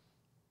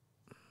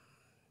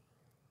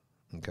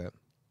 Okay.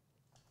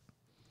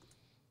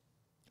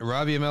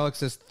 Rabbi Amalek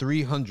says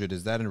 300.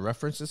 Is that in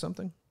reference to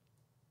something?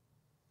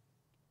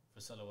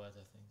 For salawat,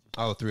 I think.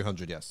 Oh,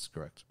 300. Yes,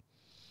 correct.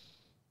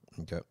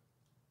 Okay.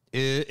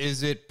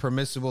 Is it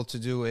permissible to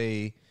do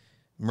a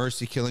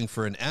mercy killing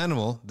for an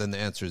animal? Then the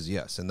answer is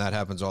yes. And that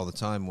happens all the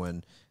time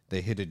when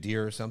they hit a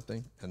deer or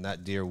something, and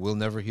that deer will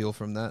never heal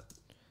from that.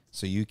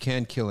 So you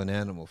can kill an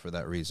animal for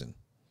that reason.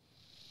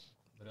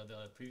 But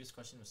the previous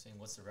question was saying,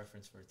 what's the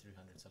reference for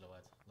 300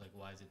 salawat? Like,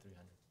 why is it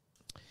 300?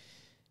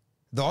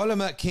 The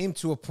ulama came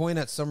to a point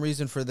at some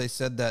reason for they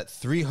said that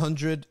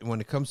 300,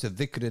 when it comes to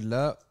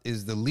dhikrillah,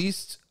 is the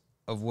least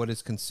of what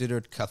is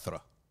considered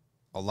kathra,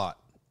 a lot.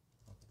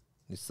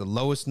 It's the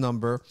lowest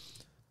number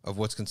of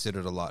what's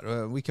considered a lot.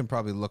 We can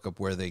probably look up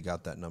where they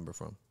got that number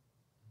from.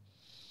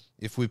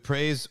 If we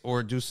praise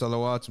or do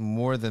salawats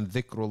more than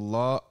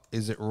dhikrullah,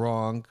 is it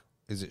wrong?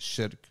 Is it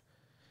shirk?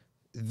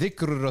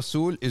 Dhikr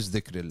Rasul is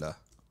dhikrillah.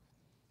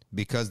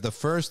 Because the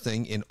first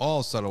thing in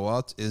all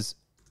salawat is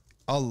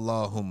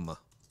Allahumma.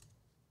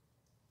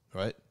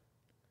 Right?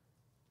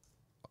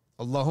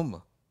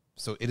 Allahumma.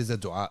 So it is a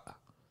dua.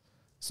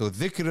 So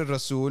dhikr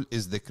Rasul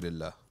is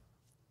dhikrillah.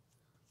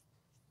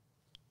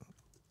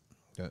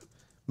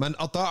 Man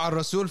ata'a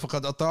Rasul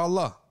faqad ata'a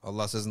Allah.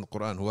 Allah says in the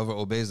Quran, whoever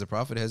obeys the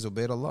Prophet has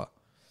obeyed Allah.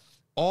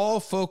 All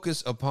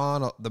focus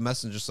upon the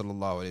Messenger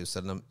sallallahu alaihi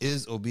wasallam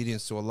is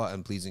obedience to Allah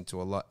and pleasing to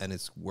Allah, and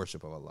it's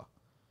worship of Allah.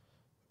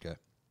 Okay.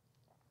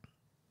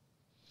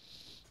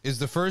 Is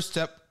the first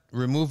step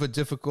remove a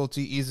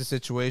difficulty, ease a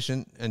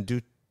situation, and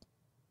do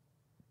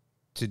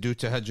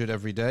tahajjud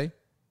every day?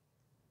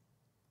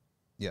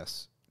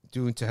 Yes.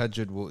 Doing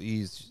tahajjud will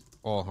ease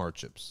all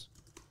hardships.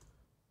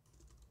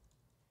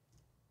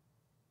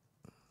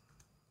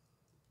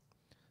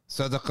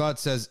 Sadaqat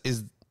says,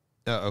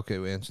 okay,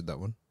 we answered that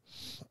one.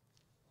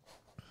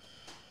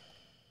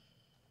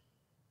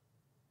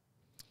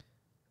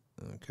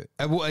 Okay.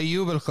 Abu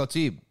Ayyub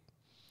al-Khatib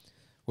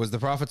Was the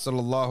Prophet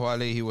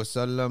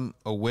ﷺ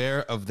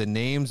aware of the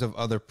names of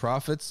other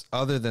prophets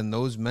other than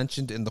those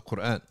mentioned in the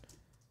Quran?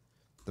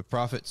 The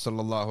Prophet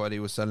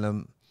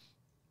ﷺ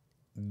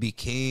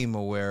became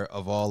aware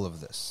of all of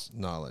this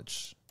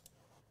knowledge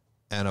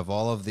and of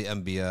all of the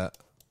Anbiya,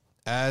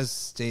 as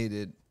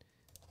stated,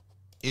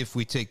 if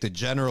we take the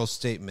general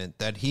statement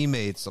that he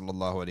made,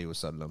 sallallahu alaihi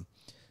wasallam,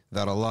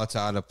 that Allah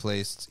Ta'ala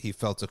he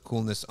felt a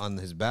coolness on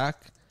his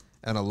back,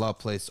 and Allah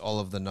placed all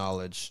of the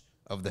knowledge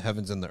of the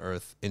heavens and the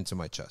earth into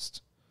my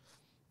chest.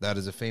 That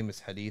is a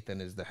famous hadith,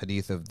 and is the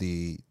hadith of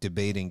the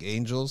debating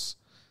angels,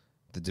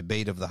 the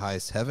debate of the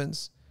highest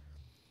heavens,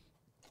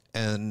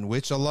 and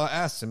which Allah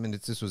asked him, and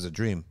this was a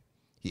dream.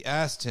 He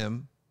asked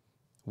him,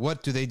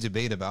 what do they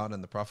debate about?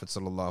 And the Prophet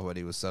sallallahu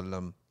alaihi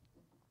wasallam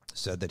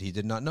said that he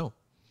did not know.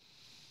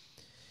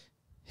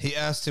 He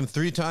asked him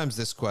 3 times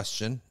this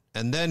question,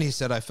 and then he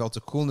said, I felt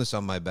a coolness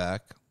on my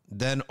back.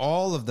 Then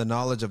all of the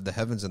knowledge of the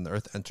heavens and the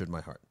earth entered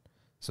my heart.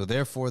 So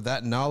therefore,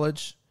 that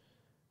knowledge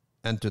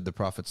entered the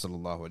Prophet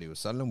sallallahu alaihi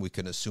wasallam. We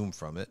can assume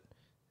from it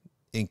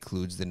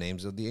includes the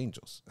names of the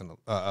angels and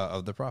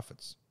of the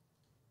prophets.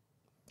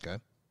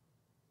 Okay.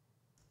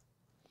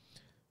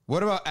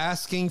 What about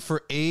asking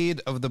for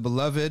aid of the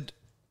beloved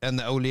and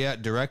the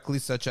awliya directly,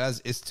 such as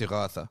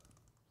istighatha?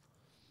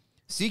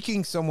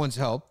 Seeking someone's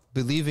help,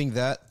 believing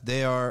that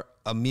they are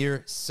a mere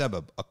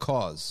sabab, a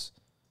cause,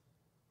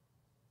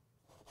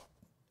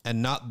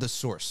 and not the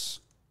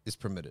source, is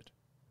permitted.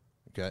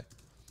 Okay?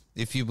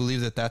 If you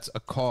believe that that's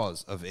a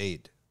cause of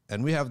aid.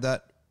 And we have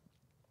that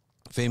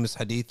famous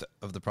hadith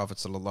of the Prophet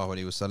sallallahu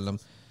alaihi wasallam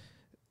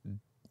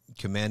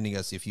commanding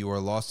us, if you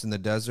are lost in the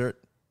desert,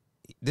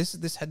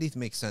 this hadith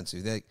makes sense.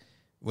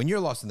 When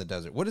you're lost in the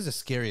desert, what is the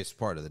scariest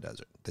part of the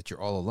desert? That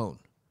you're all alone.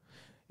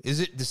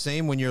 Is it the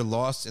same when you're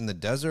lost in the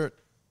desert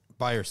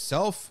by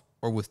yourself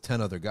or with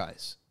 10 other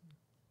guys?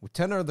 With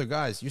 10 other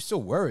guys, you're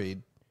still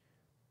worried,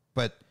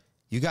 but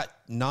you got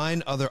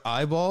 9 other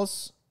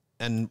eyeballs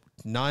and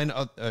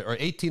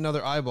 18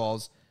 other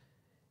eyeballs,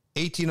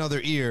 18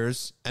 other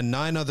ears, and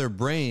 9 other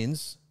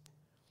brains,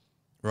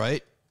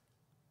 right?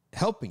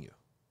 Helping you.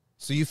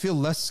 So you feel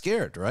less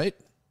scared, right?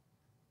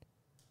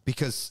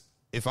 Because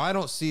if I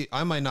don't see,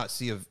 I might not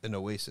see an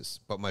oasis,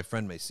 but my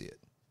friend may see it,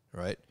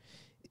 right?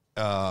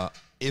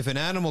 If an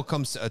animal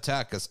comes to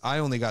attack us, I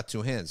only got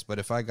 2 hands, but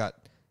if I got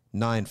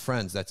 9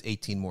 friends, that's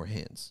 18 more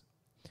hands.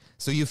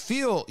 So you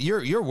feel,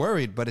 you're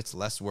worried, but it's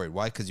less worried.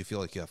 Why? Because you feel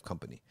like you have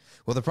company.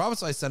 Well, the Prophet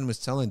ﷺ was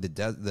telling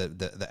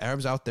the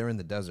Arabs out there in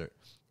the desert,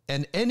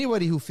 and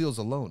anybody who feels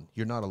alone,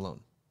 you're not alone.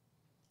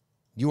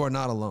 You are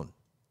not alone.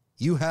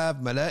 You have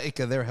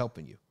malaika there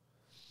helping you.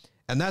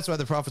 And that's why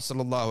the Prophet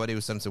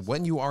ﷺ said,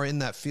 when you are in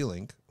that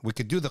feeling, we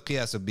could do the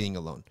qiyas of being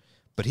alone.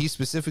 But he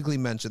specifically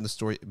mentioned the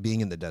story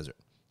being in the desert.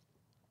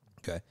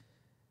 Okay.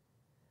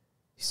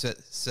 He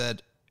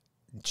said,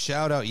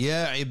 shout out,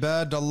 Ya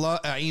ibadallah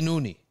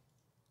a'inuni.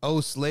 O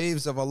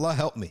slaves of Allah,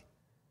 help me.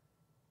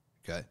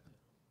 Okay.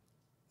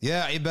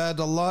 Ya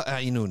ibadallah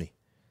a'inuni.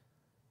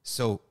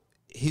 So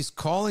he's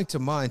calling to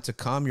mind to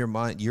calm your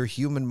mind, your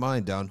human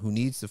mind down, who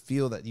needs to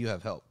feel that you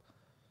have help.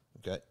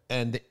 Okay.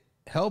 And the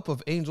help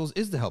of angels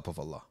is the help of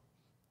Allah.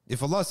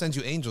 If Allah sends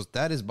you angels,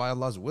 that is by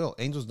Allah's will.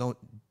 Angels don't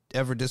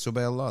ever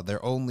disobey Allah.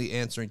 They're only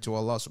answering to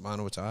Allah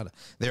subhanahu wa ta'ala.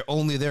 They're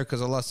only there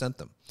because Allah sent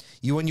them.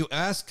 When you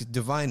ask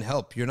divine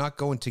help, you're not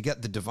going to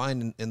get the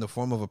divine in the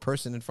form of a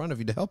person in front of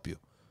you to help you.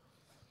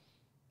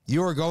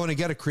 You are going to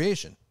get a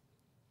creation.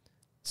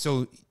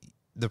 So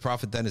the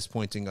Prophet then is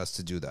pointing us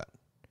to do that.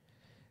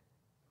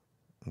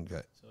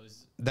 Okay. So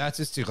that's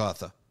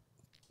istighatha.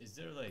 Is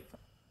there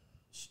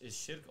is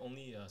shirk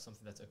only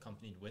something that's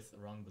accompanied with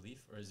a wrong belief,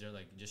 or is there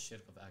just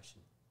shirk of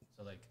action?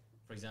 So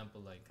for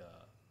example,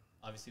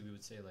 obviously we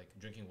would say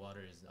drinking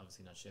water is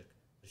obviously not shirk.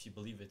 But if you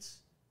believe it's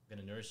going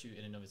to nourish you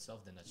in and of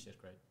itself, then that's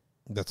shirk, right?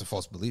 That's a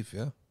false belief,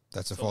 yeah.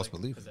 That's a false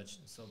belief.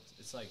 So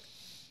it's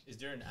is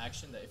there an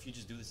action that if you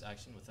just do this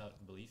action without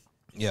belief,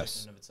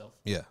 yes, in and of itself?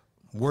 Yeah.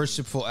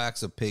 Worshipful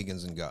acts of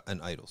pagans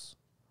and idols.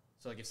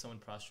 So if someone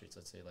prostrates,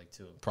 let's say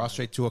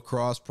prostrate to a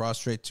cross,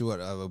 prostrate to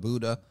a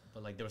Buddha.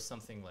 But there was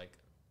something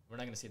we're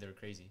not going to say they were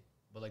crazy,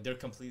 but they're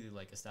completely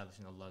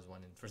establishing Allah as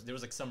one. And first, there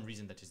was some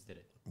reason that just did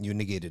it. You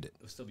negated it.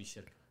 It would still be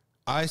shirk.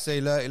 I say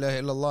La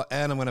ilaha illallah,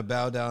 and I'm going to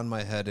bow down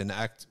my head and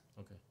act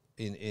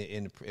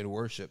in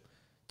worship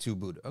to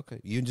Buddha. Okay,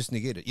 you just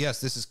negate it.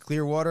 Yes, this is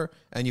clear water,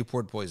 and you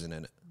poured poison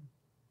in it.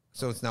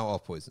 So it's now all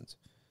poisons.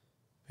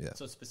 Yeah.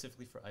 So it's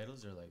specifically for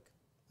idols, or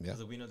yeah.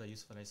 Because we know that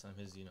Yusuf alayhi salam,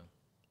 his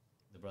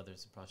the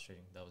brothers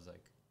prostrating, that was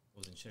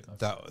wasn't shirk.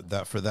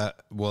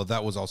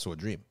 That was also a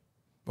dream.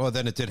 Well,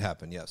 then it did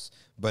happen, yes.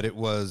 But it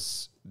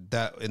was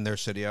that in their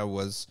Sharia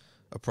was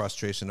a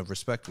prostration of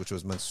respect, which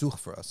was mansukh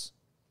for us.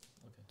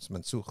 Okay. It's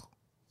mansukh.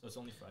 So it's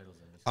only for idols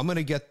then. I'm going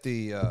to get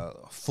the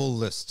full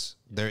list.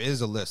 Yeah. There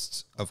is a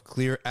list of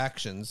clear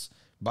actions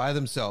by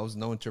themselves,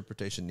 no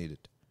interpretation needed.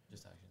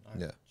 Just action. All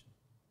right. Yeah.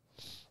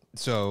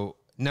 So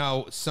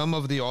now some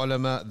of the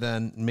ulama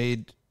then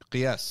made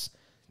qiyas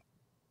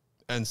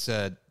and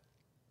said,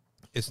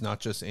 it's not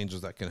just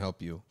angels that can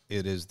help you.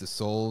 It is the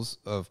souls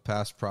of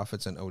past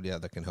prophets and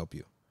awliya that can help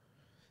you.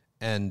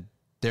 And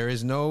there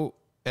is no,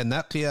 and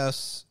that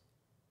qiyas,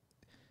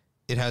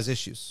 it has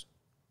issues.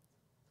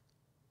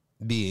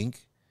 Being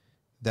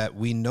that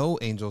we know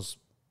angels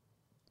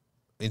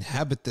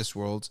inhabit this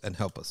world and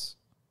help us.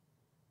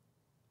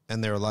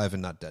 And they're alive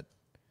and not dead.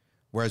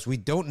 Whereas we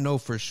don't know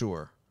for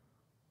sure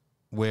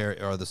where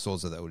are the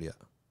souls of the awliya.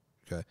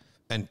 Okay.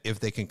 And if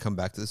they can come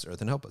back to this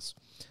earth and help us.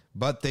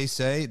 But they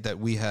say that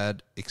we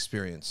had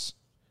experience.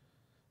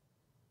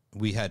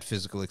 We had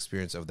physical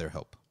experience of their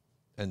help.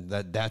 And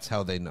that's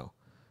how they know.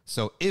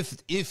 So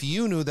if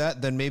you knew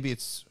that, then maybe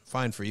it's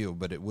fine for you,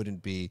 but it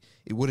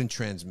wouldn't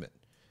transmit.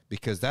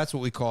 Because that's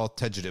what we call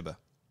tajriba.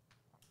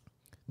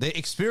 They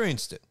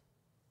experienced it.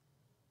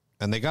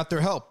 And they got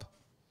their help.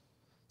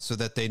 So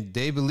that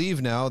they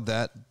believe now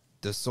that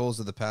the souls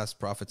of the past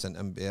prophets and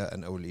NBF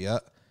and awliya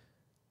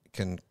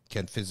can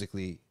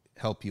physically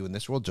help you in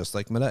this world, just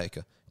like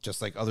malaika,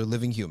 just like other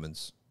living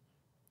humans.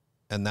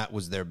 And that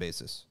was their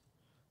basis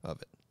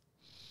of it.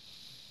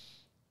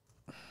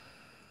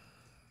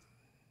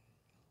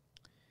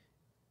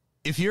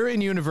 If you're in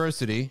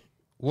university,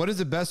 what is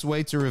the best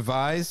way to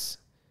revise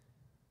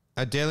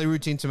a daily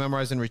routine to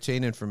memorize and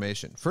retain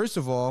information? First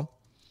of all,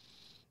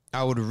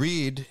 I would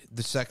read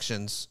the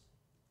sections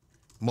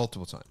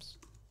multiple times.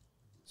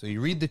 So you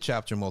read the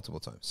chapter multiple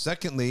times.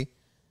 Secondly,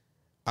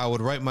 I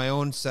would write my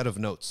own set of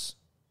notes.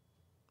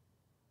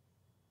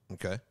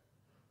 Okay?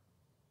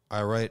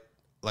 I write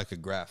like a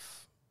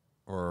graph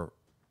or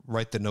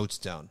write the notes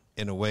down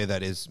in a way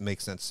that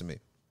makes sense to me.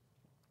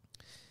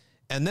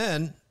 And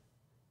then,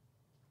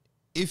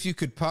 if you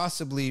could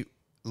possibly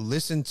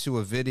listen to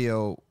a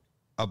video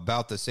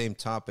about the same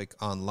topic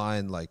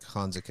online, like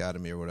Khan's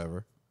Academy or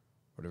whatever,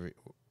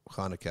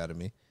 Khan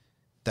Academy,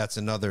 that's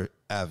another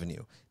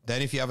avenue.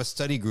 Then if you have a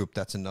study group,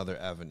 that's another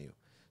avenue.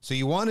 So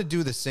you want to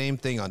do the same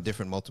thing on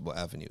different multiple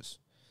avenues.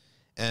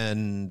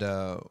 And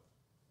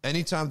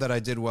anytime that I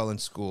did well in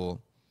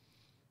school,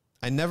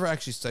 I never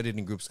actually studied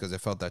in groups because I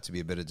felt that to be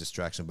a bit of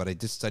distraction, but I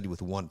did study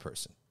with one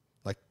person.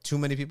 Like too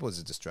many people is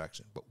a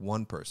distraction, but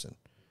one person.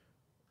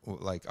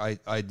 Like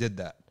I did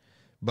that.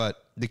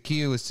 But the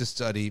key is to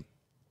study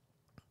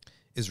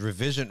is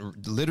revision,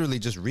 literally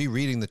just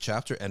rereading the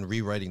chapter and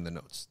rewriting the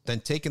notes.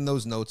 Then taking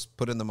those notes,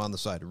 putting them on the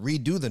side,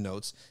 redo the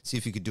notes, see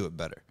if you could do it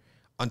better.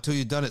 Until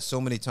you've done it so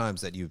many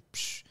times that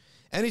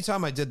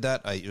anytime I did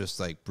that, I just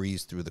like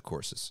breezed through the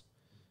courses.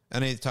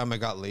 And anytime I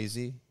got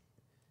lazy,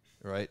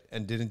 right,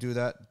 and didn't do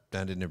that,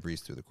 then I didn't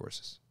breeze through the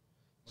courses.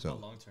 What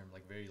about long term,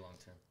 like very long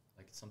term?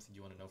 Like it's something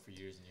you want to know for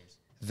years and years.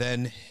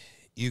 Then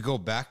you go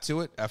back to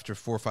it after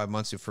 4 or 5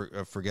 months of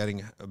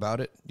forgetting about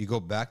it. You go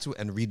back to it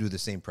and redo the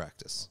same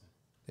practice.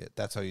 Yeah,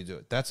 that's how you do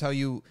it. That's how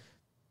you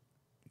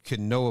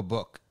can know a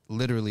book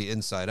literally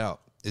inside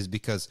out, is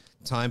because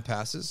time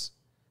passes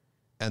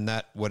and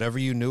that whatever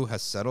you knew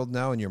has settled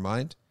now in your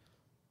mind,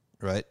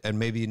 right? And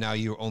maybe now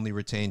you only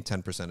retain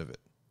 10% of it.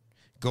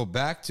 Go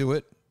back to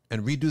it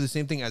and redo the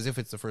same thing as if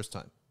it's the first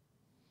time.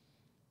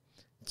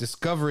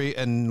 Discovery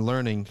and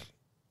learning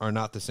are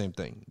not the same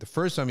thing. The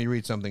first time you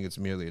read something, it's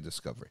merely a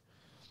discovery.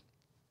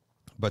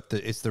 But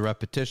it's the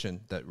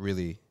repetition that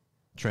really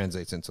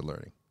translates into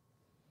learning.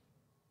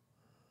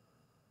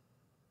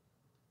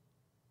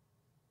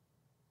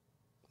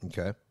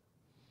 Okay.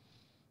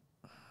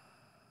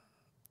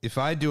 If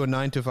I do a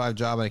 9-to-5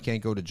 job and I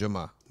can't go to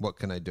Jummah, what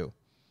can I do?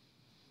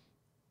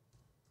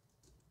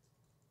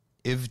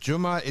 If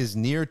Jummah is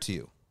near to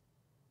you,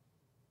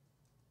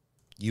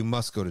 you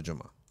must go to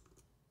Jummah.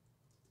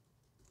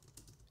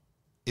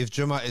 If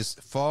Jummah is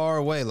far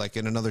away, like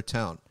in another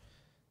town,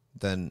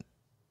 then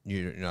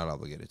you're not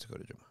obligated to go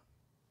to Jummah.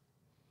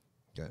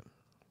 Okay.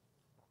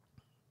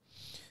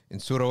 In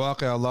Surah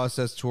Waqia, Allah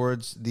says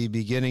towards the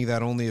beginning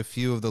that only a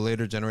few of the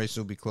later generations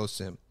will be close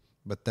to him,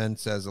 but then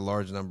says a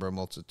large number, a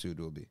multitude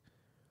will be.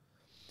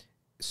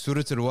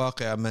 Surat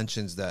Al-Waqia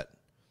mentions that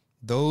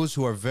those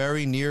who are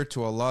very near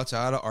to Allah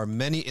Ta'ala are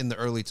many in the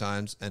early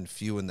times and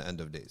few in the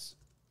end of days.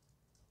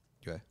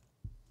 Okay?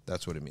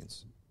 That's what it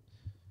means.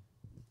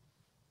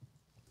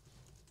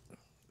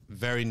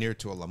 Very near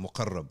to Allah,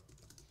 muqarrab.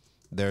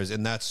 There's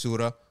in that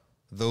surah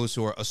those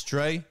who are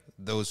astray,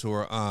 those who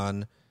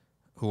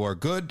are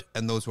good,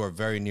 and those who are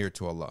very near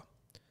to Allah.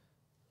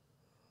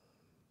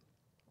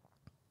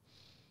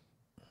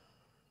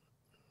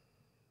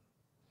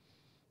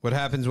 What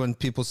happens when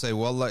people say,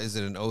 Wallah, is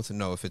it an oath?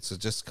 No, if it's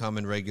just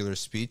common regular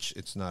speech,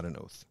 it's not an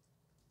oath.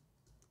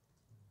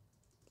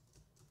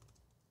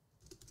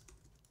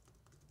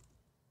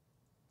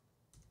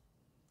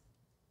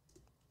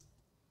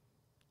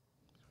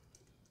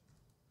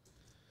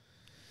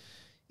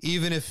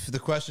 Even if the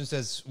question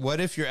says, what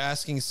if you're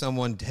asking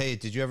someone, hey,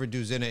 did you ever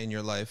do zina in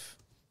your life?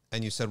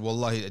 And you said,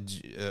 Wallahi,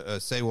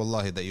 say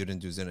Wallahi that you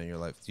didn't do zina in your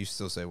life. You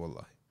still say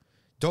Wallahi.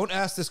 Don't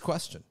ask this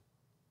question.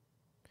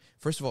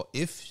 First of all,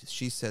 if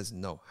she says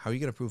no, how are you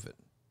going to prove it?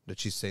 That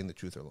she's saying the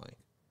truth or lying?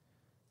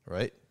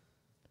 Right?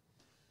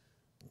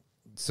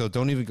 So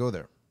don't even go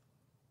there.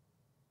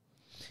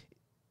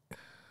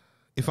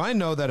 If I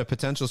know that a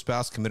potential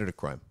spouse committed a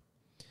crime,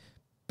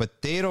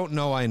 but they don't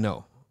know I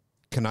know,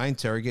 can I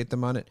interrogate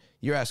them on it?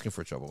 You're asking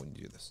for trouble when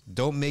you do this.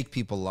 Don't make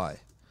people lie,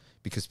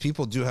 because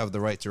people do have the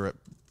right to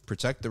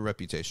protect their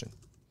reputation.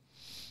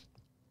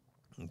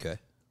 Okay.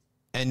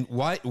 And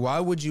why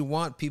would you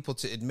want people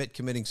to admit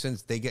committing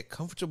sins? They get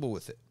comfortable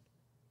with it.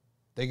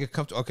 They get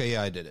comfortable. Okay,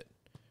 yeah, I did it.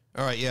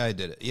 All right, yeah, I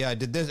did it. Yeah, I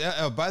did this.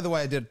 By the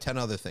way, I did 10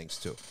 other things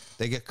too.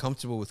 They get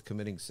comfortable with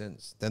committing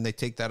sins. Then they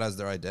take that as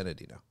their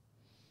identity now.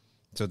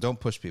 So don't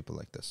push people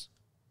like this.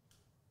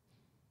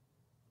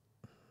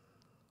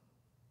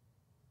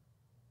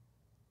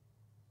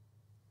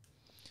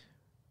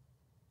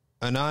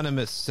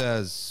 Anonymous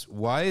says,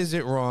 why is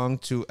it wrong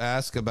to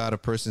ask about a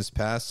person's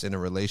past in a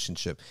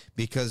relationship?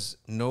 Because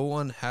no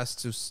one has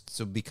to,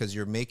 so because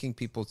you're making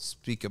people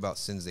speak about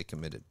sins they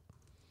committed.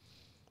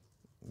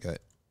 Okay.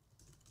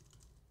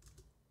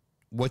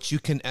 What you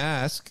can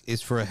ask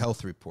is for a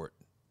health report.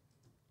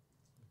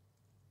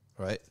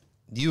 Right?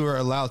 You are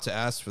allowed to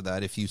ask for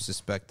that if you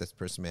suspect this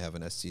person may have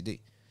an STD.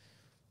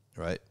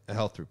 Right? A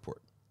health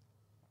report.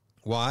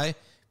 Why?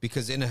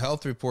 Because in a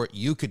health report,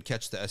 you could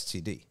catch the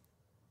STD.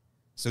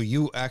 So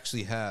you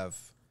actually have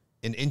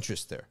an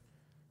interest there,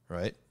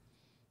 right?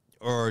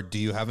 Or do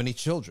you have any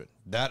children?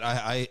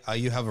 That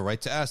you have a right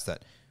to ask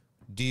that.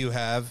 Do you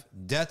have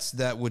debts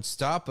that would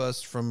stop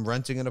us from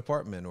renting an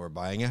apartment or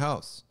buying a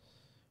house,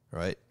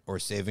 right? Or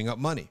saving up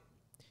money?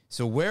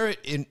 So where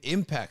it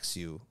impacts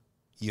you,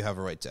 you have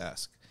a right to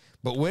ask.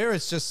 But where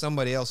it's just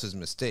somebody else's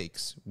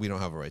mistakes, we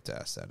don't have a right to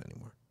ask that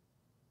anymore.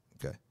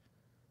 Okay?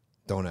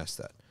 Don't ask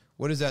that.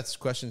 What is that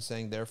question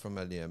saying there from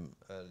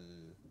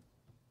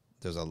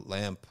there's a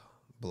lamp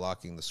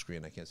blocking the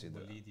screen. I can't see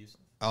that.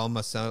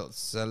 Alma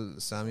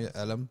Samia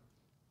Elam.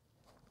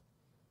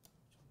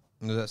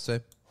 What does that say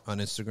on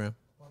Instagram?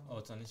 Oh,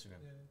 it's on Instagram.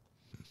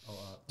 Yeah.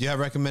 Do you have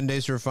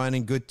recommendations for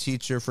finding good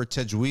teacher for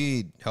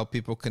tajweed? Help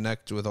people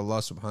connect with Allah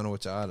subhanahu wa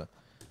ta'ala.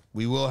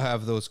 We will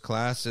have those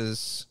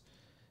classes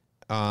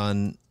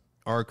on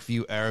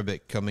ArcView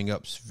Arabic coming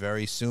up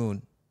very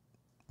soon.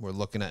 We're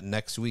looking at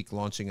next week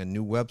launching a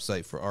new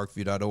website for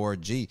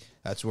arcview.org.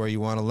 That's where you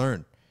want to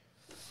learn.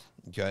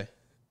 Okay.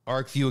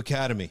 ArcView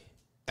Academy,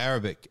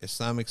 Arabic,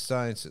 Islamic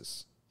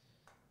Sciences.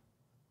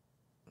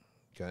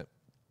 Okay.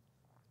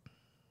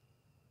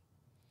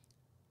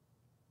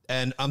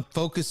 And I'm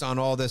focused on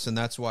all this, and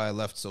that's why I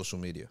left social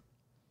media.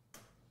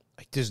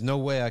 Like, there's no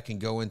way I can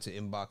go into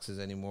inboxes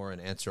anymore and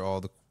answer all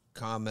the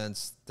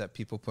comments that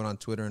people put on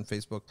Twitter and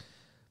Facebook.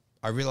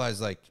 I realized,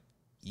 like,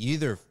 you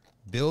either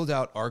build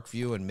out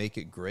ArcView and make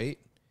it great,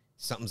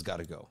 something's got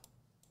to go.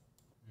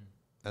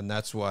 And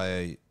that's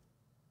why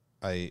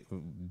I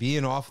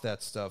being off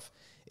that stuff,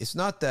 it's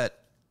not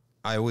that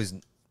it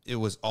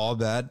was all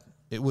bad.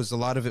 It was, a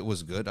lot of it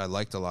was good. I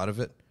liked a lot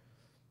of it,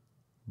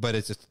 but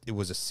it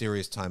was a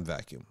serious time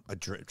vacuum,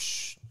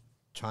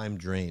 time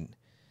drain.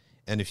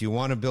 And if you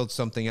want to build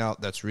something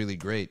out that's really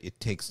great, it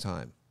takes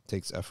time,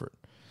 takes effort.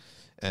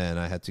 And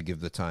I had to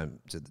give the time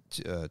to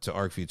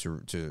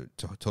ArcView to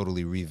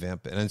totally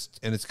revamp it,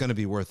 and it's going to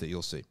be worth it.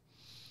 You'll see.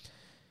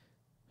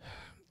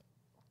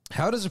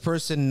 How does a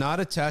person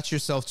not attach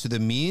yourself to the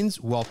means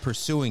while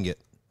pursuing it?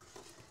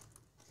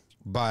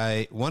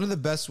 By one of the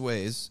best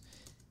ways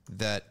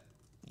that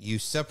you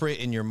separate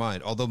in your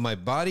mind. Although my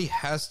body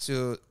has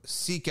to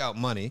seek out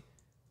money,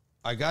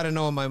 I got to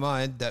know in my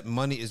mind that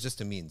money is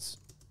just a means,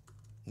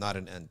 not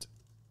an end.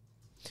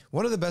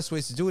 One of the best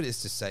ways to do it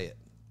is to say it.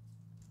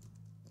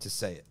 To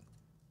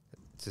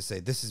say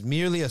this is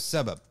merely a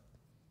sabab.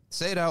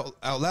 Say it out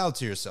loud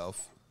to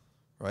yourself,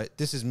 right?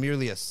 This is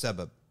merely a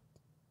sabab.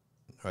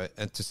 Right,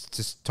 and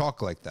to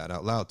talk like that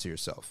out loud to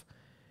yourself,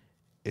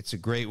 it's a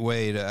great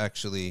way to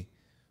actually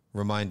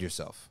remind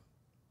yourself.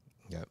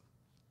 Yeah.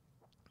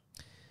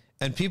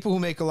 And people who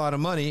make a lot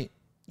of money,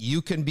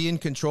 you can be in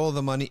control of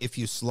the money if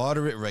you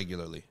slaughter it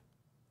regularly,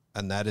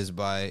 and that is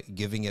by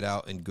giving it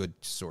out in good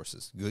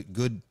sources,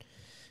 good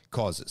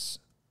causes.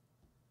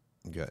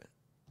 Okay.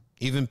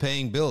 Even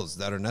paying bills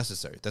that are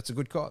necessary, that's a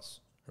good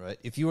cause, right?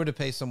 If you were to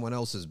pay someone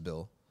else's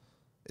bill,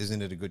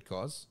 isn't it a good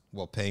cause?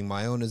 Well, paying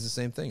my own is the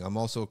same thing. I'm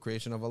also a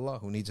creation of Allah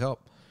who needs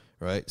help,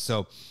 right?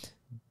 So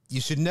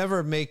you should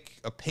never make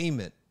a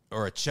payment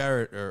or a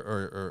charity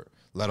or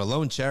let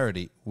alone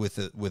charity with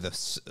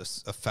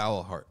a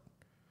foul heart,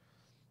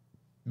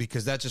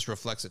 because that just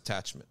reflects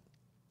attachment.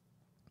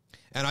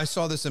 And I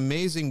saw this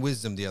amazing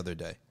wisdom the other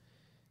day.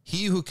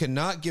 He who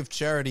cannot give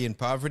charity in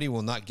poverty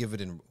will not give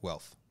it in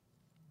wealth.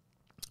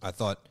 I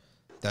thought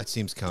that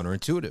seems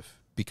counterintuitive.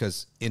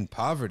 Because in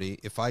poverty,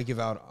 if I give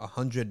out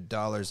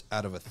 $100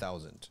 out of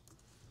 1,000,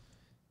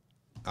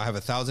 I have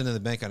 1,000 in the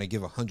bank and I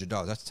give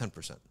 $100. That's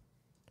 10%.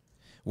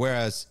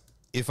 Whereas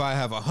if I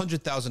have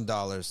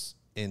 $100,000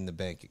 in the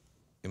bank,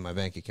 in my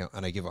bank account,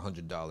 and I give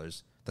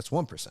 $100, that's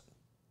 1%,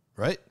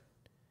 right?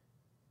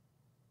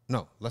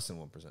 No, less than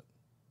 1%.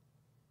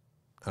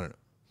 I don't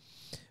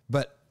know,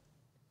 but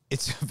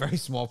it's a very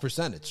small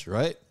percentage,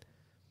 right?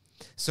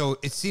 So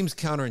it seems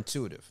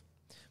counterintuitive,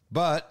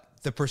 but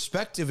the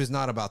perspective is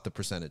not about the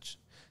percentage.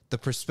 The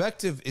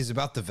perspective is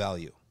about the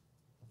value,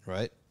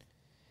 right?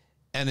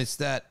 And it's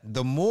that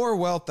the more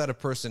wealth that a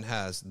person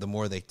has, the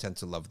more they tend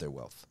to love their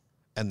wealth.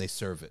 and they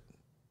serve it.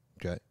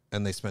 Okay.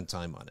 And they spend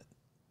time on it.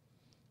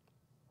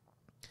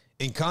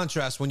 In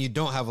contrast, when you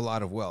don't have a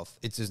lot of wealth,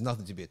 there's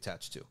nothing to be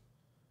attached to,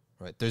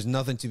 right? There's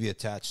nothing to be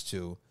attached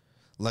to.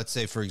 Let's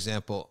say, for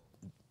example,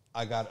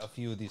 I got a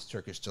few of these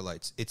Turkish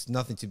delights. It's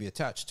nothing to be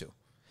attached to.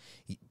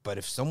 But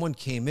if someone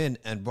came in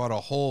and brought a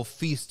whole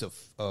feast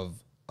of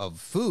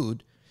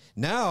food,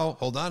 now,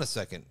 hold on a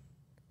second.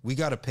 We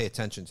got to pay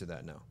attention to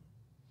that now.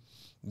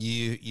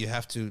 You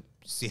have to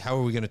see, how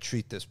are we going to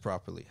treat this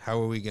properly?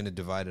 How are we going to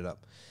divide it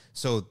up?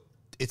 So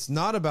it's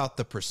not about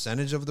the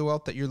percentage of the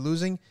wealth that you're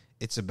losing.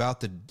 It's about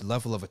the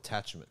level of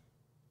attachment.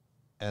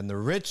 And the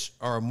rich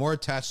are more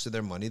attached to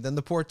their money than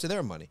the poor to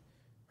their money,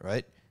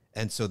 right?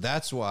 And so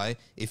that's why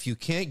if you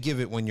can't give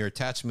it when your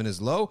attachment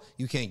is low,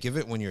 you can't give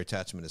it when your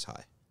attachment is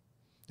high.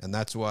 And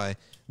that's why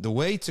the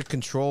way to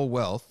control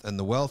wealth, and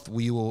the wealth,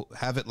 we will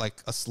have it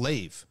like a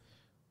slave,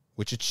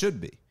 which it should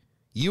be.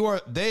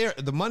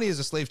 The money is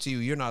a slave to you.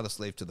 You're not a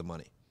slave to the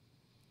money.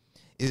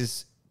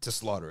 Is to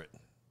slaughter it.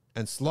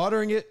 And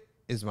slaughtering it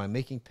is by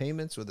making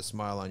payments with a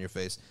smile on your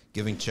face,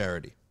 giving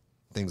charity,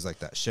 things like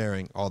that,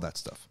 sharing, all that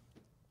stuff.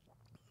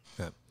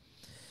 Yeah.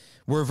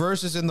 Were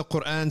verses in the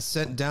Quran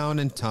sent down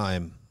in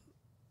time?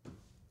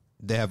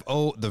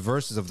 The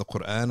verses of the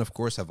Quran, of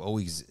course, have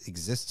always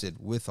existed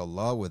with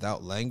Allah,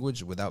 without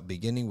language, without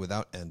beginning,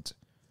 without end.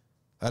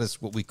 That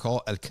is what we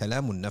call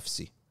al-kalamun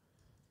nafsi,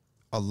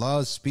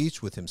 Allah's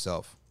speech with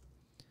himself.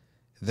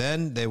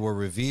 Then they were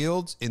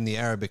revealed in the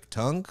Arabic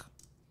tongue,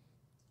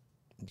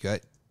 okay,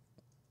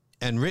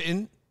 and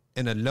written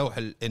in a lawh,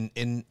 written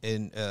in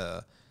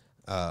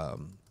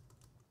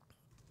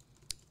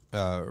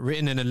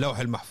a lawh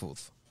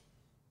al-mahfuz.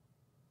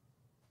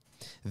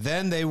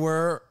 Then they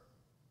were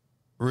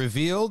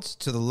revealed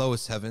to the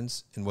lowest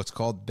heavens in what's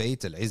called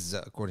Bayt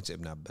al-Izzah, according to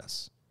Ibn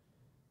Abbas.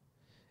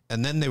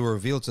 And then they were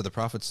revealed to the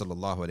Prophet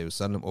sallallahu alaihi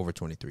wasallam over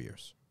 23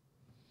 years.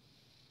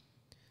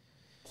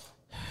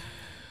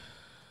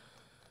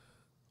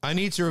 I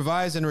need to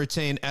revise and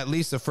retain at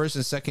least the first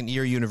and second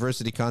year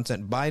university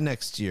content by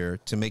next year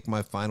to make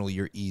my final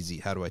year easy.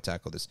 How do I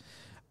tackle this?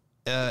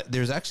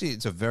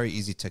 It's a very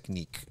easy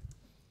technique.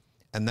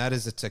 And that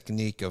is a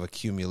technique of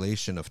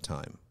accumulation of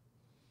time.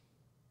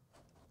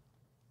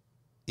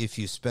 If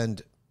you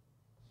spend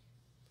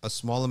a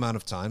small amount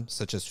of time,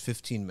 such as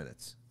 15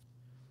 minutes,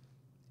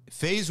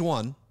 phase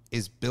 1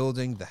 is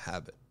building the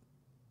habit.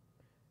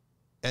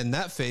 And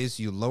that phase,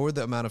 you lower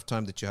the amount of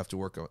time that you have to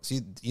work on.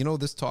 See,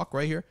 this talk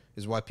right here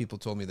is why people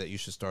told me that you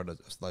should start a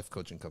life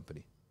coaching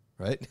company,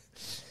 right?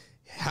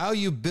 How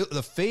you build,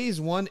 the phase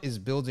 1 is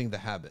building the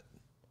habit.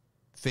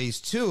 Phase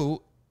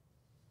 2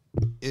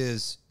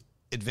 is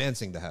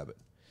advancing the habit.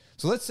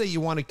 So let's say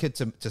you want a kid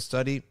to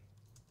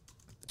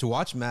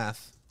watch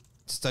math,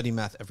 to study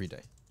math every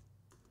day.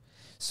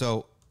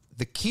 So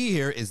the key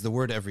here is the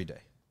word every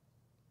day.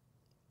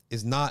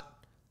 Is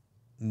not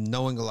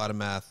knowing a lot of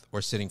math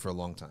or sitting for a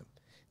long time.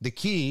 The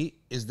key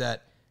is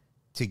that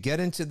to get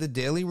into the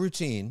daily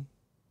routine,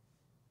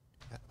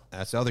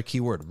 that's the other key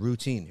word,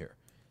 routine here.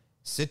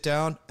 Sit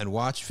down and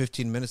watch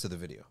 15 minutes of the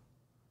video.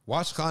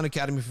 Watch Khan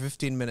Academy for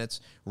 15 minutes.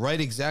 Write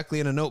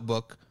exactly in a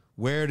notebook,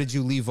 where did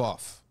you leave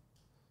off?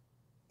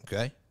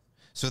 Okay?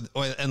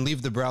 And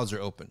leave the browser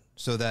open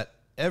so that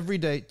every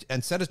day,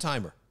 and set a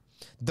timer.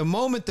 The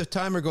moment the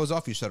timer goes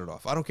off, you shut it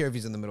off. I don't care if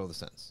he's in the middle of the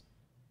sentence.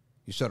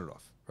 You shut it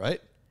off,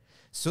 right?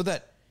 So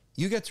that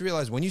you get to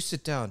realize when you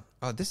sit down,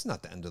 this is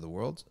not the end of the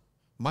world.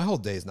 My whole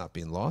day is not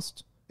being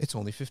lost. It's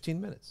only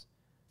 15 minutes.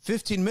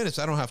 15 minutes,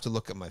 I don't have to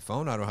look at my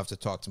phone. I don't have to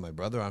talk to my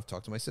brother. I don't have to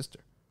talk to my sister.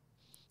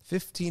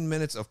 15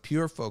 minutes of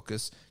pure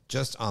focus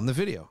just on the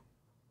video.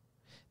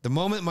 The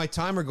moment my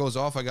timer goes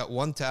off, I got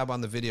one tab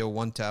on the video,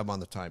 one tab on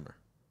the timer.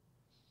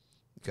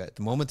 Okay,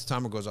 the moment the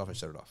timer goes off, I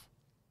shut it off.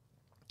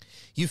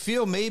 You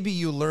feel maybe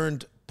you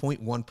learned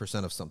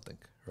 0.1% of something,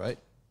 right?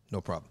 No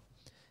problem.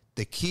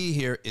 The key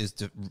here is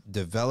to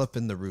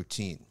developing the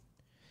routine.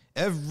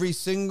 Every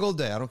single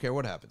day, I don't care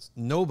what happens.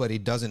 Nobody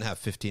doesn't have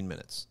 15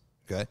 minutes,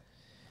 okay?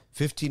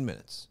 15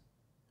 minutes.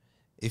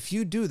 If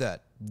you do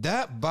that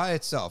by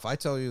itself, I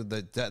tell you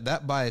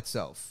that by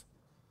itself,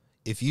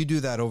 if you do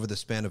that over the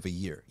span of a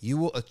year, you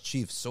will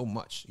achieve so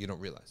much you don't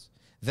realize.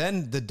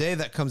 Then the day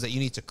that comes that you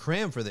need to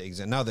cram for the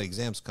exam, now the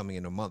exam's coming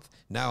in a month.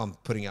 Now I'm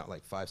putting out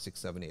like 5, 6,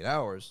 7, 8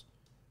 hours,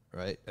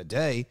 right, a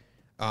day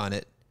on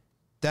it.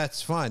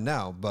 That's fine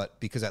now, but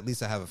because at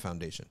least I have a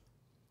foundation.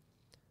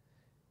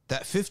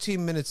 That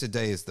 15 minutes a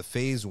day is the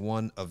phase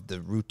 1 of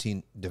the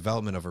routine,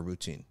 development of a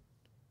routine.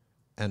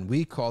 And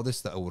we call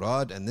this the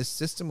awrad, and this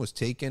system was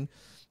taken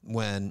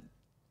when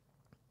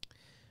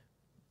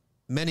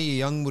many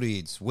young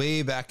murids,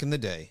 way back in the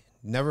day,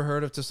 never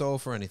heard of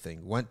tasawwuf or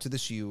anything, went to the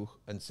shuyukh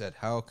and said,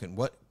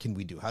 what can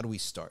we do? How do we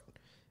start?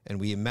 And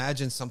we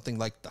imagined something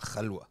like the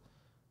khalwa,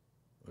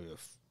 a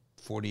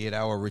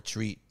 48-hour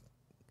retreat,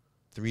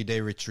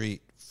 3-day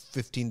retreat,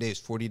 15 days,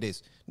 40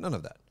 days, none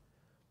of that.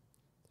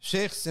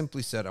 Sheikh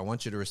simply said, I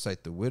want you to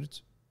recite the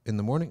wird in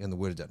the morning and the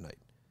wird at night.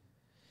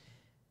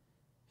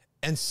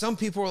 And some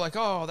people were like,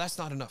 oh, that's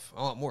not enough.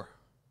 I want more.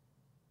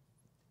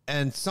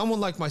 And someone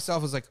like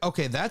myself was like,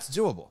 okay, that's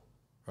doable.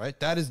 right?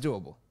 That is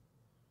doable.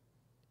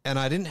 And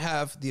I didn't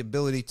have the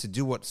ability to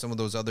do what some of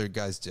those other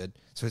guys did.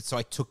 So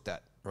I took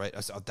that, right?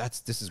 I said, oh,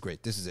 this is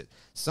great. This is it.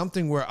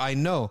 Something where I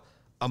know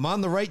I'm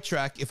on the right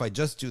track if I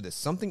just do this.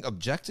 Something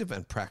objective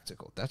and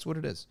practical. That's what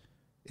it is.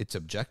 It's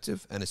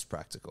objective and it's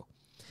practical.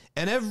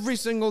 And every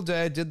single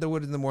day I did the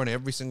wood in the morning.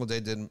 Every single day I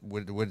did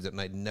wood at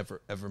night.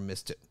 Never, ever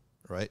missed it,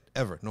 right?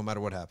 Ever, no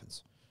matter what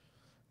happens.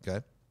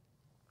 Okay?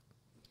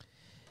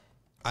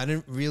 I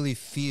didn't really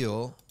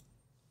feel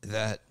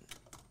that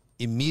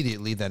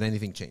immediately that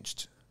anything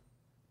changed.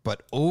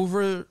 But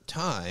over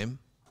time,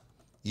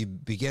 you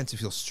began to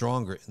feel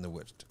stronger in the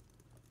wood.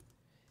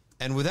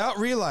 And without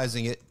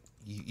realizing it,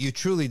 you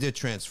truly did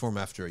transform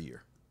after a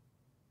year.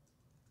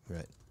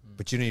 Right?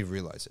 But you didn't even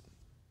realize it.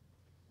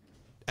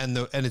 And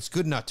it's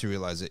good not to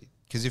realize it,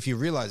 because if you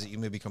realize it, you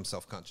may become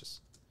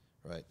self-conscious,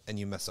 right? And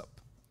you mess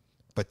up.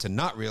 But to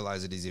not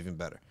realize it is even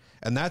better.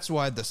 And that's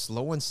why the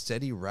slow and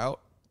steady route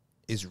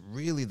is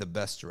really the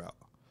best route.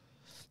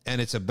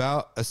 And it's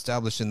about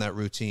establishing that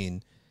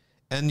routine.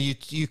 And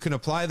you can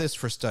apply this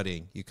for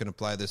studying. You can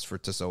apply this for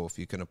tasawwuf.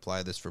 You can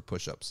apply this for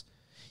push-ups.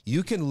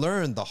 You can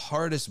learn the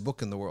hardest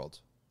book in the world,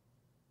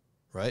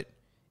 right?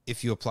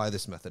 If you apply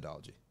this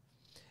methodology.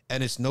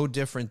 And it's no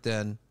different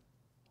than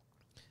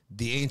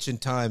the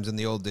ancient times in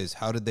the old days.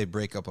 How did they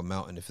break up a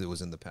mountain if it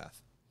was in the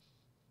path?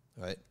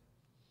 Right?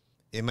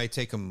 It might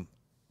take them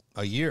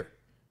a year.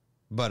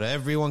 But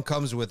everyone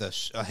comes with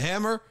a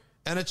hammer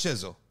and a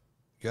chisel.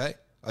 Okay?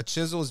 A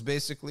chisel is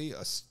basically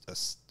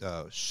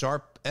a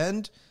sharp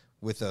end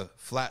with a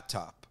flat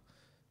top.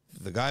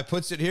 The guy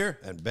puts it here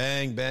and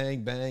bang,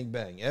 bang, bang,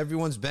 bang.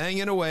 Everyone's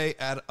banging away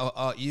at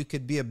you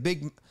could be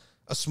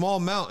a small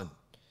mountain,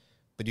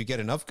 but you get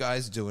enough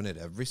guys doing it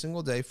every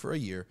single day for a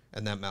year,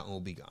 and that mountain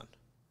will be gone.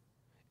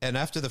 And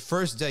after the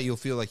first day, you'll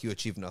feel like you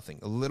achieved nothing.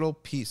 A little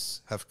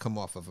piece have come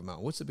off of a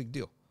mountain. What's the big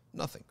deal?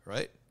 Nothing,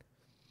 right?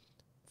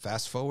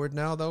 Fast forward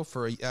now, though,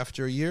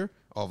 after a year,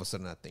 all of a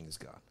sudden that thing is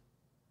gone.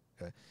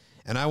 Okay,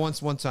 and I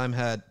one time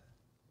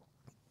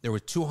there were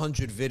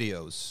 200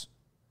 videos.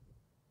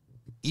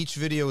 Each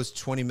video is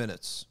 20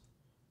 minutes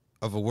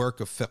of a work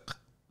of fiqh.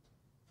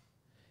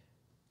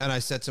 And I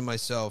said to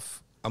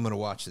myself, I'm going to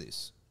watch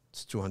these.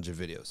 It's 200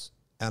 videos.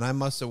 And I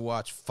must have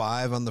watched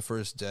 5 on the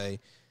first day,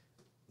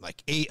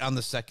 like 8 on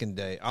the second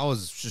day. I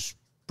was just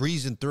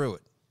breezing through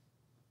it,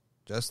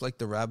 just like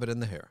the rabbit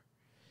and the hare.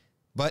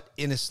 But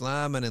in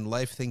Islam and in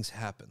life, things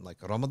happen. Like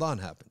Ramadan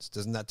happens.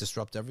 Doesn't that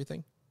disrupt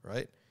everything,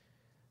 right?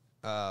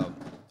 An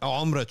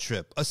Umrah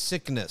trip, a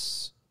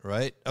sickness,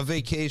 right? A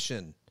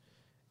vacation,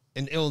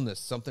 an illness,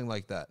 something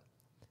like that.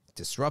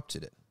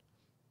 Disrupted it.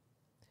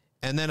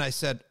 And then I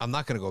said, I'm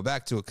not going to go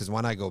back to it, because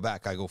when I go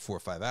back, I go 4 or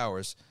 5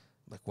 hours.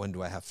 Like, when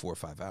do I have 4 or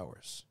 5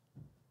 hours?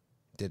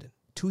 Didn't.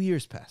 2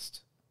 years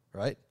passed,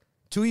 right?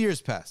 2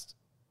 years passed.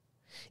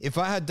 If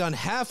I had done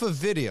half a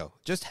video,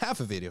 just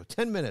half a video,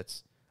 10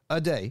 minutes a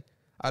day,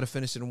 I'd have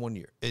finished it in 1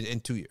 year, in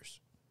 2 years,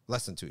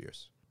 less than 2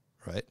 years,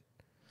 right?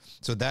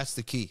 So that's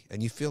the key.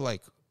 And you feel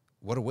like,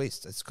 what a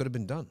waste. This could have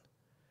been done.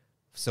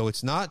 So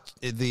it's not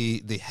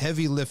the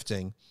heavy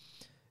lifting.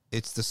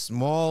 It's the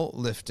small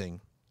lifting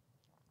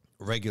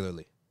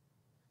regularly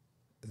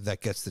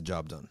that gets the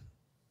job done.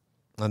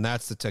 And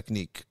that's the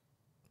technique.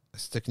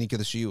 It's the technique of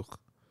the shuyukh.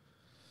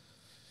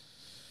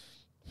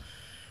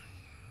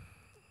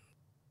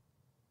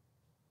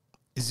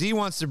 Z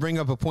wants to bring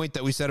up a point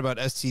that we said about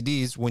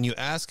STDs. When you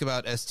ask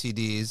about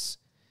STDs,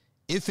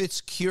 if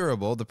it's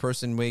curable, the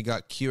person may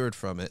got cured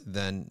from it,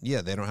 then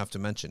yeah, they don't have to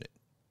mention it.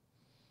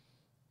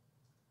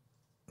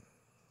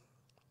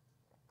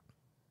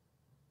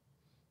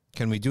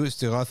 Can we do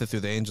istighatha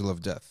through the angel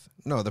of death?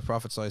 No, the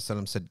Prophet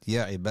ﷺ said,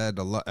 Ya ibad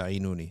Allah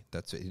a'inuni.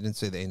 That's it. He didn't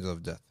say the angel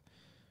of death.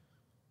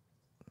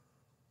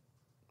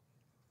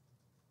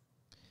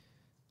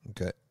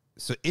 Okay.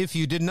 So if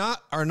you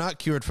are not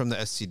cured from the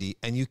STD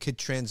and you could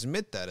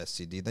transmit that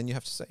STD, then you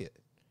have to say it.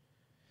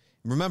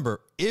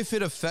 Remember, if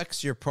it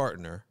affects your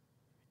partner,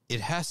 it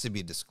has to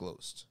be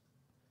disclosed.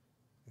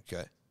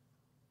 Okay?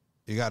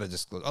 You got to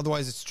disclose.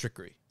 Otherwise, it's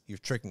trickery. You're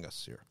tricking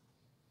us here.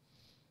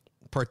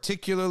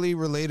 Particularly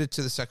related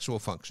to the sexual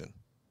function.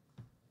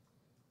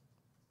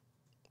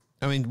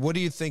 I mean, what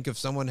do you think if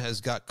someone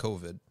has got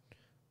COVID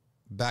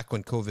back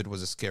when COVID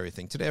was a scary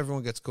thing? Today,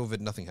 everyone gets COVID,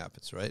 nothing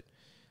happens, right?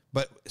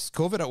 But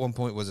COVID at one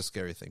point was a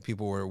scary thing.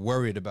 People were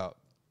worried about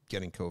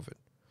getting COVID.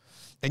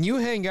 And you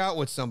hang out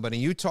with somebody,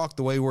 you talk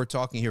the way we're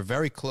talking here,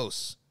 very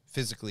close,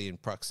 physically in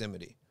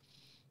proximity,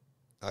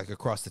 like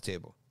across the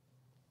table.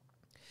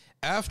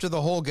 After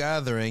the whole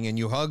gathering, and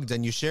you hugged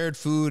and you shared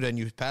food and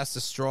you passed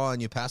the straw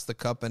and you passed the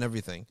cup and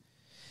everything,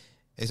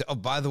 he said, oh,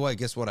 by the way,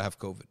 guess what? I have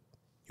COVID.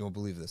 You won't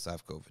believe this. I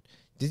have COVID.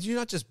 Did you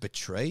not just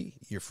betray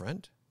your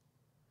friend?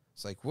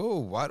 It's like, whoa,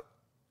 what?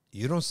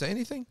 You don't say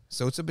anything?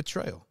 So it's a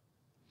betrayal.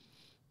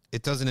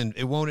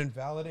 It won't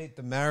invalidate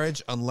the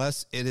marriage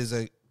unless it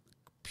is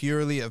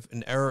purely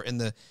an error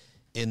in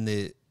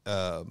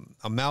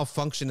a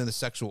malfunction in the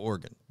sexual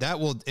organ.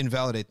 That will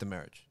invalidate the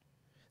marriage.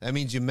 That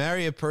means you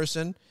marry a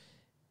person,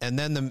 and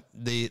then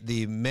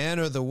the man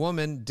or the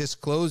woman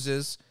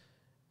discloses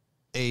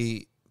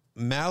a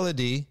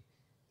malady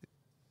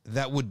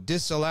that would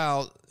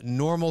disallow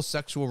normal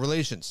sexual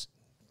relations.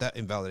 That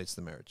invalidates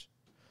the marriage.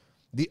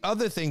 The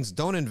other things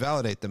don't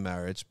invalidate the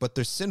marriage, but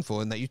they're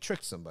sinful in that you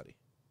tricked somebody,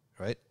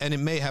 right? And it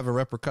may have a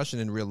repercussion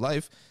in real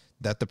life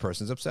that the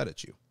person's upset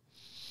at you.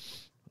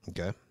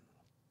 Okay.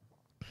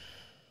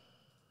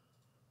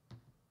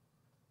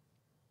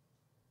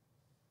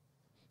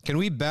 Can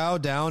we bow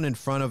down in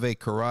front of a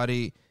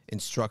karate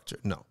instructor?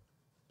 No.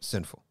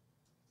 Sinful.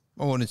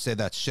 I wouldn't say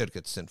that's shirk,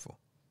 it's sinful.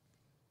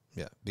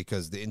 Yeah,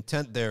 because the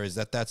intent there is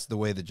that that's the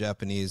way the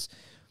Japanese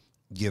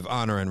give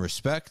honor and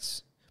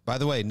respect. By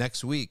the way,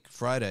 next week,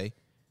 Friday,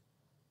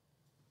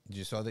 did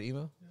you saw the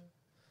email? Yeah.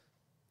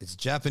 It's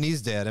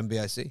Japanese Day at NBIC. I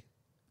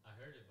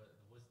heard it, but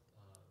when's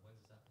this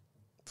happening?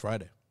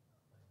 Friday.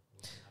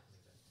 What's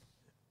happening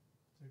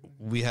then?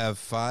 We have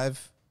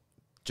 5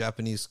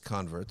 Japanese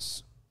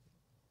converts.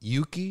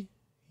 Yuki,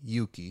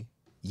 Yuka,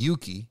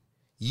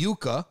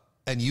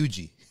 and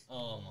Yuji.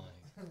 Oh my.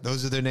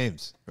 Those are their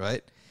names,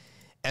 right?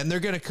 And they're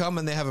going to come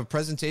and they have a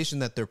presentation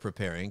that they're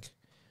preparing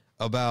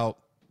about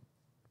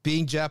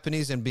being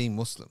Japanese and being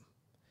Muslim.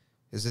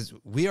 It says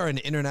we are an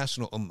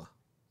international ummah,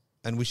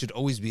 and we should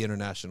always be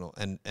international.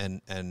 And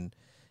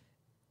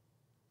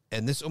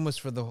this ummah is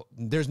for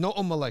there's no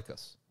ummah like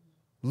us.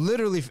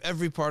 Literally for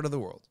every part of the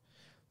world.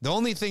 The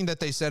only thing that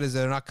they said is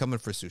they're not coming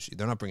for sushi.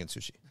 They're not bringing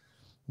sushi.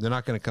 They're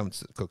not going to come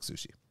to cook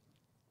sushi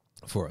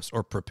for us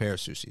or prepare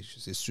sushi.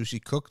 Is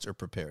sushi cooked or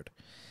prepared?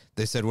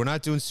 They said, we're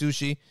not doing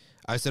sushi.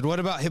 I said, what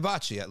about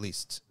hibachi at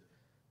least?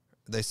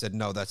 They said,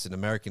 no, that's an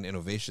American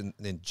innovation.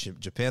 In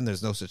Japan,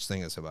 there's no such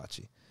thing as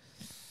hibachi.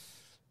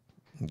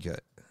 Okay.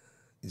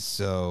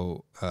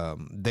 So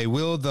they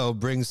will, though,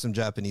 bring some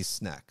Japanese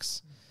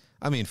snacks.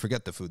 I mean,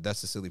 forget the food. That's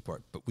the silly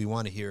part. But we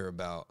want to hear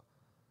about,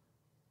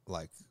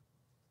 like,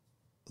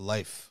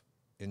 life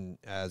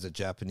as a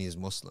Japanese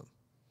Muslim.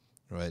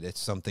 Right, it's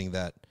something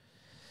that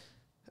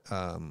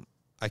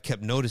I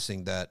kept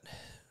noticing that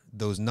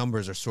those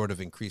numbers are sort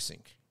of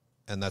increasing,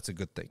 and that's a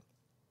good thing.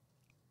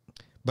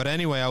 But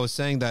anyway, I was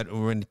saying that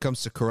when it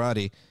comes to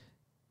karate,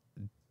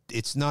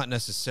 it's not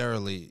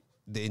necessarily,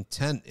 the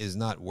intent is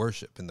not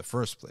worship in the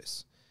first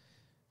place.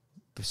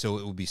 So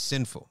it would be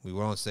sinful. We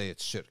won't say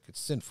it's shirk. It's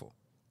sinful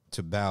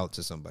to bow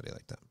to somebody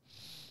like that.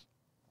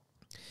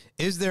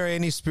 Is there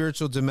any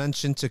spiritual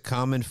dimension to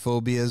common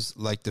phobias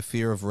like the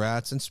fear of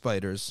rats and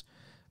spiders?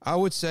 I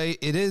would say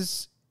it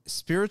is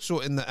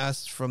spiritual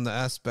from the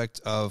aspect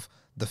of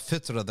the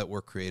fitrah that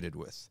we're created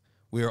with.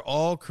 We are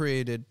all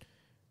created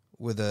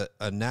with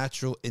a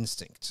natural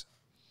instinct.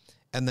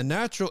 And the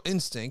natural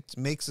instinct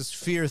makes us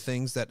fear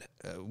things that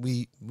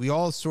we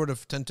all sort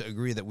of tend to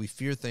agree that we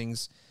fear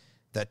things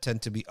that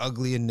tend to be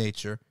ugly in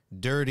nature,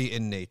 dirty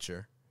in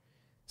nature,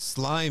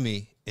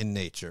 slimy in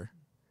nature.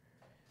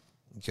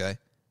 Okay?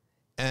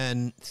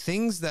 And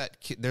things that,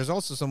 there's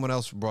also someone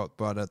else brought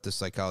out this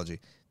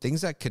psychology.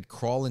 Things that could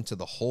crawl into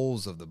the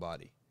holes of the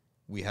body,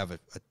 we have a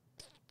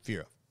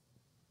fear of.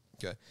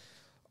 Okay?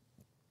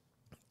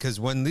 Because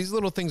when these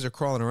little things are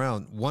crawling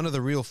around, one of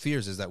the real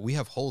fears is that we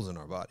have holes in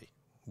our body.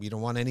 We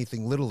don't want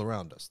anything little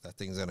around us. That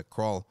thing's going to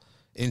crawl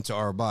into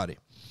our body.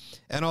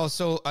 And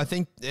also, I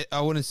think,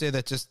 I wouldn't say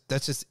that's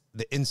just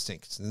the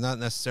instinct. It's not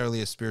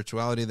necessarily a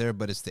spirituality there,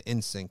 but it's the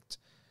instinct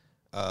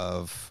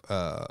of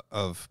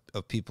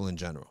people in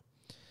general.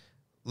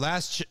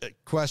 Last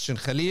question.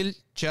 Khalil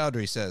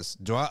Chowdhury says,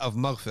 Dua of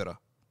Maghfirah.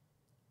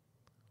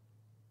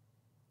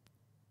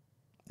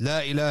 La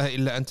ilaha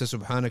illa anta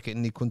subhanaka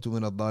inni kuntu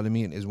min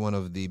al-zalimin is one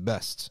of the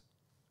best.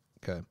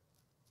 Okay.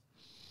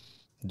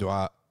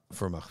 Dua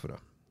for Maghfirah.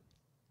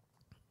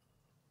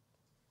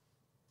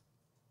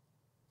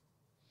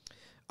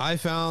 I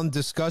found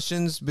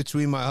discussions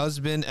between my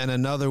husband and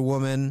another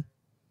woman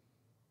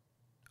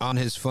on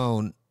his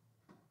phone.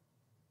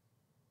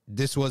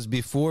 This was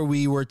before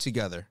we were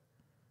together.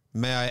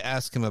 May I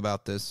ask him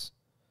about this?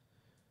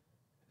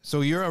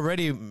 So you're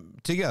already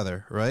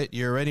together, right?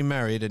 You're already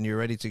married and you're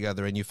already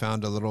together, and you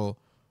found a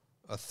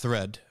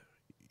thread.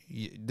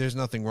 There's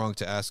nothing wrong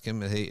to ask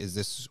him, hey, is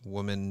this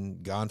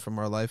woman gone from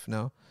our life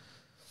now?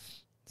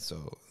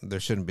 So there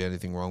shouldn't be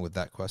anything wrong with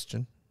that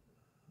question.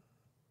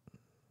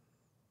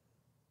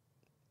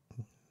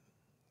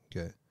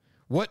 Okay.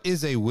 What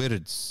is a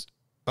wird?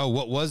 Oh,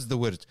 what was the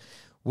wird?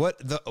 What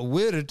the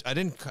wird, I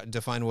didn't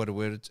define what a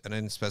wird, and I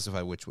didn't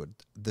specify which wird.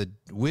 The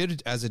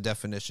wird as a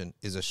definition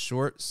is a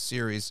short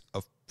series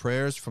of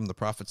prayers from the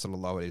Prophet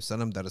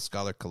ﷺ that a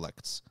scholar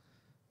collects.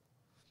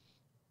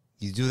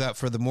 You do that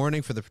for the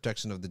morning for the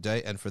protection of the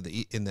day, and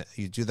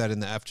you do that in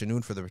the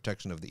afternoon for the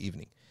protection of the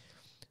evening.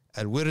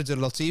 Al-Wird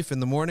al-Latif in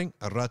the morning,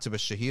 Al-Ratib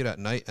al-Shahir at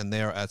night, and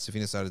they are at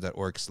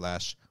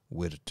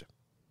safinasada.org/wird.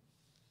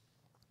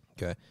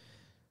 Okay.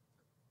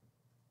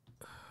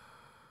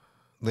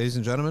 Ladies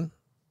and gentlemen,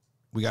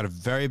 we got a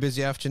very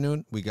busy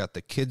afternoon. We got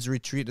the kids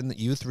retreat and the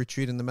youth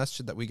retreat in the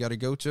masjid that we got to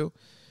go to,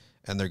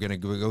 and they're going to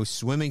go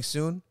swimming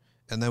soon.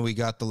 And then we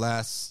got the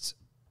last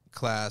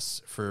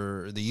class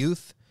for the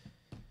youth.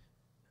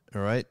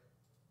 All right.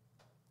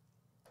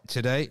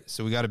 Today.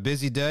 So we got a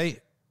busy day,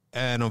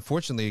 and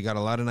unfortunately, you got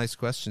a lot of nice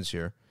questions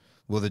here.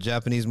 Will the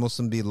Japanese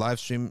Muslim be live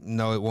streamed?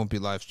 No, it won't be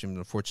live streamed,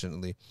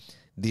 unfortunately.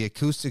 The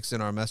acoustics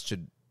in our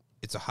masjid,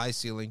 it's a high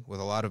ceiling with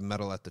a lot of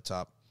metal at the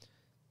top.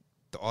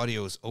 The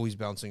audio is always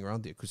bouncing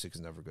around. The acoustic is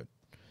never good.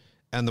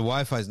 And the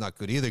Wi-Fi is not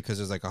good either because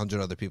there's like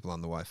 100 other people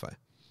on the Wi-Fi.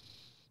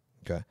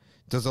 Okay.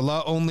 Does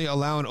Allah only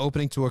allow an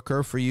opening to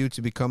occur for you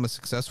to become a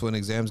successful in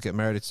exams, get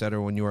married,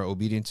 etc. when you are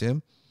obedient to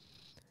Him?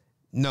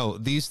 No,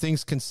 these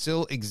things can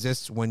still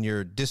exist when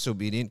you're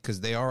disobedient because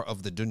they are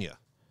of the dunya.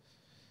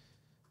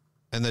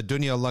 And the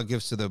dunya Allah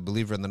gives to the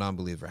believer and the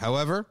non-believer.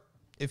 However,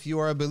 if you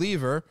are a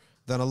believer,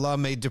 then Allah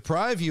may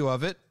deprive you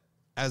of it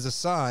as a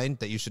sign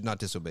that you should not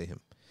disobey Him.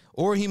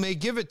 Or He may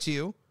give it to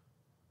you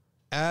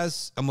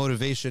as a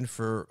motivation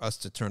for us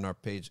to turn our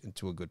page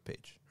into a good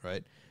page,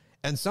 right?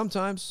 And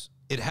sometimes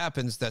it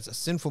happens that a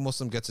sinful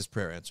Muslim gets his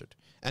prayer answered.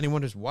 And he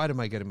wonders, why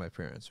am I getting my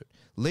prayer answered?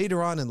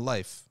 Later on in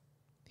life,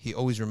 he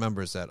always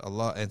remembers that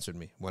Allah answered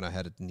me when I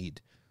had a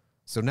need.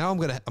 So now I'm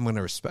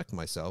gonna respect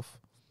myself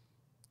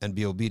and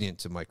be obedient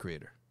to my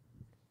Creator,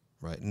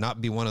 right?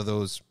 Not be one of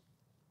those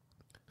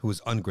who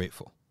is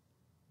ungrateful.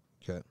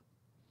 Okay.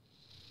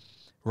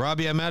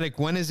 Rabia Malik,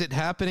 when is it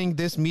happening?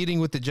 This meeting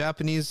with the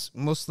Japanese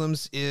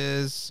Muslims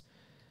is,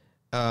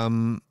 we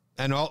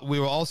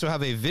will also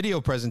have a video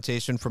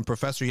presentation from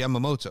Professor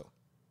Yamamoto.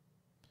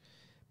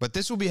 But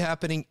this will be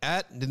happening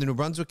at the New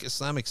Brunswick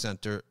Islamic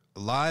Center,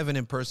 live and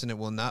in person. It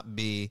will not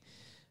be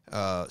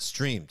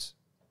streamed.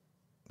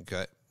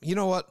 Okay. You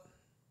know what?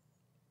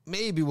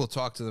 Maybe we'll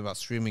talk to them about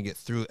streaming it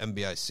through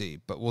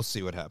MBIC, but we'll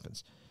see what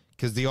happens.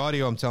 Because the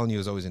audio, I'm telling you,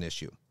 is always an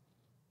issue.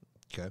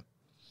 Okay.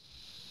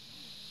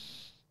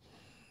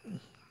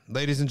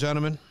 Ladies and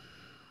gentlemen.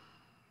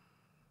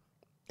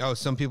 Oh,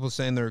 some people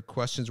saying their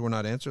questions were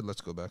not answered.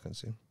 Let's go back and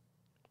see.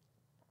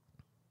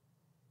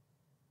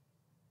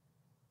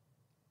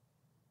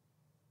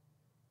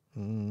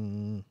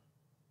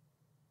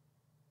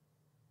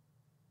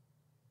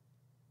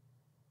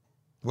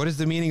 What is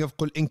the meaning of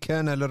قُلْ إِن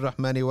كَانَ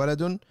لِلرَّحْمَنِ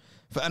وَلَدٌ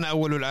فَأَنَا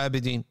أَوَّلُ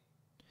الْعَابِدِينَ?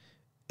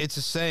 It's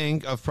a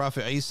saying of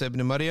Prophet Isa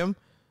ibn Maryam,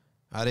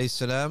 alayhi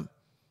salam.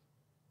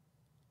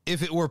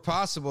 If it were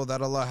possible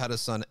that Allah had a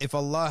son, if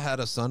Allah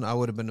had a son, I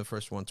would have been the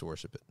first one to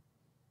worship it.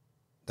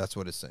 That's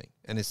what it's saying.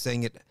 And it's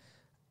saying it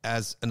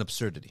as an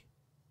absurdity.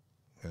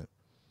 Okay.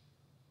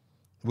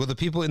 Will the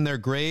people in their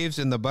graves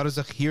in the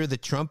barzakh hear the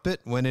trumpet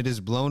when it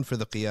is blown for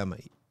the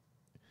qiyamah?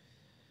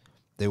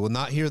 They will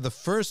not hear the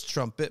first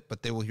trumpet,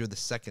 but they will hear the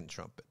second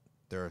trumpet.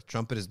 Their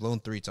trumpet is blown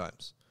 3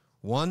 times.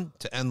 1,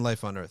 to end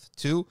life on earth.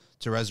 2,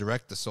 to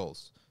resurrect the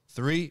souls.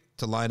 3,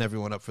 to line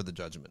everyone up for the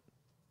judgment.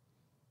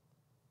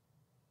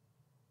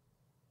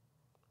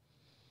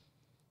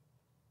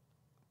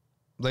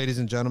 Ladies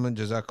and gentlemen,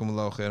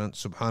 jazakumullahu khairan.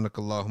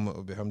 Subhanakallahumma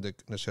wa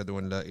bihamdik. Nashhadu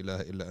an la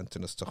ilaha illa anta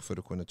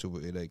nastaghfiruka wa natubu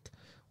ilayk.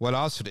 Wal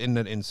asr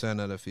inna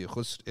al-insana lafi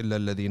khusr illa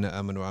alladhina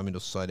amanu wa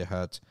amilus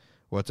salihat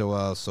wa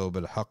tawasaw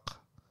bil haqq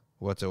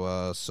wa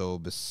tawasaw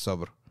bis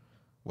sabr.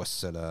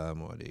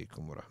 Wassalamu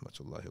alaykum wa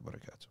rahmatullahi wa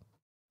barakatuh.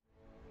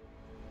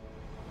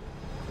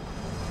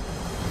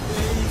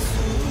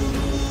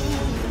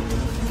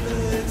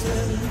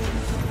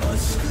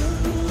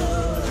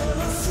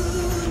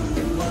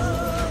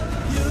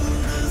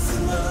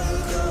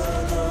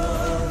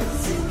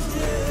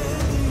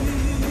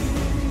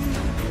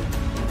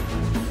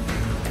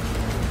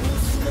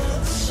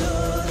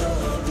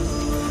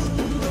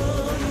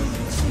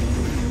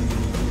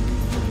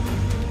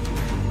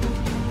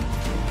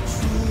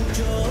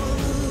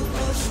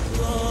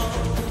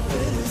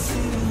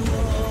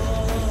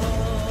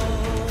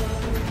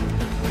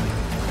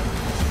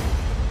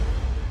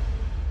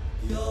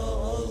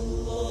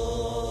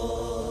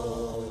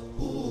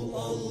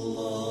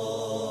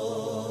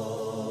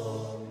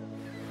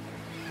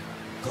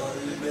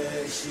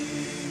 Kalbe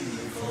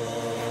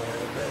şifa